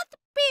verdad,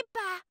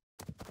 Peppa?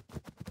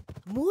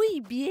 Muy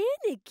bien,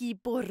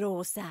 equipo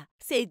rosa.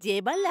 Se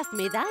llevan las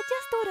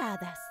medallas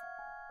doradas.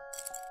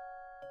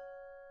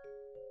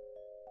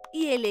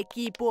 Y el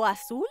equipo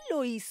azul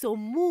lo hizo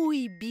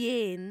muy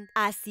bien.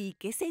 Así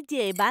que se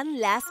llevan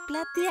las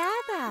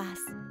plateadas.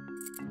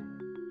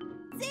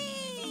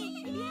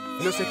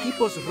 Los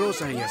equipos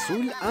rosa y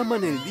azul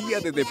aman el día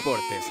de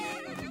deportes.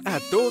 A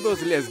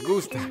todos les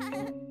gusta.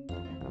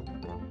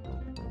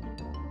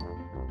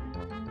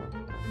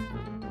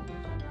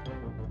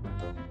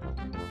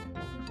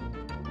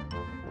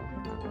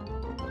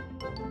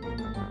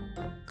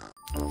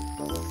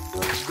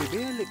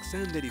 Bebé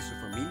Alexander y su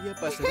familia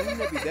pasarán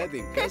Navidad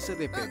en casa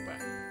de Peppa.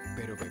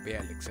 Pero bebé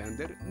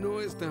Alexander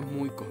no está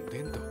muy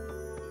contento.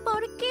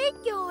 ¿Por qué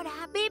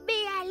llora,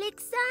 bebé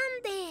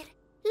Alexander?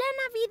 La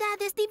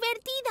Navidad es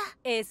divertida.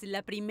 Es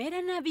la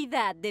primera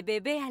Navidad de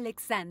bebé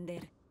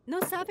Alexander. No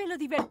sabe lo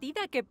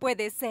divertida que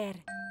puede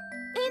ser.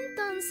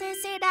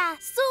 Entonces será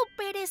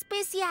súper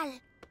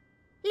especial.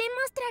 Le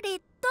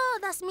mostraré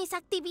todas mis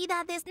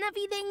actividades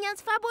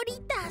navideñas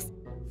favoritas.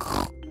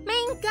 Me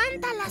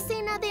encanta la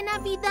cena de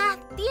Navidad.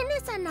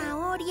 Tiene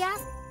zanahorias,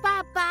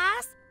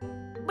 papas,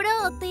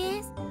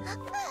 brotes.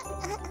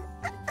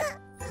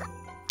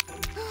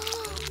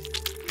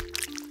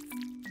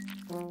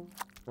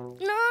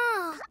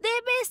 No,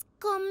 debes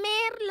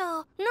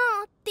comerlo,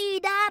 no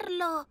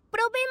tirarlo.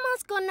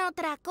 Probemos con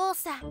otra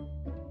cosa.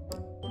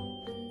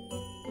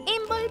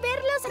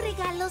 Envolver los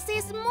regalos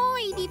es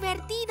muy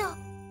divertido.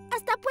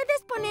 Hasta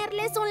puedes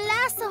ponerles un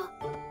lazo.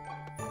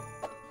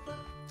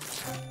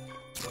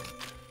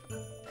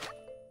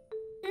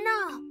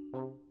 No,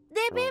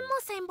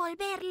 debemos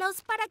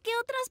envolverlos para que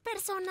otras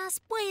personas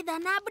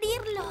puedan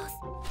abrirlos.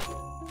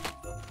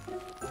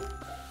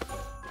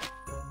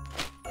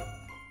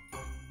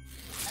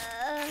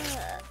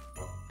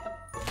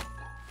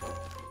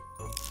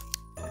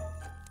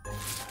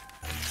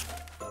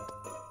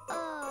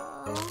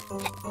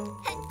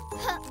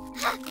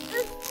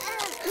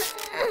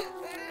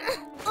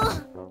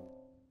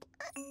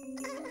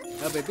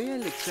 A bebé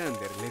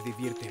Alexander le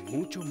divierte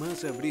mucho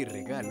más abrir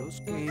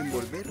regalos que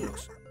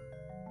envolverlos.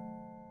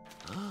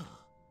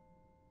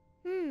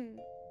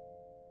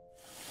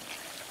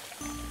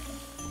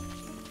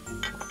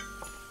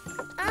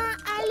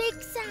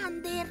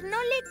 Alexander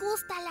no le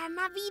gusta la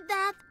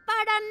Navidad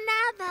para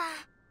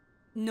nada.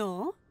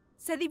 ¿No?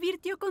 Se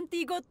divirtió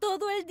contigo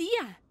todo el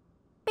día.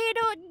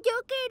 Pero yo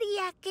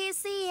quería que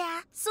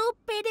sea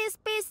súper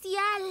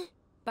especial.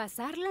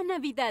 Pasar la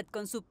Navidad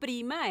con su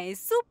prima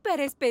es súper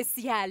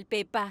especial,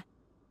 Pepa.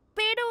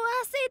 Pero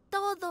hace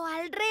todo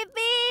al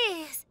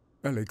revés.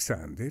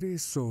 Alexander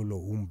es solo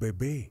un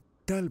bebé.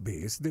 Tal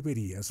vez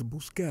deberías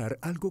buscar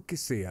algo que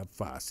sea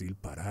fácil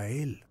para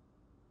él.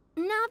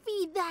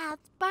 ¿Navidad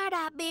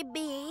para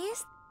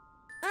bebés?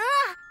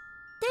 ¡Ah!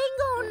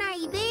 ¡Tengo una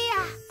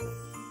idea!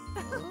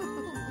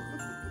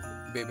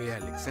 Bebé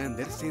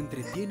Alexander se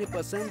entretiene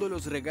pasando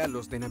los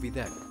regalos de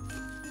Navidad.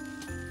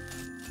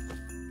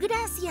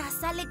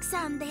 Gracias,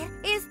 Alexander.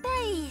 Esta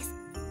es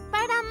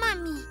para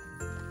mami.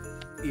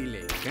 Y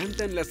le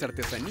encantan las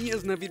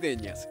artesanías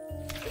navideñas.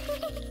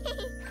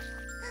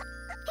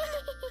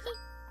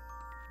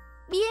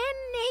 Bien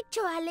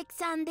hecho,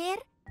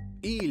 Alexander.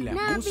 Y la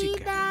Navidad,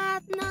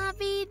 música.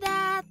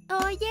 Navidad,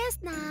 hoy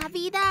es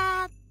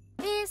Navidad.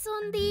 Es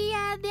un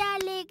día de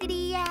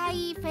alegría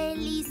y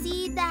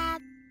felicidad.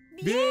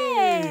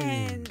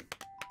 ¡Bien!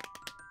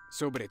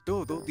 Sobre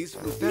todo,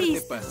 disfrutar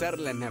de pasar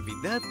la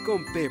Navidad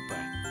con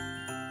Pepa.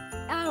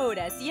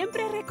 Ahora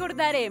siempre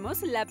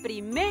recordaremos la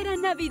primera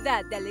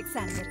Navidad de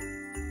Alexander.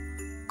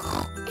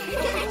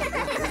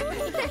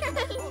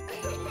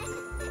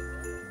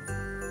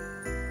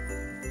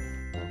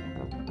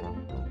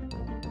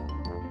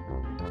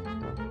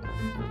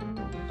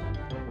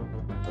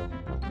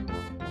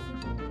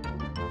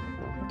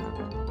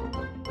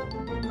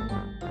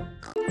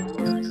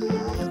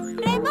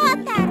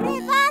 ¡Rebota,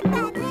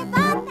 rebota,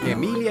 rebota!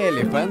 Emilia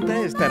Elefanta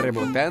está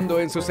rebotando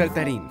en su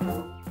saltarín.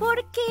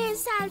 ¿Por qué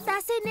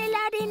saltas en el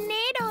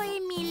arenero,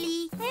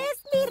 Emily?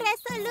 Es mi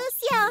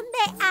resolución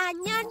de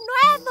año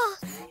nuevo.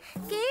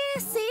 ¿Qué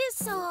es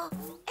eso?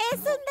 Es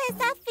un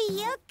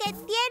desafío que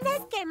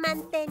tienes que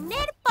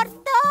mantener por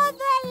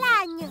todo el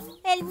año.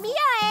 El mío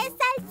es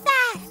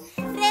saltar.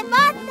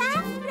 ¡Rebota,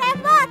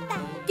 rebota!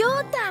 Yo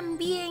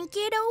también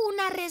quiero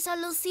una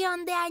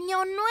resolución de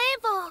año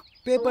nuevo.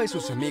 Pepa y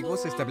sus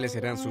amigos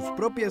establecerán sus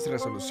propias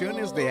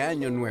resoluciones de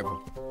año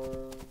nuevo.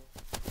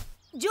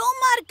 Yo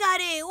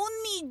marcaré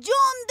 1.000.000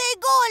 de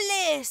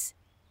goles.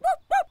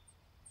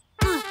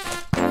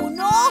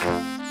 1,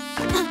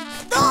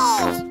 2.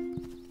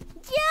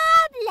 Yo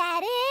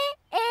hablaré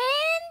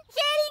en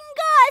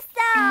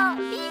jeringoso.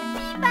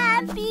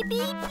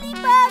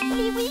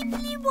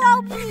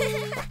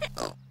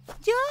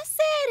 Yo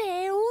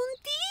seré un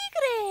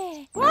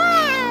tigre.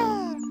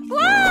 ¡Guau!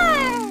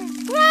 ¡Guau!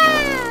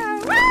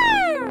 ¡Guau!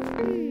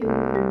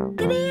 ¡Guau!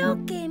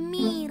 Creo que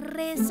mi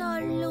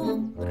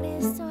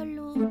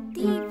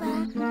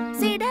resolutiva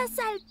será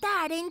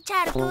saltar en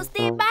charcos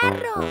de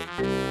barro.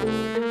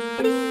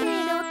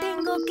 Primero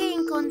tengo que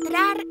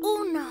encontrar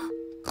uno.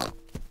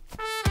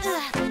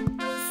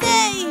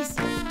 6,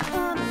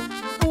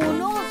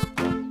 1,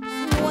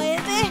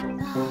 9,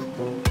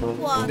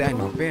 4.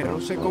 Dani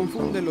Perro se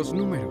confunde los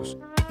números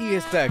y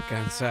está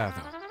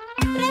cansado.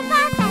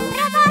 ¡Rebota,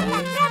 rebota,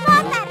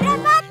 rebota,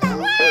 rebota!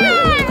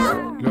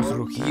 ¡Guau! Los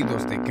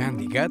rugidos de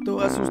Candy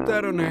Gato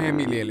asustaron a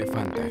Emily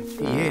Elefanta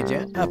y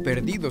ella ha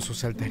perdido su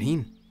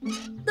saltarín.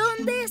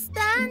 ¿Dónde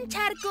están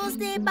charcos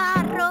de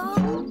barro?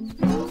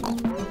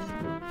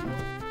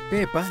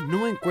 Pepa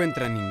no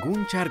encuentra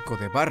ningún charco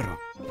de barro.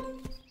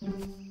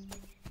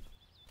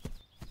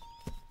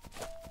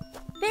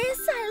 ¿Ves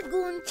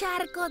algún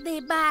charco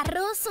de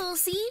barro,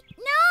 Susie?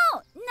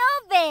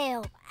 No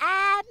veo.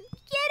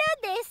 Quiero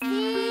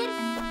decir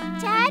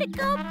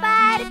charco,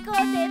 barco,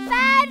 de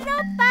barro.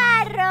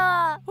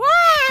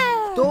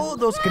 ¡Wow!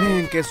 Todos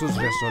creen que sus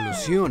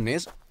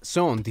resoluciones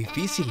son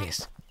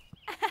difíciles.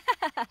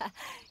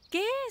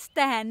 ¿Qué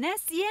están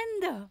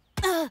haciendo?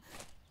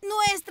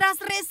 Nuestras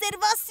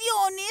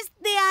reservaciones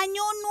de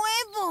año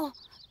nuevo.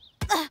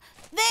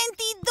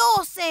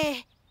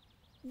 2012.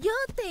 Yo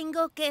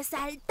tengo que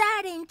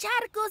saltar en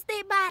charcos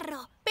de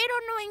barro, pero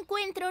no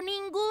encuentro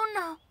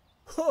ninguno.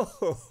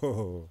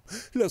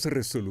 Las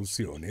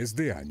resoluciones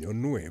de Año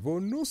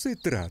Nuevo no se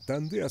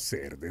tratan de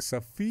hacer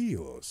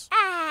desafíos.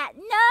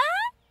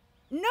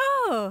 ¿No?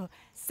 No,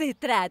 se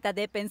trata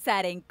de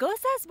pensar en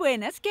cosas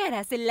buenas que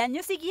harás el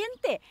año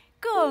siguiente,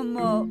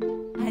 como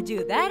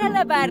ayudar a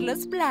lavar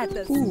los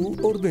platos.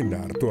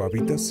 Ordenar tu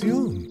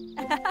habitación.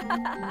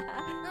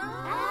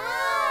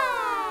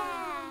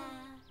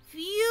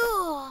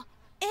 ¡Fiu!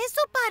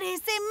 Eso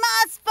parece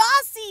más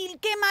fácil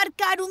que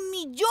marcar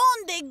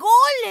 1.000.000 de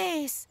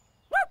goles.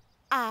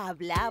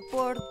 Habla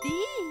por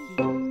ti.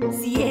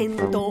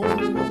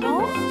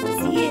 101,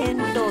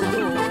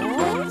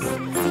 102,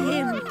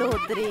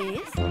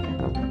 103.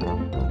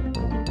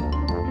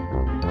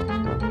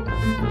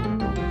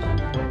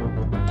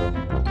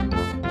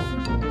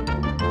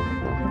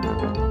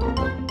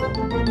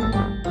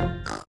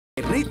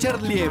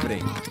 Richard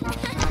Liebre.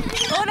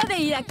 ¿Hora de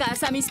ir a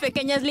casa, mis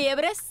pequeñas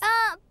liebres?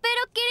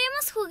 Pero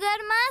queremos jugar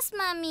más,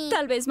 mami.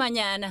 Tal vez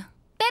mañana.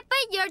 ¿Peppa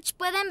y George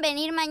pueden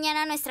venir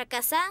mañana a nuestra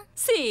casa?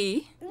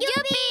 Sí. ¡Yupi!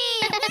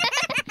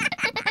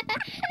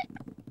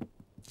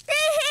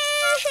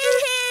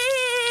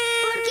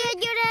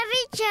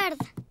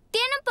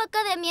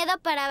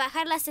 para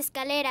bajar las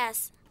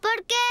escaleras.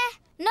 ¿Por qué?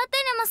 No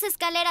tenemos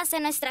escaleras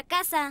en nuestra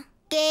casa.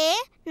 ¿Qué?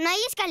 ¿No hay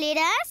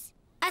escaleras?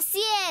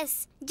 Así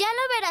es. Ya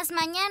lo verás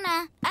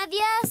mañana.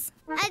 Adiós.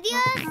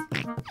 Adiós.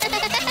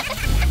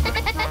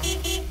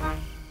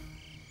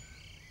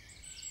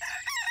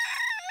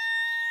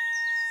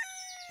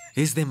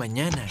 Es de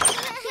mañana.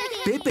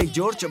 Pepe y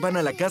George van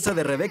a la casa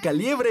de Rebeca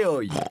Liebre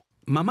hoy.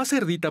 Mamá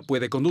Cerdita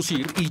puede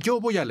conducir y yo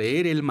voy a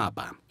leer el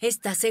mapa.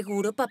 ¿Estás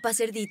seguro, papá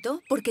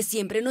Cerdito? Porque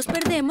siempre nos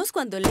perdemos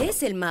cuando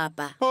lees el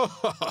mapa.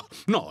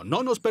 No,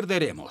 no nos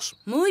perderemos.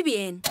 Muy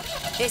bien.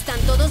 ¿Están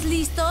todos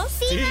listos?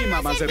 Sí,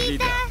 mamá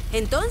Cerdita.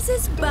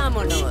 Entonces,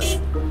 vámonos.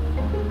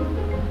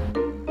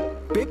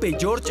 Pepe y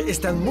George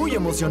están muy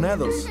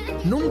emocionados.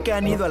 Nunca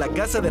han ido a la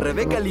casa de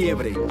Rebeca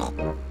Liebre.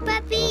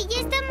 Papi,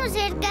 ¿ya estamos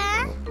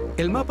cerca?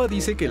 El mapa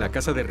dice que la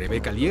casa de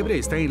Rebeca Liebre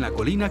está en la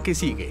colina que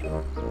sigue.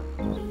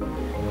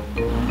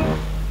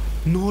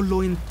 No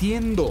lo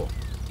entiendo.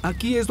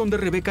 Aquí es donde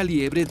Rebeca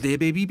Liebre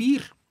debe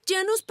vivir.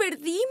 Ya nos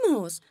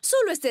perdimos.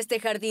 Solo está este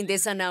jardín de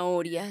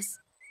zanahorias.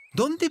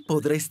 ¿Dónde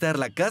podrá estar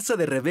la casa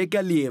de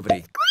Rebeca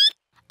Liebre?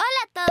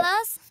 Hola a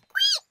todos.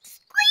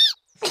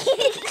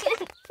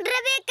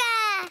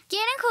 ¡Rebeca!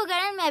 ¿Quieren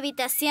jugar en mi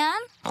habitación?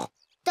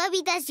 ¿Tu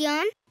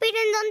habitación? ¿Pero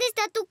en dónde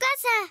está tu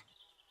casa?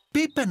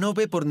 Pepa no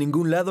ve por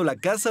ningún lado la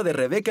casa de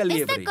Rebeca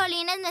Liebre. Esta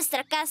colina es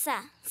nuestra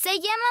casa. Se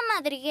llama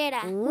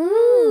Madriguera.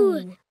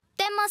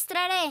 Te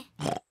mostraré.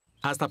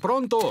 ¡Hasta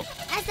pronto!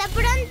 ¡Hasta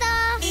pronto!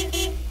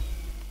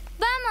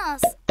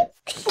 ¡Vamos!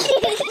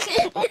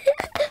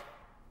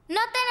 No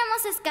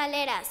tenemos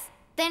escaleras.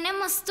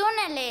 Tenemos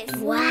túneles.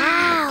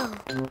 ¡Wow!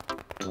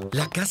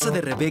 La casa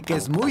de Rebeca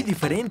es muy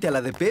diferente a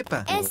la de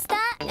Pepa. Esta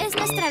es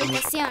nuestra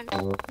habitación.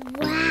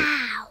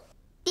 ¡Wow!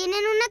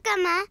 Tienen una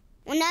cama,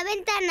 una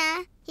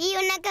ventana y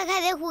una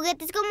caja de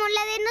juguetes como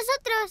la de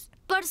nosotros.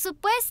 Por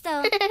supuesto.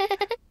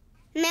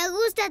 Me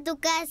gusta tu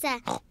casa.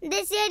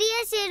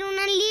 Desearía ser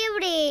una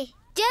liebre.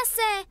 Ya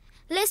sé.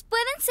 ¿Les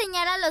puedo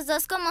enseñar a los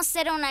dos cómo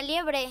ser una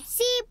liebre?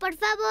 Sí, por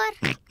favor.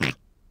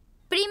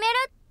 Primero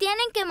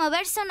tienen que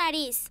mover su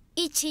nariz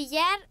y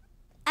chillar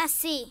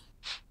así.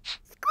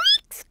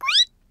 ¡Squeak,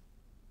 squeak!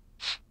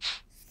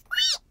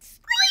 ¡Squeak,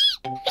 squeak!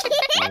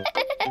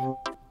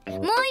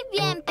 Muy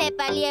bien,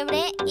 Peppa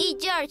Liebre y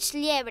George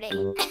Liebre.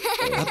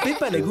 A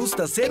Pepa le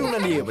gusta ser una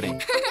liebre.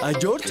 A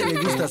George le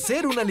gusta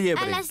ser una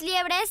liebre. A las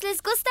liebres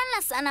les gustan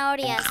las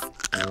zanahorias.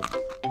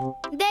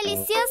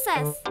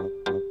 ¡Deliciosas!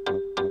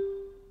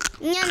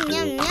 ¡Ñam,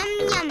 ñam, ñam,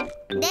 ñam!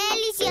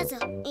 ¡Delicioso!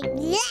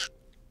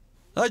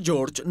 A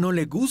George no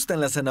le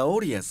gustan las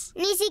zanahorias.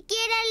 Ni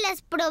siquiera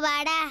las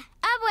probará.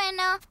 Ah,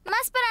 bueno,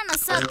 más para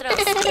nosotros.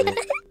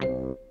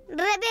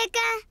 Rebeca,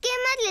 ¿qué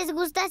más les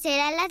gusta hacer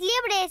a las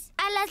liebres?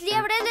 A las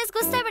liebres les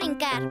gusta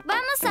brincar.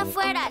 Vamos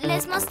afuera,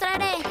 les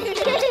mostraré.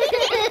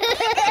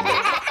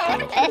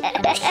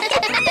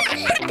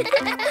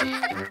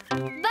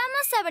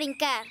 Vamos a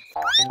brincar.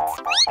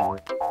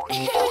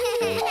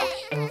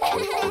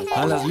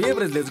 A las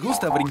liebres les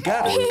gusta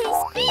brincar.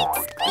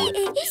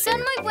 Son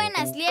muy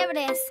buenas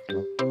liebres.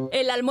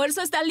 ¿El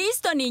almuerzo está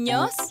listo,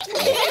 niños?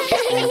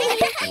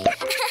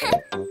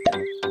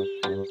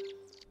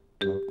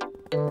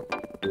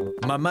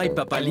 Mamá y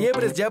papá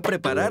liebres ya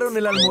prepararon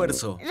el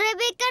almuerzo.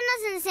 Rebeca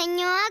nos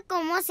enseñó a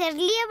cómo ser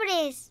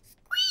liebres.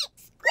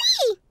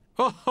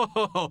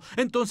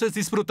 Entonces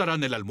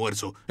disfrutarán el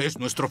almuerzo. Es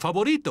nuestro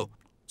favorito.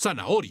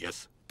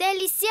 Zanahorias.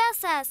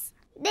 Deliciosas.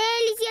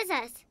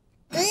 Deliciosas.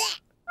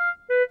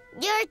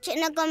 George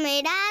no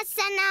comerá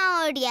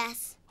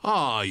zanahorias.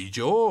 Ay,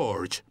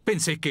 George.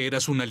 Pensé que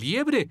eras una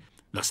liebre.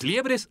 Las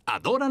liebres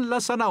adoran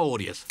las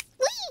zanahorias.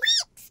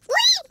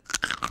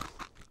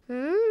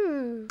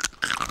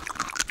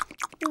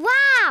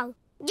 ¡Wow!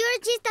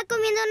 George está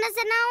comiendo una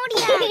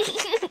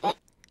zanahoria.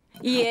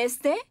 Y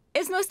este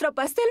es nuestro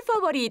pastel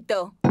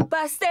favorito.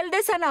 Pastel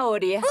de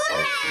zanahoria.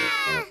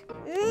 ¡Hurra!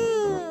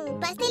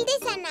 ¡Pastel de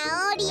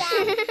zanahoria!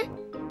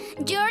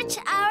 George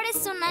ahora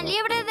es una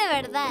liebre de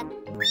verdad.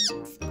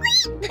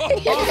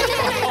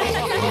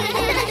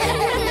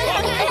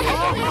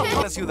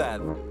 La ciudad.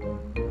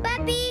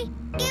 Papi,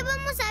 ¿qué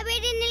vamos a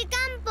ver en el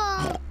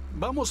campo?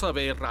 Vamos a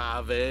ver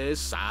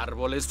aves,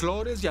 árboles,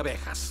 flores y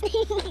abejas.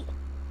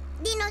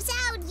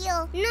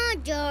 ¡Dinosaurio! No,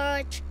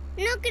 George.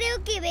 No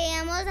creo que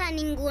veamos a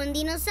ningún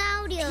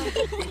dinosaurio.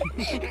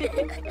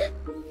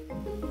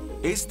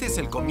 Este es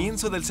el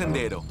comienzo del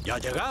sendero. ¡Ya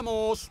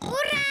llegamos!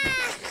 ¡Hurra!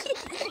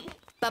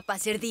 Papá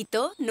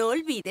Cerdito, no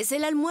olvides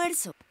el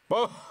almuerzo.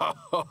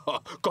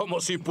 Como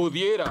si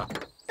pudiera.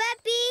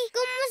 Papi,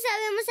 ¿cómo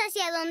sabemos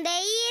hacia dónde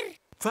ir?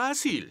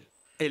 Fácil.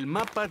 El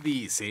mapa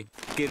dice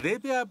que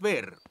debe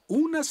haber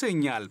una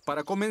señal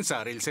para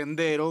comenzar el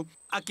sendero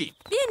aquí.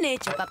 Bien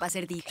hecho, papá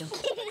Cerdito.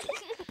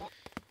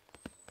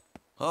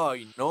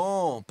 Ay,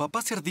 no.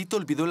 Papá Cerdito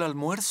olvidó el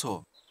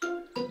almuerzo.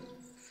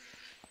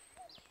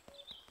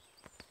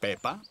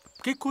 Pepa,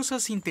 ¿qué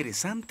cosas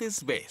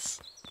interesantes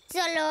ves?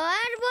 Solo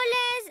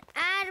árboles,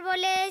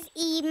 árboles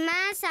y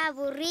más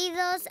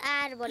aburridos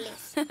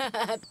árboles.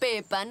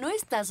 Pepa, no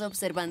estás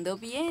observando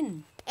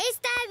bien.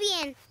 Está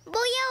bien, voy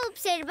a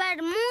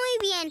observar muy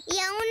bien y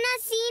aún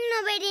así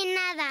no veré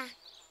nada.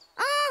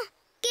 ¡Oh!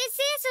 ¿Qué es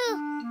eso?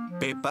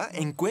 Pepa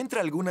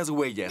encuentra algunas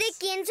huellas. ¿De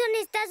quién son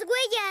estas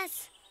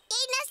huellas?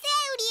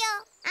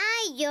 ¡Dinosaurio!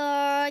 ¡Ay,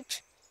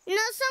 George!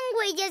 No son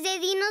huellas de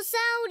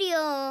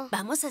dinosaurio.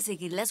 Vamos a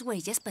seguir las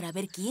huellas para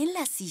ver quién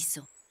las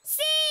hizo.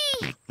 ¡Sí!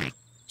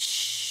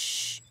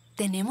 Shh.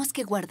 Tenemos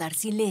que guardar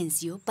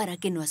silencio para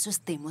que no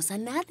asustemos a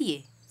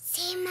nadie.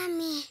 Sí,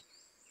 mami.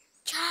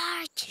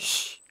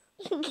 George.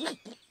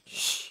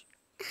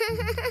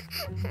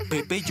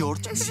 Pepe y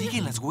George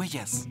siguen las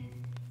huellas.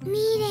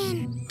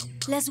 Miren.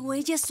 Las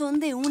huellas son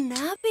de un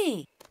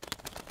ave.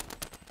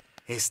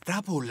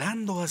 Está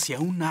volando hacia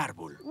un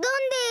árbol.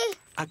 ¿Dónde?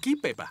 Aquí,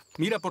 Pepa.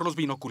 Mira por los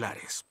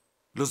binoculares.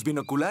 Los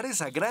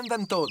binoculares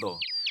agrandan todo.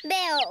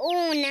 Veo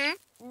 1,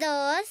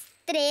 2,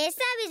 3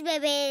 aves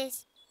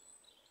bebés.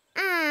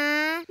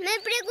 Ah, me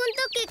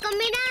pregunto qué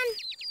comerán.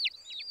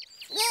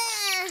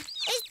 ¡Ah!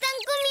 ¡Están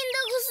comiendo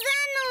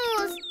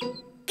gusanos!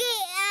 ¡Qué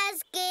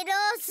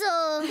asqueroso!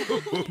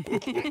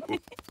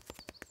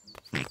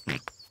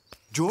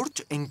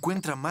 George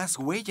encuentra más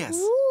huellas.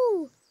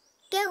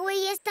 ¡Qué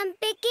huellas tan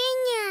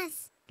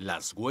pequeñas!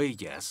 Las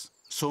huellas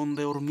son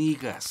de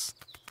hormigas.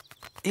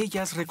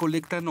 Ellas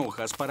recolectan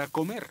hojas para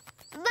comer.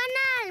 ¿Van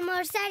a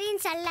almorzar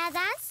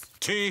ensaladas?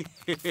 Sí.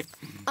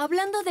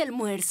 Hablando de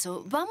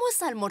almuerzo,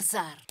 vamos a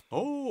almorzar.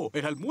 ¡Oh,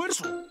 el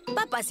almuerzo!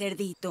 Papá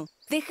Cerdito,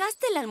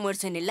 ¿dejaste el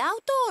almuerzo en el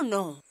auto o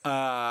no?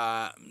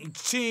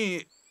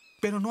 Sí,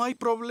 pero no hay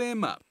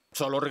problema.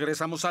 Solo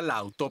regresamos al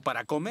auto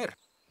para comer.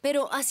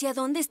 Pero, ¿hacia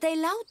dónde está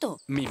el auto?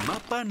 Mi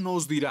mapa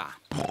nos dirá.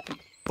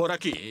 Por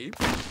aquí.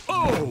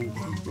 ¡Oh!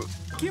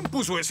 ¿Quién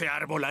puso ese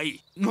árbol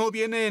ahí? No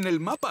viene en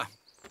el mapa.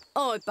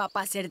 Oh,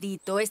 Papá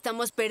Cerdito,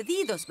 estamos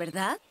perdidos,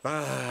 ¿verdad?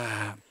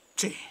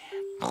 Sí.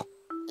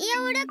 ¿Y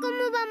ahora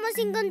cómo vamos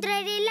a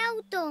encontrar el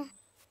auto?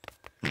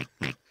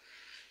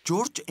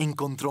 George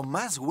encontró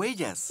más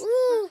huellas.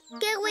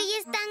 ¡Qué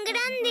huellas tan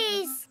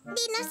grandes!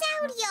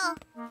 ¡Dinosaurio!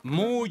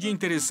 Muy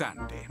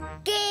interesante.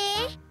 ¿Qué?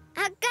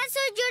 ¿Acaso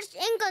George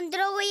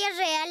encontró huellas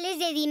reales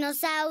de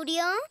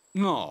dinosaurio?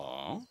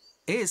 No,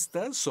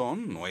 estas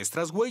son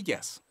nuestras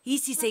huellas. Y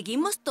si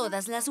seguimos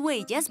todas las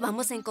huellas,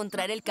 vamos a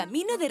encontrar el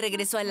camino de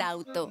regreso al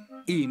auto.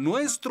 Y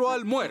nuestro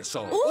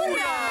almuerzo.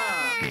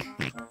 ¡Hurra!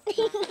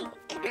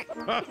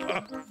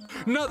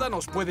 Nada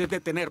nos puede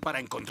detener para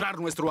encontrar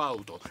nuestro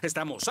auto.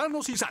 Estamos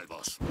sanos y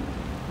salvos.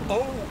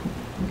 ¡Oh!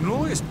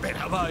 No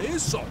esperaba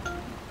eso.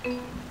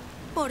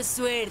 Por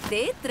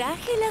suerte,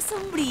 traje la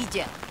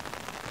sombrilla.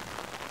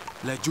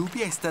 La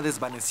lluvia está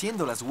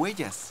desvaneciendo las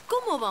huellas.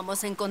 ¿Cómo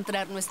vamos a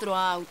encontrar nuestro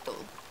auto?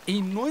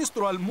 Y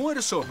nuestro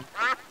almuerzo.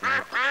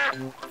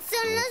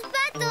 ¡Son los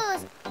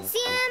patos!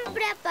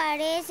 Siempre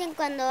aparecen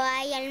cuando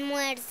hay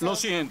almuerzo. Lo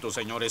siento,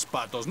 señores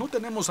patos. No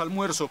tenemos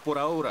almuerzo por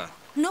ahora.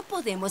 No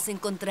podemos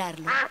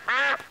encontrarlo.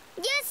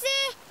 ¡Ya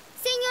sé!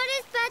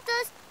 Señores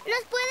patos,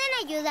 ¿nos pueden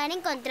ayudar a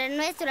encontrar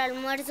nuestro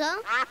almuerzo?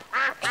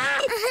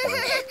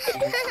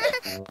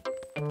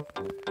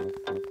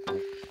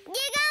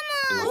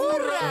 ¡Llegamos!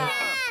 ¡Hurra!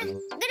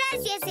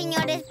 ¡Gracias,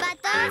 señores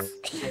patos!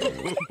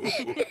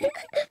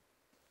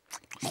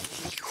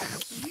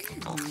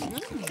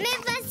 ¡Me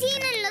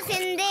fascinan los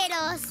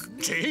senderos!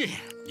 Sí,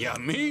 y a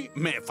mí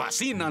me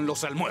fascinan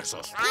los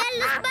almuerzos. ¡Y a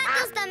los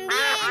patos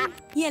también!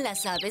 Y a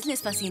las aves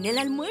les fascina el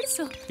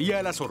almuerzo. Y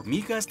a las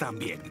hormigas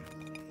también.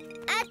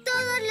 A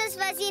todos les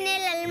fascina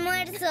el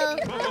almuerzo.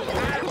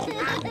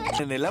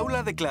 En el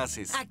aula de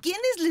clases. ¿A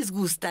quiénes les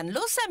gustan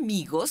los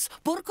amigos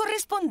por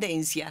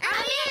correspondencia? ¡A mí!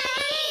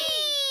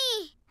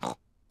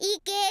 ¿Y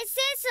qué es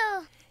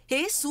eso?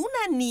 Es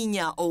una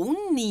niña o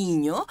un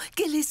niño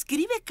que le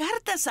escribe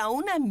cartas a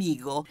un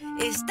amigo.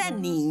 Esta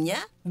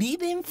niña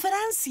vive en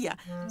Francia.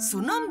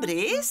 Su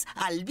nombre es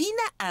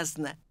Albina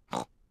Asna.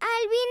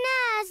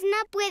 ¿Albina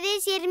Asna puede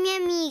ser mi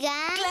amiga?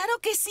 ¡Claro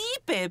que sí,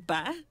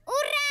 Pepa!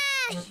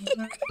 ¡Hurra!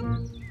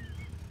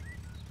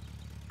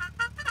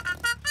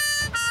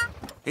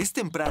 Es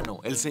temprano.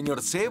 El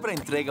señor Zebra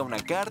entrega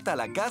una carta a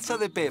la casa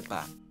de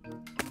Pepa.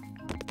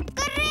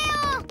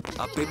 ¡Correo!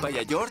 A Pepa y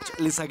a George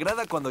les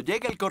agrada cuando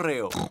llega el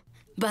correo.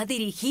 Va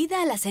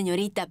dirigida a la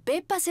señorita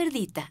Peppa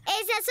Cerdita.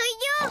 ¡Esa soy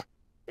yo!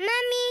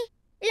 Mami,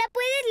 ¿la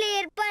puedes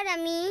leer para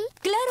mí?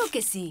 Claro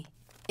que sí.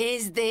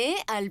 Es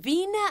de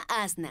Albina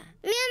Asna.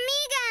 ¡Mi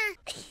amiga!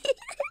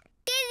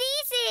 ¿Qué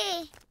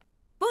dice?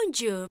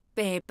 Bonjour,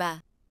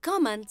 Peppa.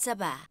 Comment ça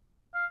va?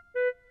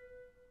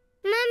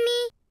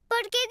 Mami,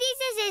 ¿por qué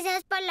dices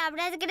esas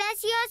palabras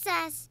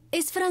graciosas?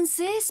 Es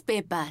francés,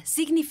 Peppa.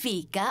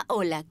 Significa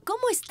hola,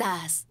 ¿cómo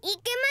estás? ¿Y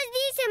qué más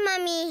dice,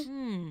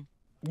 mami?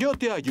 Yo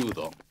te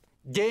ayudo.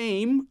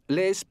 J'aime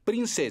les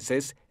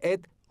princesses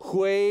et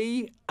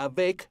jouer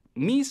avec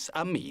mis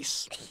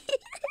amis.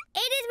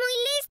 ¡Eres muy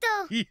listo!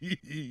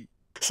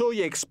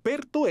 Soy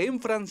experto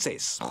en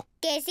francés.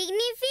 ¿Qué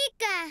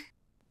significa?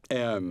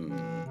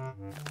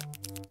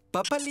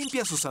 Papá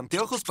limpia sus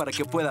anteojos para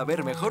que pueda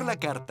ver mejor la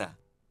carta.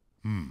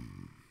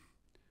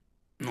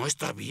 No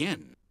está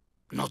bien.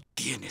 No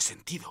tiene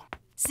sentido.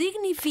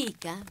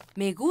 Significa,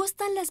 me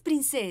gustan las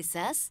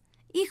princesas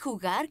y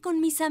jugar con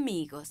mis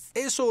amigos.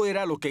 Eso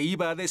era lo que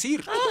iba a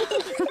decir.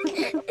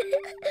 Quiero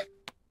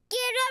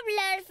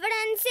hablar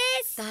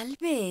francés. Tal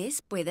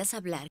vez puedas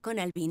hablar con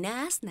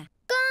Albina Asna.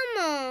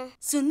 ¿Cómo?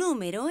 Su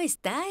número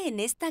está en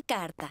esta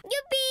carta.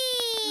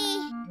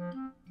 ¡Yupi!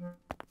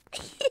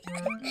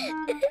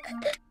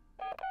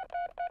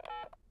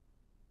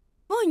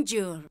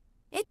 Bonjour.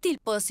 Est-il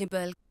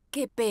possible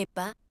que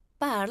Pepa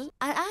parle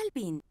a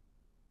Albin?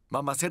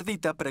 Mamá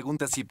Cerdita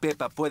pregunta si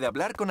Pepa puede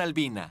hablar con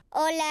Albina.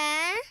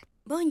 Hola.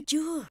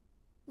 Bonjour.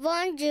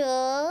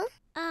 Bonjour.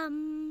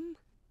 ¿Ahora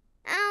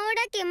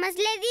qué más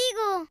le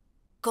digo?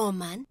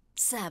 Comment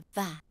ça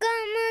va?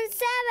 ¿Cómo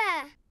ça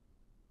va?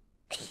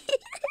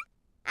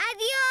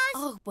 Adiós.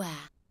 Au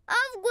revoir. Au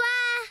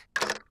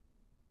revoir.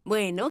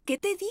 Bueno, ¿qué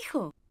te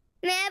dijo?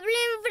 Me habló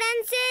en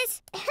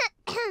francés.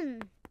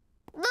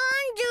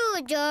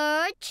 Bonjour,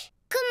 George.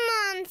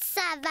 ¿Cómo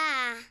ça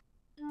va?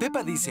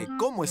 Pepa dice,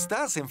 ¿cómo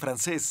estás en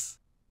francés?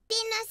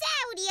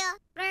 Dinosaurio.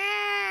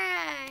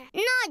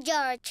 No,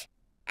 George.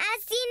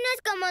 Así no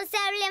es como se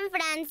habla en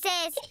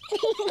francés.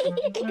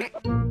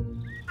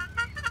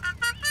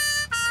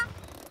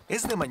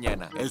 Es de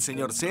mañana. El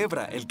señor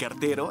Zebra, el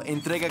cartero,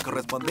 entrega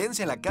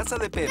correspondencia en la casa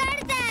de Pepa.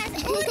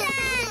 ¡Cartas! ¡Hurra!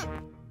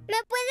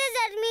 ¿Me puedes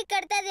dar mi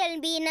carta de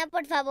Albina,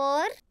 por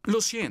favor? Lo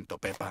siento,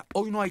 Pepa.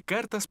 Hoy no hay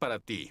cartas para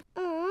ti.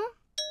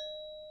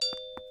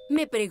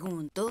 Me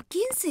pregunto,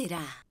 ¿quién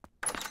será?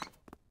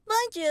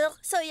 Bonjour,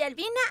 soy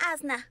Albina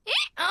Asna.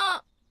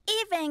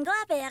 Y vengo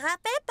a ver a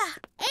Pepa.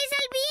 ¡Es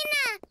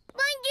Albina!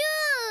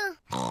 ¡Bonjour!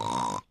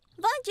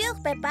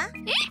 Bonjour, Pepa.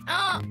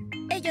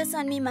 Ellos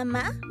son mi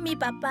mamá, mi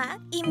papá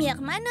y mi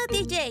hermano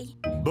DJ.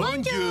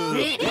 Bonjour.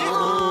 Ella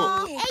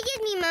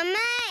es mi mamá,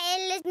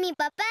 él es mi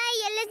papá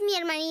y él es mi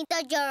hermanito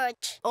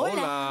George.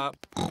 Hola.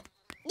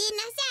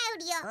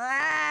 Dinosaurio.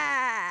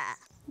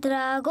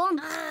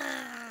 Dragón.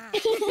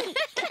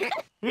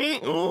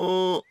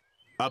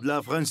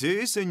 ¿Habla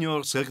francés,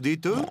 señor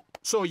Cerdito?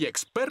 Soy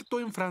experto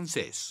en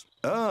francés.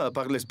 Ah,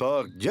 par le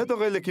sport.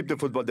 J'adore l'équipe de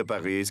football de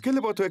París. Quelle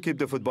est votre équipe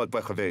de football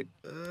préférée?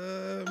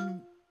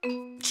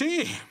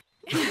 Sí.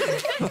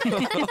 Albina,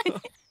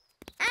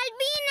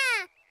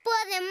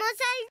 podemos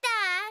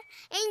saltar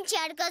en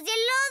charcos de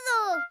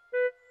lodo.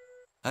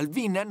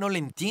 Albina no le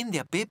entiende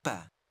a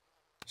Pepa.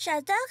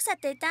 J'adore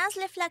cette danse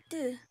le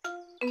flactu.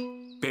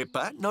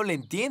 Pepa no le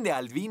entiende a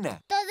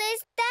Albina. Todo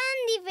es tan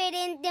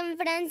diferente en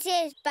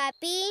francés,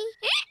 papi.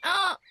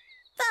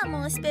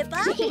 Vamos,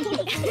 Pepa.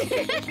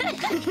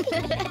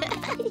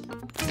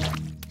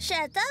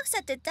 J'adore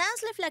cette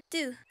danse le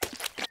flactu.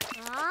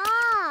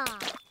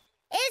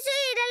 Eso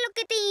era lo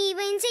que te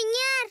iba a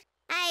enseñar.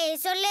 A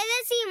eso le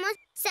decimos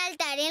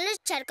saltar en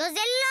los charcos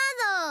de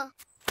lodo.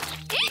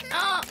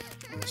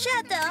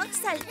 J'adore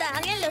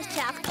saltar en los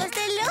charcos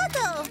de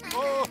lodo.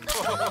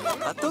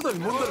 A todo el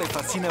mundo le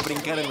fascina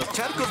brincar en los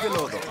charcos de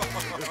lodo.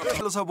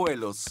 Los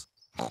abuelos.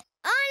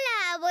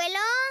 Hola, abuelo.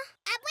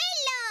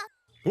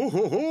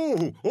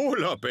 ¡Abuelo!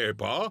 Hola,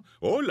 Pepa.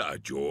 Hola,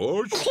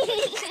 George.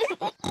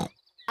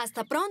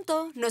 Hasta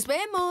pronto. Nos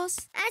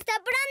vemos. ¡Hasta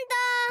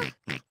pronto!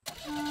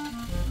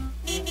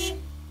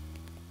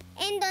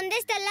 ¿En dónde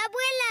está la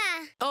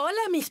abuela?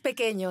 Hola, mis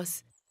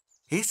pequeños.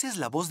 Esa es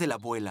la voz de la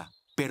abuela.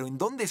 ¿Pero en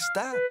dónde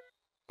está?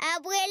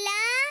 ¿Abuela?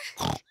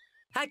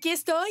 Aquí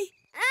estoy.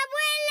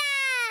 ¡Abuela!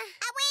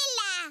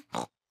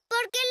 ¡Abuela!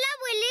 ¿Por qué la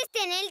abuela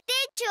está en el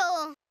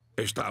techo?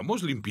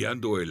 Estamos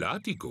limpiando el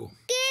ático.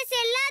 ¿Qué es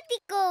el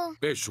ático?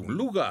 Es un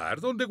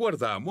lugar donde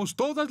guardamos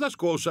todas las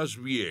cosas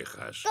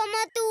viejas. ¿Como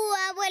tu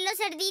abuelo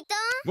cerdito?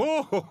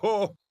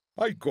 ¡Oh!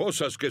 Hay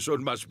cosas que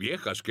son más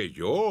viejas que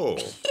yo.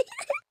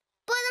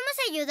 ¿Podemos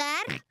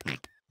ayudar?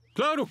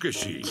 ¡Claro que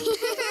sí!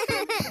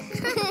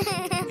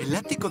 El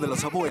ático de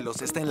los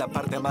abuelos está en la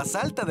parte más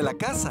alta de la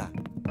casa.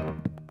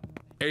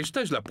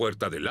 Esta es la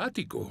puerta del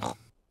ático.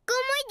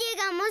 ¿Cómo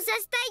llegamos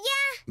hasta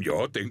allá?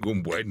 Yo tengo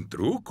un buen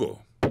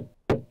truco.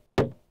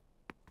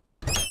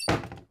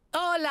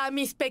 Hola,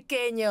 mis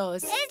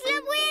pequeños. ¡Es la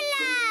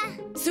abuela!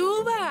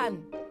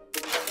 ¡Suban!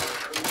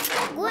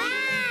 ¡Guau!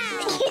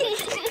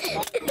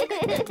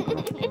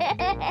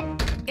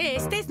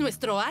 Este es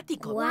nuestro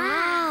ático.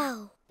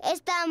 ¡Guau!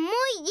 Está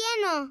muy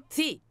lleno.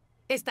 Sí,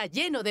 está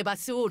lleno de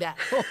basura.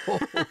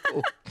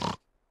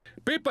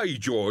 Pepa y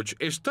George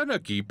están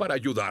aquí para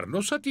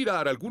ayudarnos a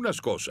tirar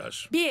algunas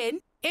cosas.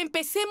 Bien,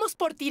 empecemos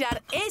por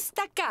tirar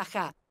esta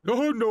caja.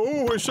 ¡Oh,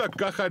 no! ¡Esa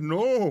caja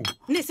no!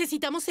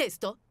 Necesitamos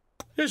esto.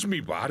 Es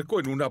mi barco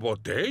en una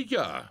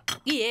botella.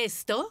 ¿Y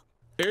esto?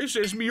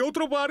 Ese es mi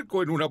otro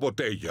barco en una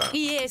botella.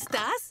 ¿Y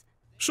estas?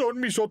 Son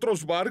mis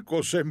otros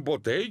barcos en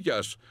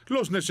botellas.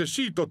 Los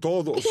necesito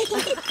todos.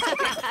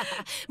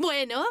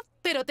 Bueno,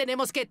 pero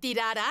tenemos que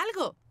tirar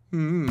algo.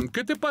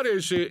 ¿Qué te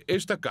parece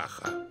esta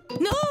caja?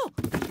 ¡No!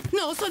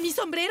 ¡No, son mis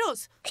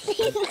sombreros!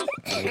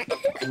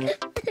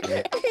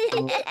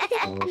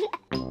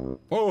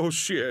 ¡Oh,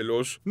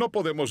 cielos! No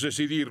podemos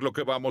decidir lo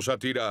que vamos a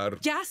tirar.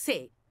 Ya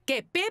sé.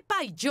 Que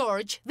Peppa y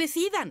George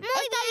decidan. Muy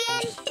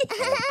bien.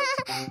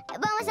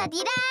 Vamos a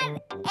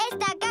tirar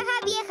esta caja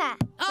vieja.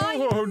 ¡Ay,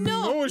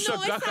 no, esa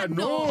caja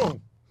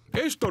no!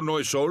 Esto no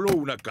es solo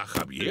una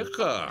caja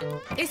vieja.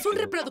 Es un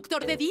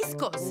reproductor de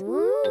discos.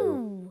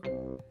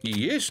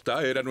 Y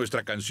esta era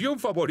nuestra canción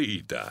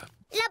favorita.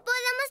 ¿La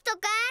podemos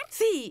tocar?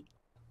 Sí.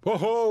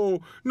 ¡Oh!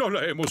 No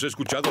la hemos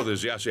escuchado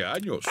desde hace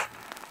años.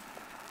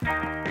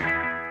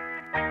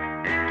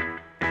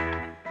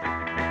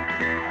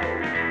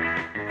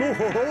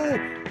 ¡Oh!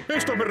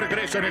 Esto me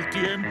regresa en el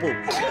tiempo.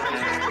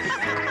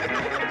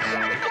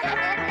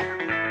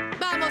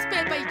 Vamos,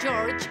 Peppa y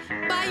George,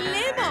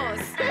 bailemos.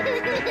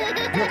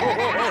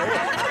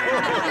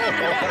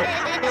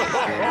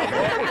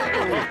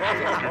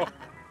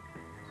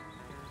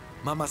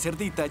 Mamá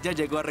Cerdita ya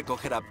llegó a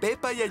recoger a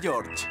Peppa y a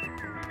George.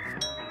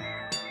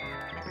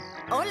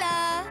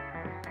 ¡Hola!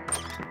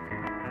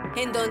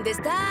 ¿En dónde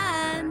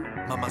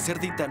están? Mamá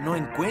Cerdita no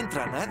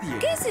encuentra a nadie.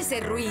 ¿Qué es ese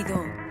ruido?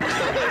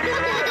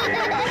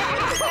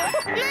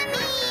 ¡Mami!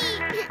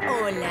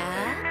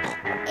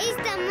 ¿Hola?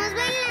 Estamos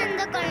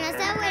bailando con los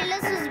abuelos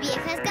sus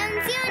viejas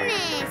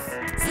canciones.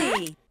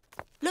 Sí,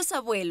 los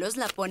abuelos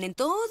la ponen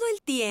todo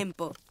el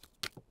tiempo.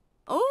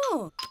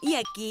 Oh, y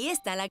aquí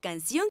está la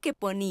canción que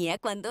ponía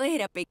cuando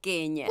era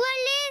pequeña. ¿Cuál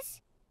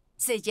es?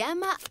 Se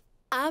llama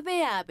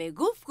Ave, ave,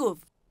 guf, guf.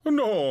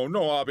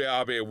 No, ave,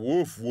 ave,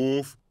 woof,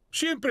 woof.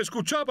 Siempre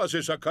escuchabas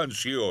esa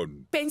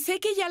canción. Pensé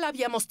que ya la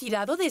habíamos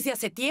tirado desde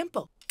hace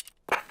tiempo.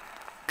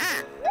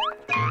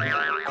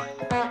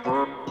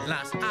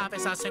 Las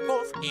aves hacen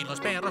woof y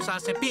los perros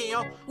hacen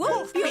pío.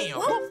 Woof, pío,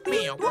 woof,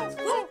 pío, woof,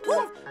 woof,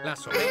 woof.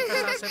 Las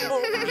ovejas hacen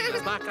woof y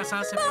las vacas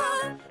hacen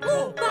pa.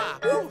 Woof, pa,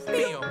 woof,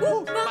 pío,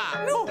 woof,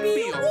 pa, woof,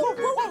 pío, woof,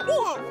 woof,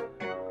 woof.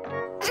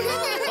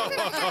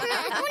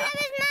 ¡Una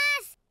vez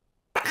más!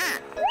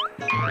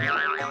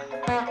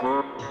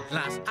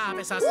 Las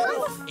aves hacen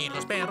woof y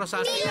los perros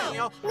hacen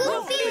pío.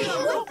 Woof, pío,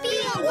 woof,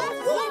 pío,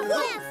 woof, woof,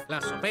 woof.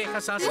 Las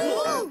ovejas hacen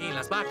woof y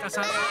las vacas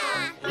hacen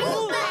pa.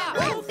 Woof, pa,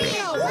 woof,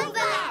 pío, woof,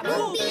 pa,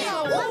 woof,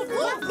 pío, woof,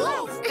 woof,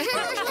 woof.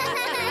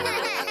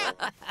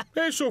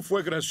 Eso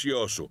fue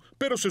gracioso,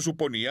 pero se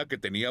suponía que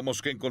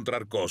teníamos que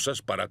encontrar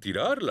cosas para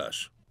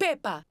tirarlas.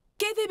 Peppa,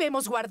 ¿qué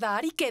debemos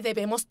guardar y qué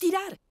debemos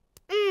tirar?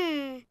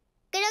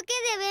 Creo que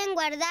deben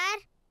guardar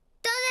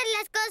todas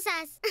las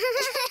cosas.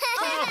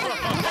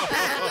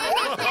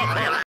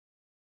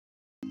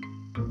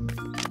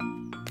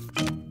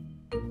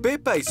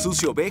 Peppa y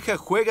Sucio Oveja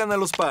juegan a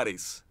los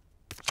pares.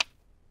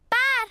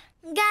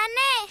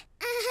 ¡Gané!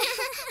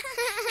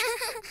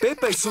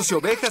 Peppa y Sucio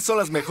Oveja son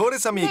las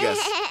mejores amigas.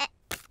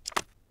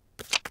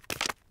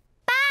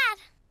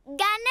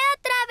 ¡Gané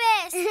otra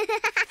vez!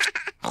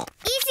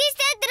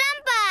 ¡Hiciste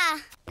trampa!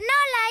 ¡No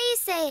la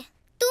hice!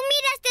 ¡Tú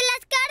miraste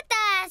las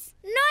cartas!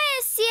 ¡No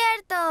es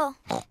cierto!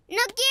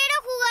 ¡No quiero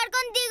jugar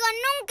contigo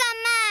nunca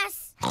más!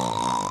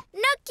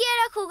 ¡No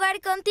quiero jugar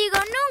contigo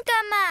nunca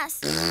más!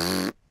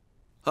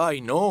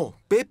 ¡Ay, no!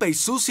 Peppa y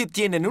Susie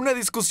tienen una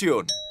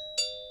discusión.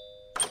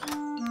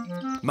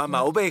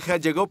 Mamá Oveja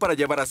llegó para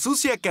llevar a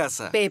Susie a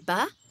casa.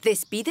 Peppa,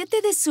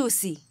 despídete de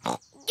Susie. Yo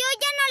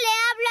ya no le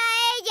hablo a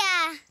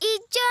ella. Y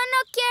yo no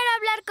quiero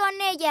hablar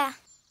con ella.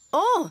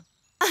 ¡Oh!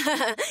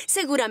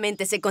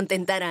 Seguramente se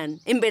contentarán.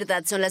 En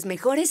verdad son las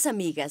mejores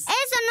amigas.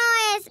 Eso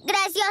no es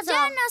gracioso.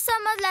 Ya no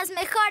somos las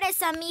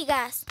mejores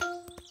amigas.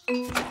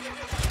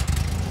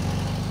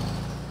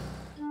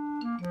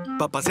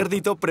 Papá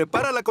Cerdito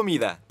prepara la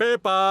comida.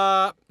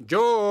 Peppa,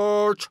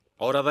 George,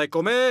 hora de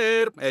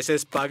comer. Es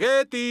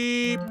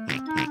espagueti.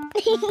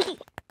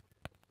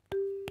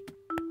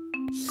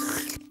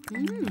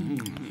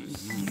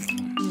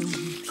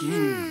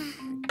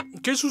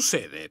 ¿Qué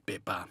sucede,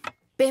 Peppa?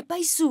 Peppa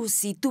y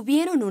Susie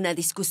tuvieron una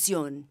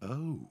discusión.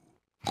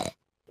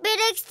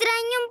 Pero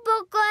extraño un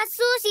poco a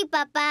Susie,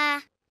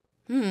 papá.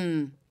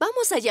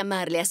 Vamos a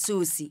llamarle a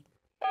Susie.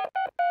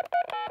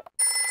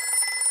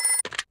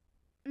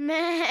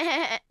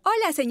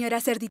 Hola, señora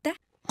Cerdita.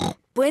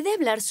 ¿Puede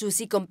hablar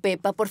Susie con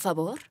Peppa, por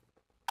favor?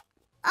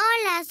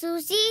 Hola,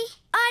 Susie.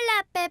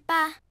 Hola,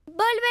 Peppa.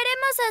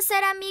 ¿Volveremos a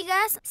ser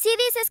amigas si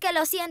dices que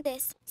lo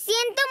sientes?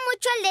 Siento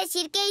mucho al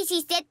decir que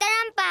hiciste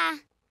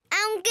trampa.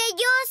 Aunque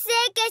yo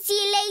sé que sí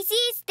le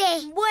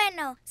hiciste.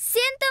 Bueno,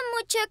 siento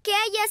mucho que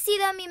hayas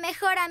sido mi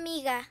mejor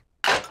amiga.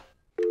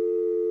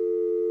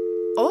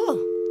 ¡Oh!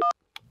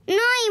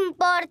 No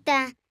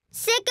importa.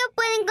 Sé que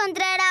puedo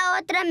encontrar a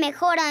otra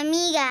mejor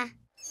amiga.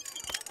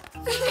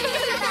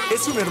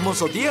 Es un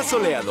hermoso día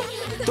soleado.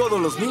 Todos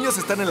los niños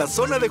están en la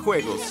zona de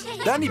juegos.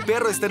 Danny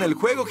Perro está en el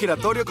juego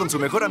giratorio con su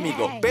mejor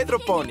amigo, Pedro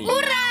Pony.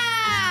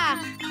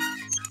 ¡Hurra!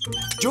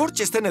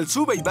 George está en el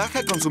sube y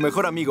baja con su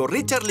mejor amigo,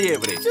 Richard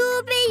Liebre.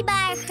 Sube y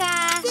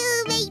baja.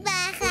 Sube y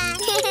baja.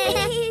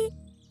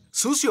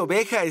 Sucio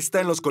Oveja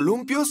está en los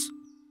columpios,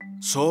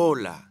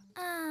 sola.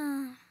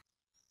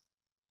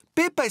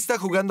 Peppa está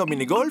jugando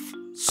minigolf,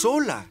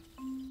 sola.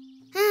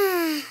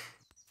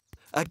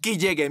 Aquí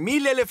llega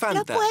Emilia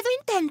Elefanta. ¿Lo puedo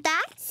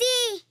intentar?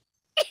 Sí.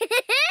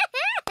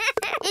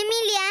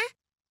 Emilia,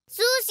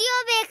 Sucio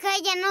Oveja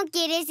ya no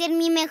quiere ser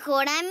mi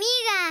mejor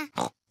amiga.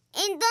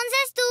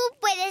 Entonces tú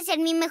puedes ser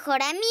mi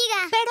mejor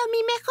amiga. Pero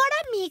mi mejor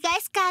amiga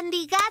es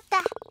Candy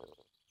Gata.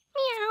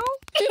 Miau.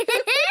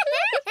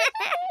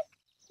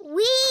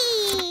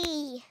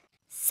 ¡Wii!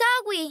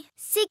 Zoe,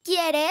 si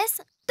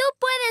quieres, tú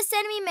puedes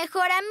ser mi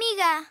mejor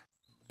amiga.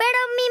 Pero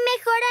mi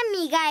mejor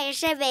amiga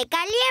es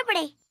Rebeca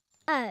Liebre.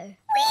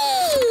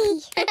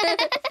 ¡Wii!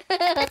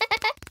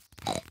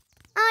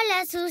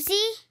 Hola, Susie.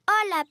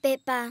 Hola,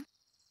 Pepa.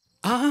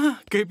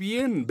 ¡Ah, qué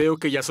bien! Veo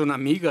que ya son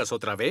amigas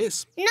otra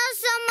vez. No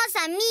somos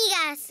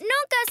amigas.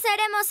 Nunca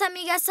seremos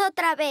amigas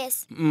otra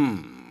vez.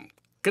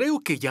 Creo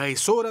que ya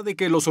es hora de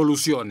que lo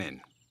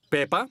solucionen.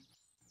 Pepa,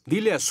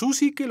 dile a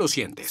Susie que lo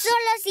sientes.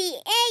 Solo si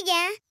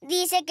ella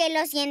dice que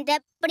lo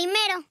siente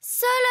primero.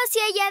 Solo si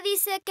ella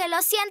dice que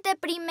lo siente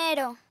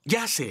primero.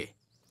 Ya sé.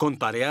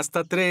 Contaré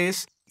hasta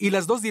 3 y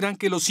las dos dirán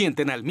que lo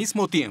sienten al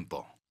mismo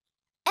tiempo.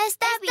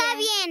 Está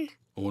bien.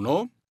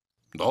 1,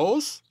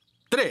 2,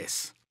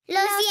 3. Lo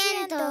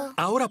siento.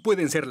 Ahora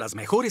pueden ser las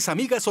mejores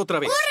amigas otra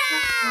vez.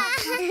 ¡Hurra!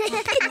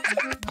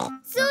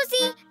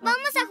 Susie,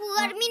 vamos a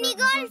jugar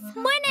minigolf.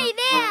 ¡Buena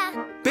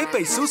idea! Pepa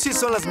y Susie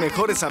son las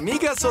mejores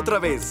amigas otra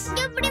vez.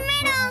 Yo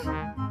primero.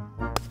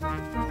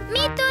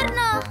 ¡Mi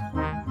turno!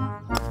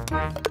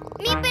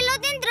 Mi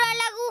pelota entró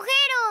al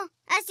agujero,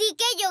 así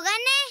que yo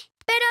gané.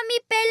 Pero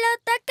mi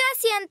pelota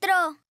casi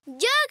entró.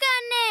 ¡Yo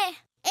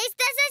gané!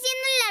 Estás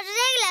haciendo las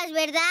reglas,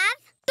 ¿verdad?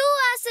 Tú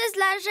haces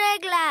las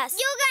reglas.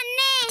 ¡Yo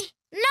gané!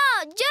 ¡No,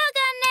 yo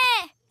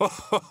gané!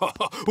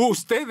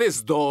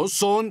 Ustedes dos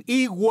son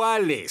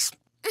iguales.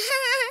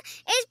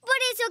 Es por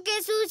eso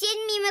que Susie es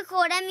mi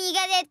mejor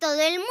amiga de todo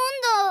el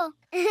mundo.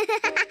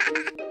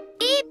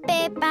 Y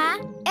Pepa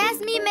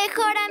es mi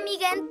mejor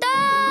amiga en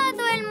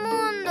todo el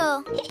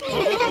mundo.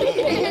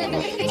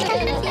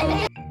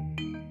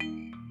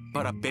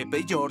 Para Pepa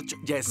y George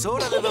ya es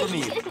hora de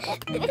dormir.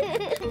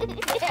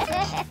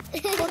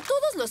 Por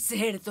todos los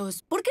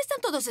cerdos, ¿por qué están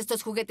todos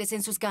estos juguetes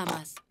en sus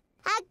camas?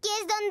 Aquí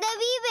es donde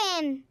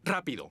viven.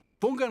 Rápido,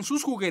 pongan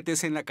sus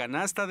juguetes en la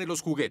canasta de los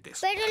juguetes.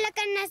 Pero la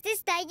canasta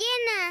está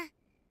llena.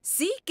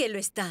 Sí que lo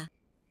está.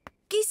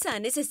 Quizá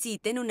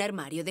necesiten un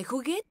armario de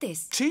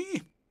juguetes.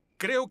 Sí,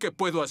 creo que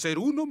puedo hacer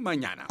uno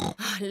mañana.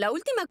 La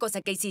última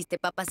cosa que hiciste,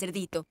 papá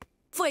cerdito,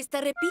 fue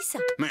esta repisa.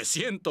 Me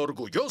siento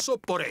orgulloso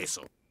por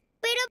eso.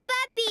 Pero,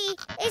 papi,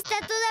 está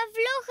toda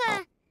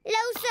floja. La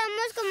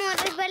usamos como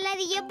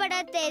resbaladilla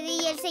para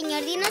Teddy y el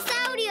señor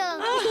dinosaurio.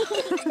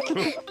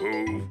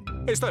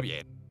 Está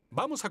bien.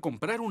 Vamos a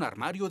comprar un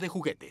armario de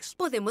juguetes.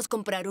 Podemos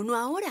comprar uno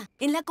ahora,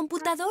 en la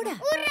computadora.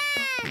 ¡Hurra!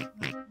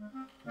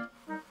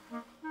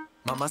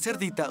 Mamá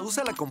Cerdita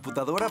usa la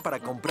computadora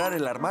para comprar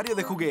el armario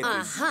de juguetes.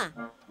 Ajá.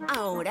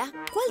 Ahora,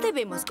 ¿cuál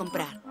debemos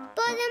comprar?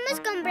 ¿Podemos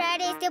comprar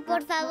este,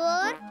 por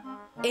favor?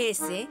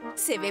 Ese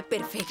se ve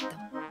perfecto.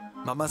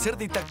 Mamá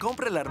Cerdita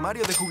compra el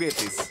armario de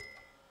juguetes.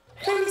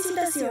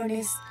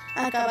 ¡Felicitaciones!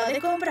 Acaba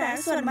de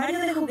comprar su armario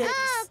de juguetes.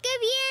 ¡Ah, qué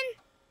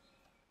bien!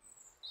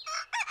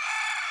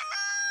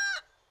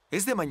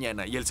 Es de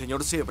mañana y el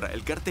señor Zebra,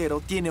 el cartero,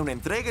 tiene una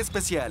entrega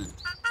especial.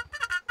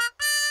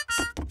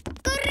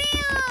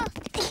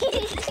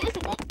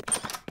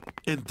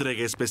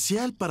 Entrega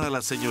especial para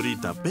la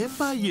señorita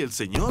Peppa y el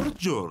señor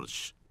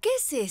George. ¿Qué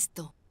es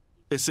esto?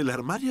 Es el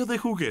armario de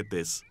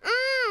juguetes.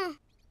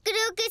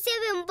 Creo que se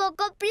ve un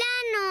poco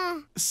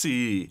plano.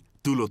 Sí,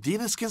 tú lo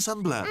tienes que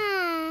ensamblar.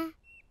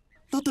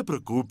 No te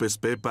preocupes,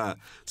 Peppa.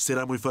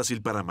 Será muy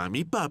fácil para mami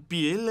y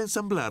papi el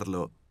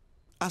ensamblarlo.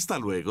 Hasta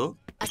luego.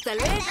 ¡Hasta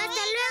luego! ¡Hasta luego!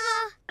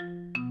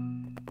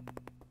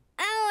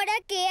 ¿Ahora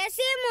qué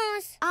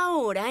hacemos?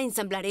 Ahora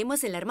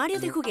ensamblaremos el armario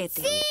de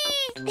juguetes. ¡Sí!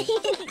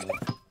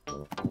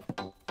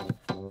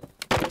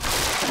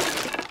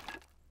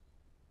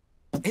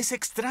 Es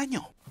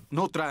extraño.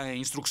 No trae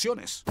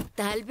instrucciones.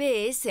 Tal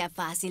vez sea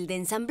fácil de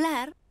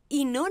ensamblar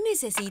y no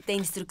necesite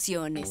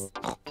instrucciones.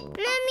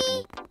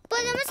 Mami,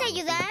 ¿podemos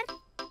ayudar?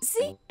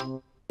 Sí.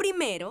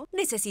 Primero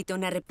necesito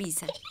una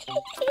repisa.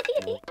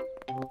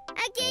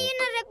 Aquí hay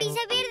una repisa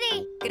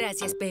verde.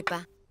 Gracias,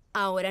 Pepa.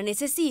 Ahora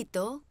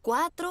necesito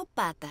 4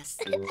 patas.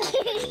 1,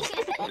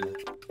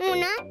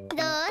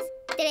 2,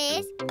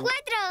 3, 4.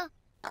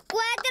 4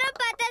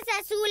 patas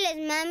azules,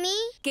 mami.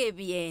 ¡Qué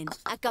bien!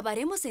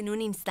 Acabaremos en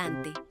un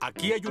instante.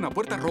 Aquí hay una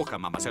puerta roja,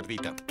 mamá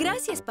Cerdita.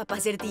 Gracias, papá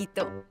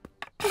Cerdito.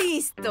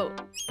 ¡Listo!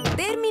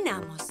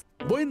 Terminamos.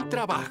 Buen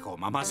trabajo,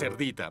 mamá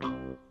Cerdita.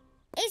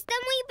 Está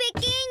muy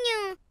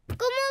pequeño. ¿Cómo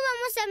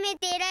vamos a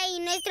meter ahí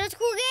nuestros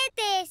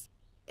juguetes?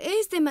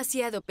 Es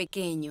demasiado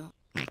pequeño.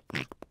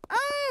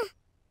 ¡Oh!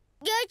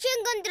 George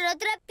encontró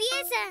otra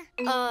pieza.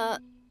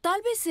 Tal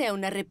vez sea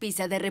una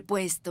repisa de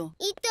repuesto.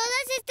 ¿Y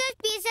todas estas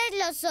piezas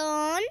lo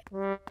son?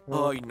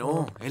 Ay,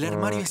 no. El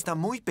armario está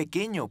muy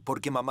pequeño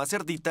porque mamá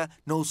Cerdita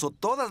no usó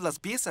todas las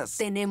piezas.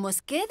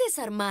 Tenemos que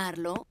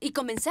desarmarlo y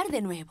comenzar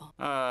de nuevo.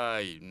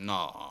 Ay,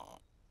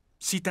 no.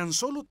 Si tan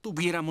solo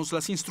tuviéramos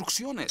las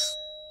instrucciones.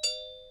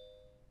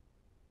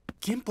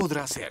 ¿Quién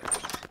podrá hacer?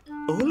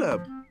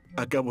 Hola.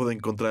 Acabo de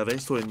encontrar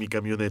esto en mi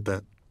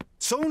camioneta.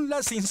 ¡Son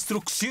las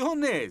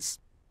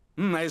instrucciones!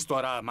 Esto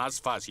hará más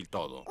fácil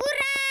todo.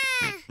 ¡Hurra!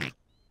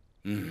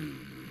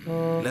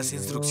 Las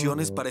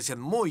instrucciones parecen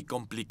muy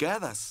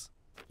complicadas.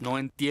 No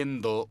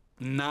entiendo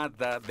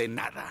nada de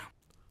nada.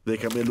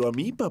 Déjamelo a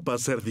mí, papá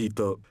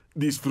cerdito.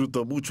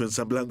 Disfruto mucho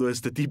ensamblando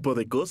este tipo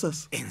de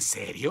cosas. ¿En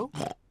serio?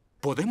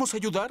 ¿Podemos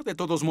ayudar de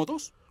todos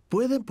modos?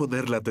 Pueden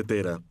poner la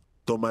tetera.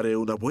 Tomaré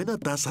una buena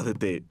taza de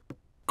té.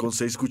 Con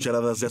 6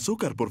 cucharadas de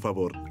azúcar, por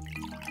favor.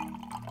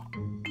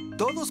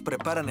 Todos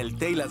preparan el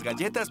té y las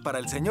galletas para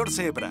el señor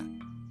Zebra.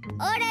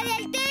 ¡Hora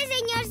del té,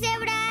 señor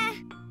Zebra!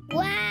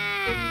 ¡Guau!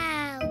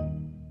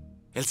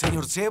 El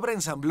señor Zebra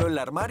ensambló el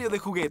armario de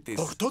juguetes.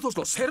 ¡Por todos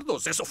los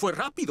cerdos! ¡Eso fue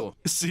rápido!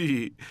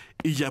 Sí,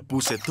 y ya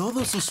puse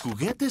todos sus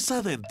juguetes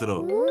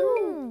adentro.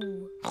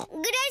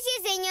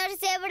 Gracias, señor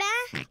Zebra.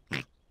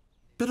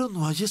 Pero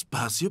no hay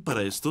espacio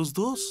para estos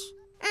dos.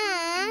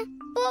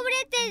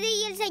 Pobre Teddy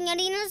y el señor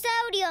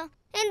dinosaurio.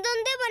 ¿En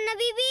dónde van a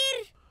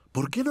vivir?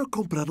 ¿Por qué no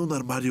comprar un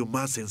armario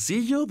más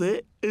sencillo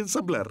de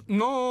ensamblar?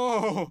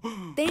 ¡No!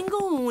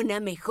 Tengo una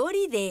mejor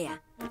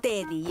idea.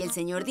 Teddy y el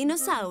señor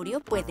dinosaurio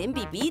pueden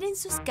vivir en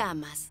sus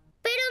camas.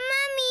 Pero,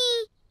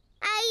 mami,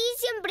 ahí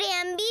siempre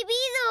han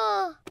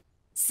vivido.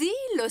 Sí,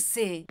 lo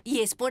sé. Y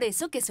es por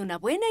eso que es una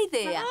buena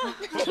idea.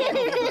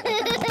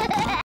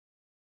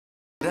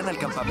 Irán al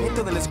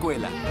campamento de la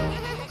escuela.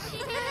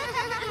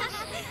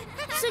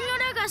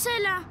 Señora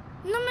Gacela,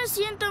 no me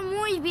siento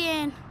muy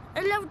bien.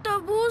 El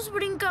autobús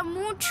brinca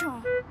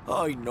mucho.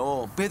 Ay,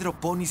 no. Pedro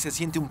Pony se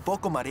siente un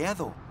poco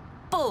mareado.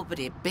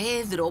 Pobre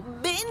Pedro,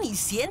 ven y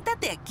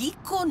siéntate aquí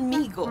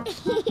conmigo.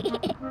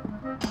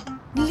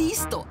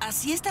 Listo,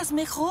 ¿así estás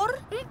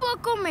mejor? Un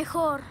poco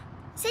mejor.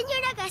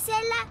 Señora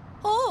Gacela.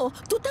 Oh,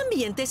 ¿tú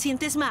también te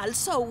sientes mal,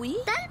 Zoe?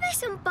 Tal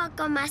vez un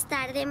poco más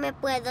tarde me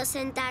puedo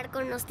sentar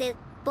con usted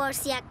por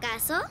si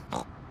acaso.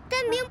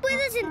 ¿También puedo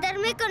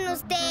sentarme con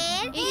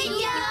usted? ¿Y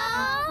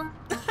yo?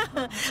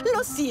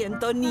 Lo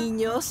siento,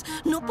 niños.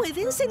 No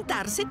pueden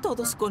sentarse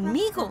todos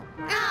conmigo.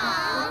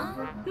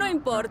 No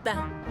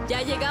importa.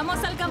 Ya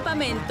llegamos al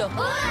campamento.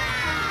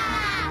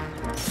 ¡Hurra!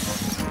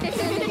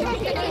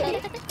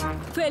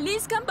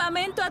 ¡Feliz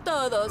campamento a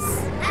todos!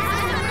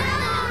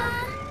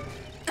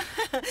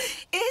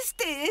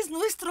 Este es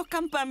nuestro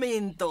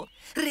campamento.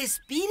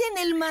 Respiren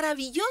el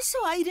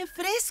maravilloso aire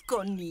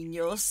fresco,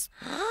 niños.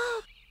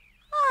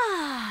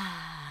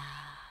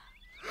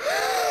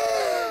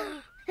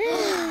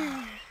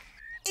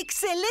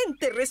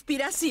 Excelente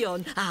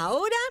respiración.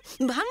 Ahora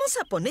vamos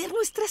a poner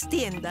nuestras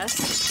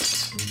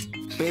tiendas.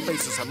 Pepa y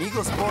sus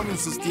amigos ponen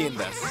sus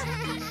tiendas.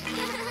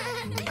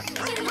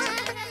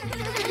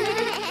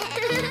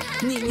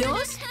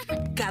 Niños,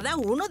 cada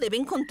uno debe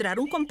encontrar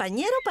un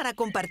compañero para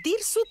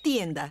compartir su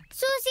tienda.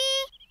 Susi,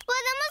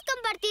 ¿podemos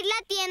compartir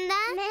la tienda?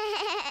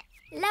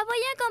 La voy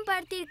a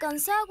compartir con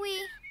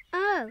Zoe.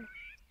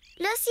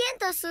 Lo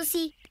siento,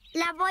 Susi.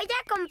 La voy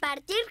a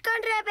compartir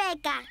con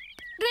Rebeca.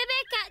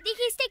 Rebeca,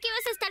 dijiste que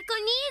ibas a estar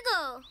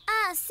conmigo.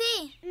 Ah,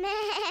 sí.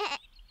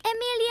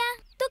 Emilia,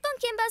 ¿tú con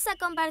quién vas a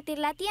compartir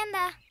la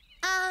tienda?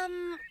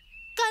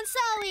 Con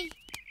Zoe.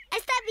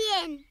 Está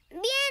bien.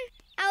 Bien.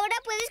 Ahora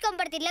puedes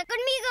compartirla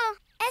conmigo.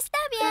 Está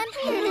bien.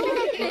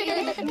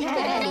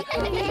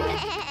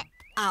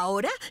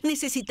 Ahora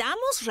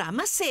necesitamos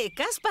ramas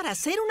secas para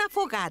hacer una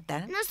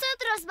fogata.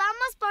 Nosotros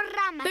vamos por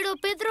ramas. Pero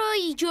Pedro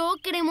y yo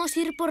queremos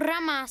ir por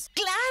ramas.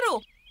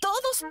 ¡Claro!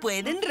 Todos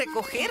pueden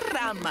recoger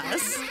ramas.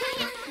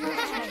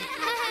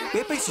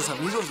 Pepa y sus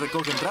amigos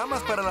recogen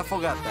ramas para la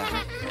fogata.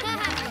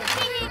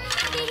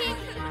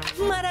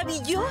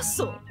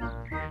 ¡Maravilloso!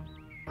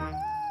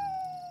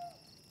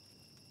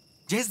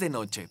 Ya es de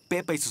noche.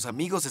 Pepa y sus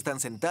amigos están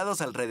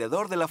sentados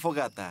alrededor de la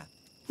fogata.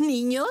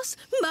 Niños,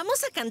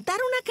 vamos a cantar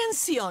una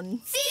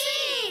canción.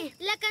 ¡Sí!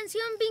 La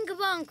canción Bing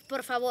Bong,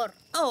 por favor.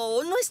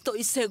 Oh, no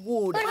estoy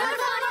segura. Por favor,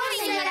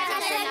 señora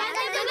Gacela,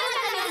 cantemos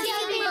la canción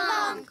Bing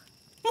Bong.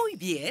 Muy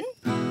bien.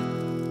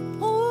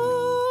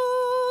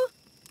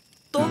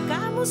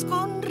 Tocamos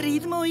con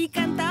ritmo y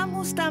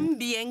cantamos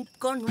también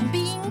con un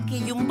bing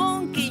y un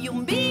bonk y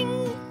un bing.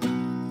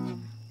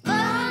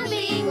 Bong,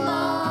 bing,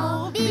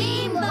 bong,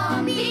 bing,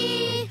 bong,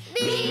 bing,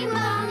 bing,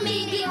 bong,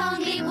 bing,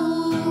 bong, bing,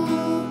 boo.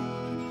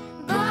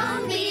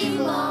 Bong, bing,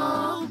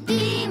 bong,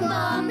 bing,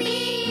 bong,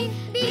 bing,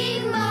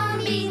 bing,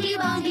 bong, bing,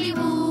 bong, bing,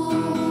 boo.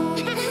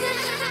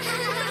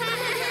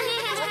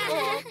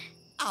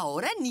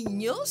 Ahora,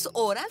 niños,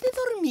 hora de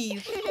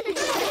dormir.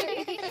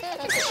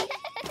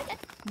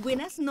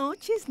 Buenas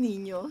noches,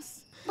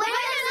 niños. Buenas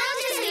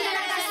noches,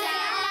 señora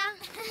Gacela.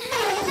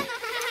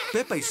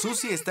 Pepa y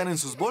Susie están en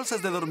sus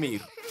bolsas de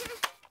dormir.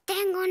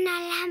 Tengo una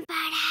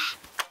lámpara.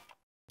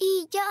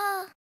 Y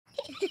yo.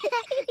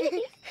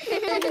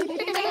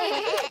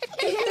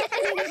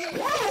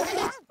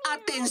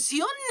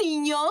 ¡Atención,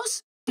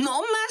 niños!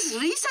 ¡No más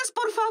risas,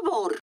 por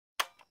favor!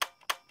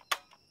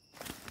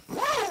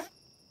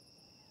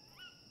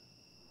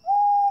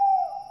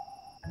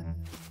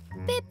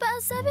 Pepa,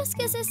 ¿sabes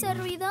qué es ese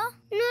ruido?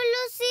 No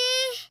lo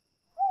sé.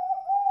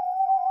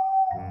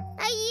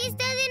 Ahí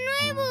está de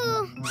nuevo.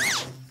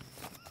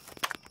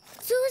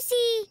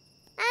 Susie,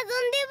 ¿a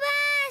dónde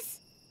vas?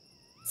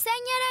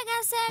 Señora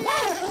Gacela,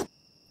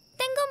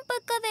 tengo un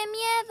poco de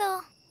miedo.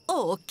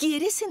 Oh,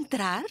 ¿quieres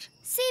entrar?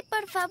 Sí,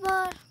 por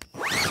favor.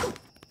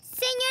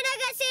 Señora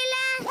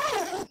Gacela,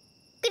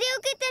 creo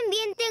que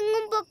también tengo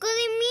un poco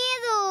de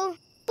miedo.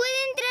 ¿Puedo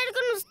entrar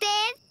con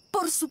usted?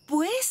 ¡Por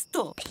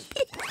supuesto!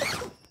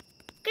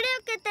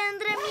 Creo que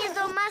tendré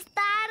miedo más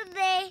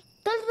tarde.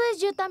 Tal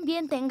vez yo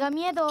también tenga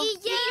miedo. ¡Y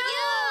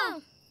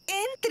yo!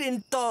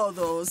 ¡Entren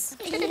todos!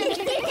 ¿Podemos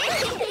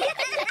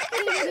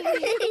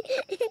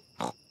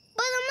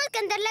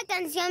cantar la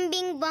canción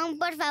Bing Bong,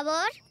 por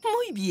favor?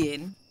 Muy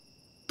bien.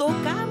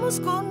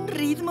 Tocamos con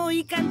ritmo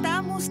y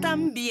cantamos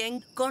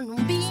también con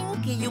un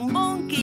bing y un bong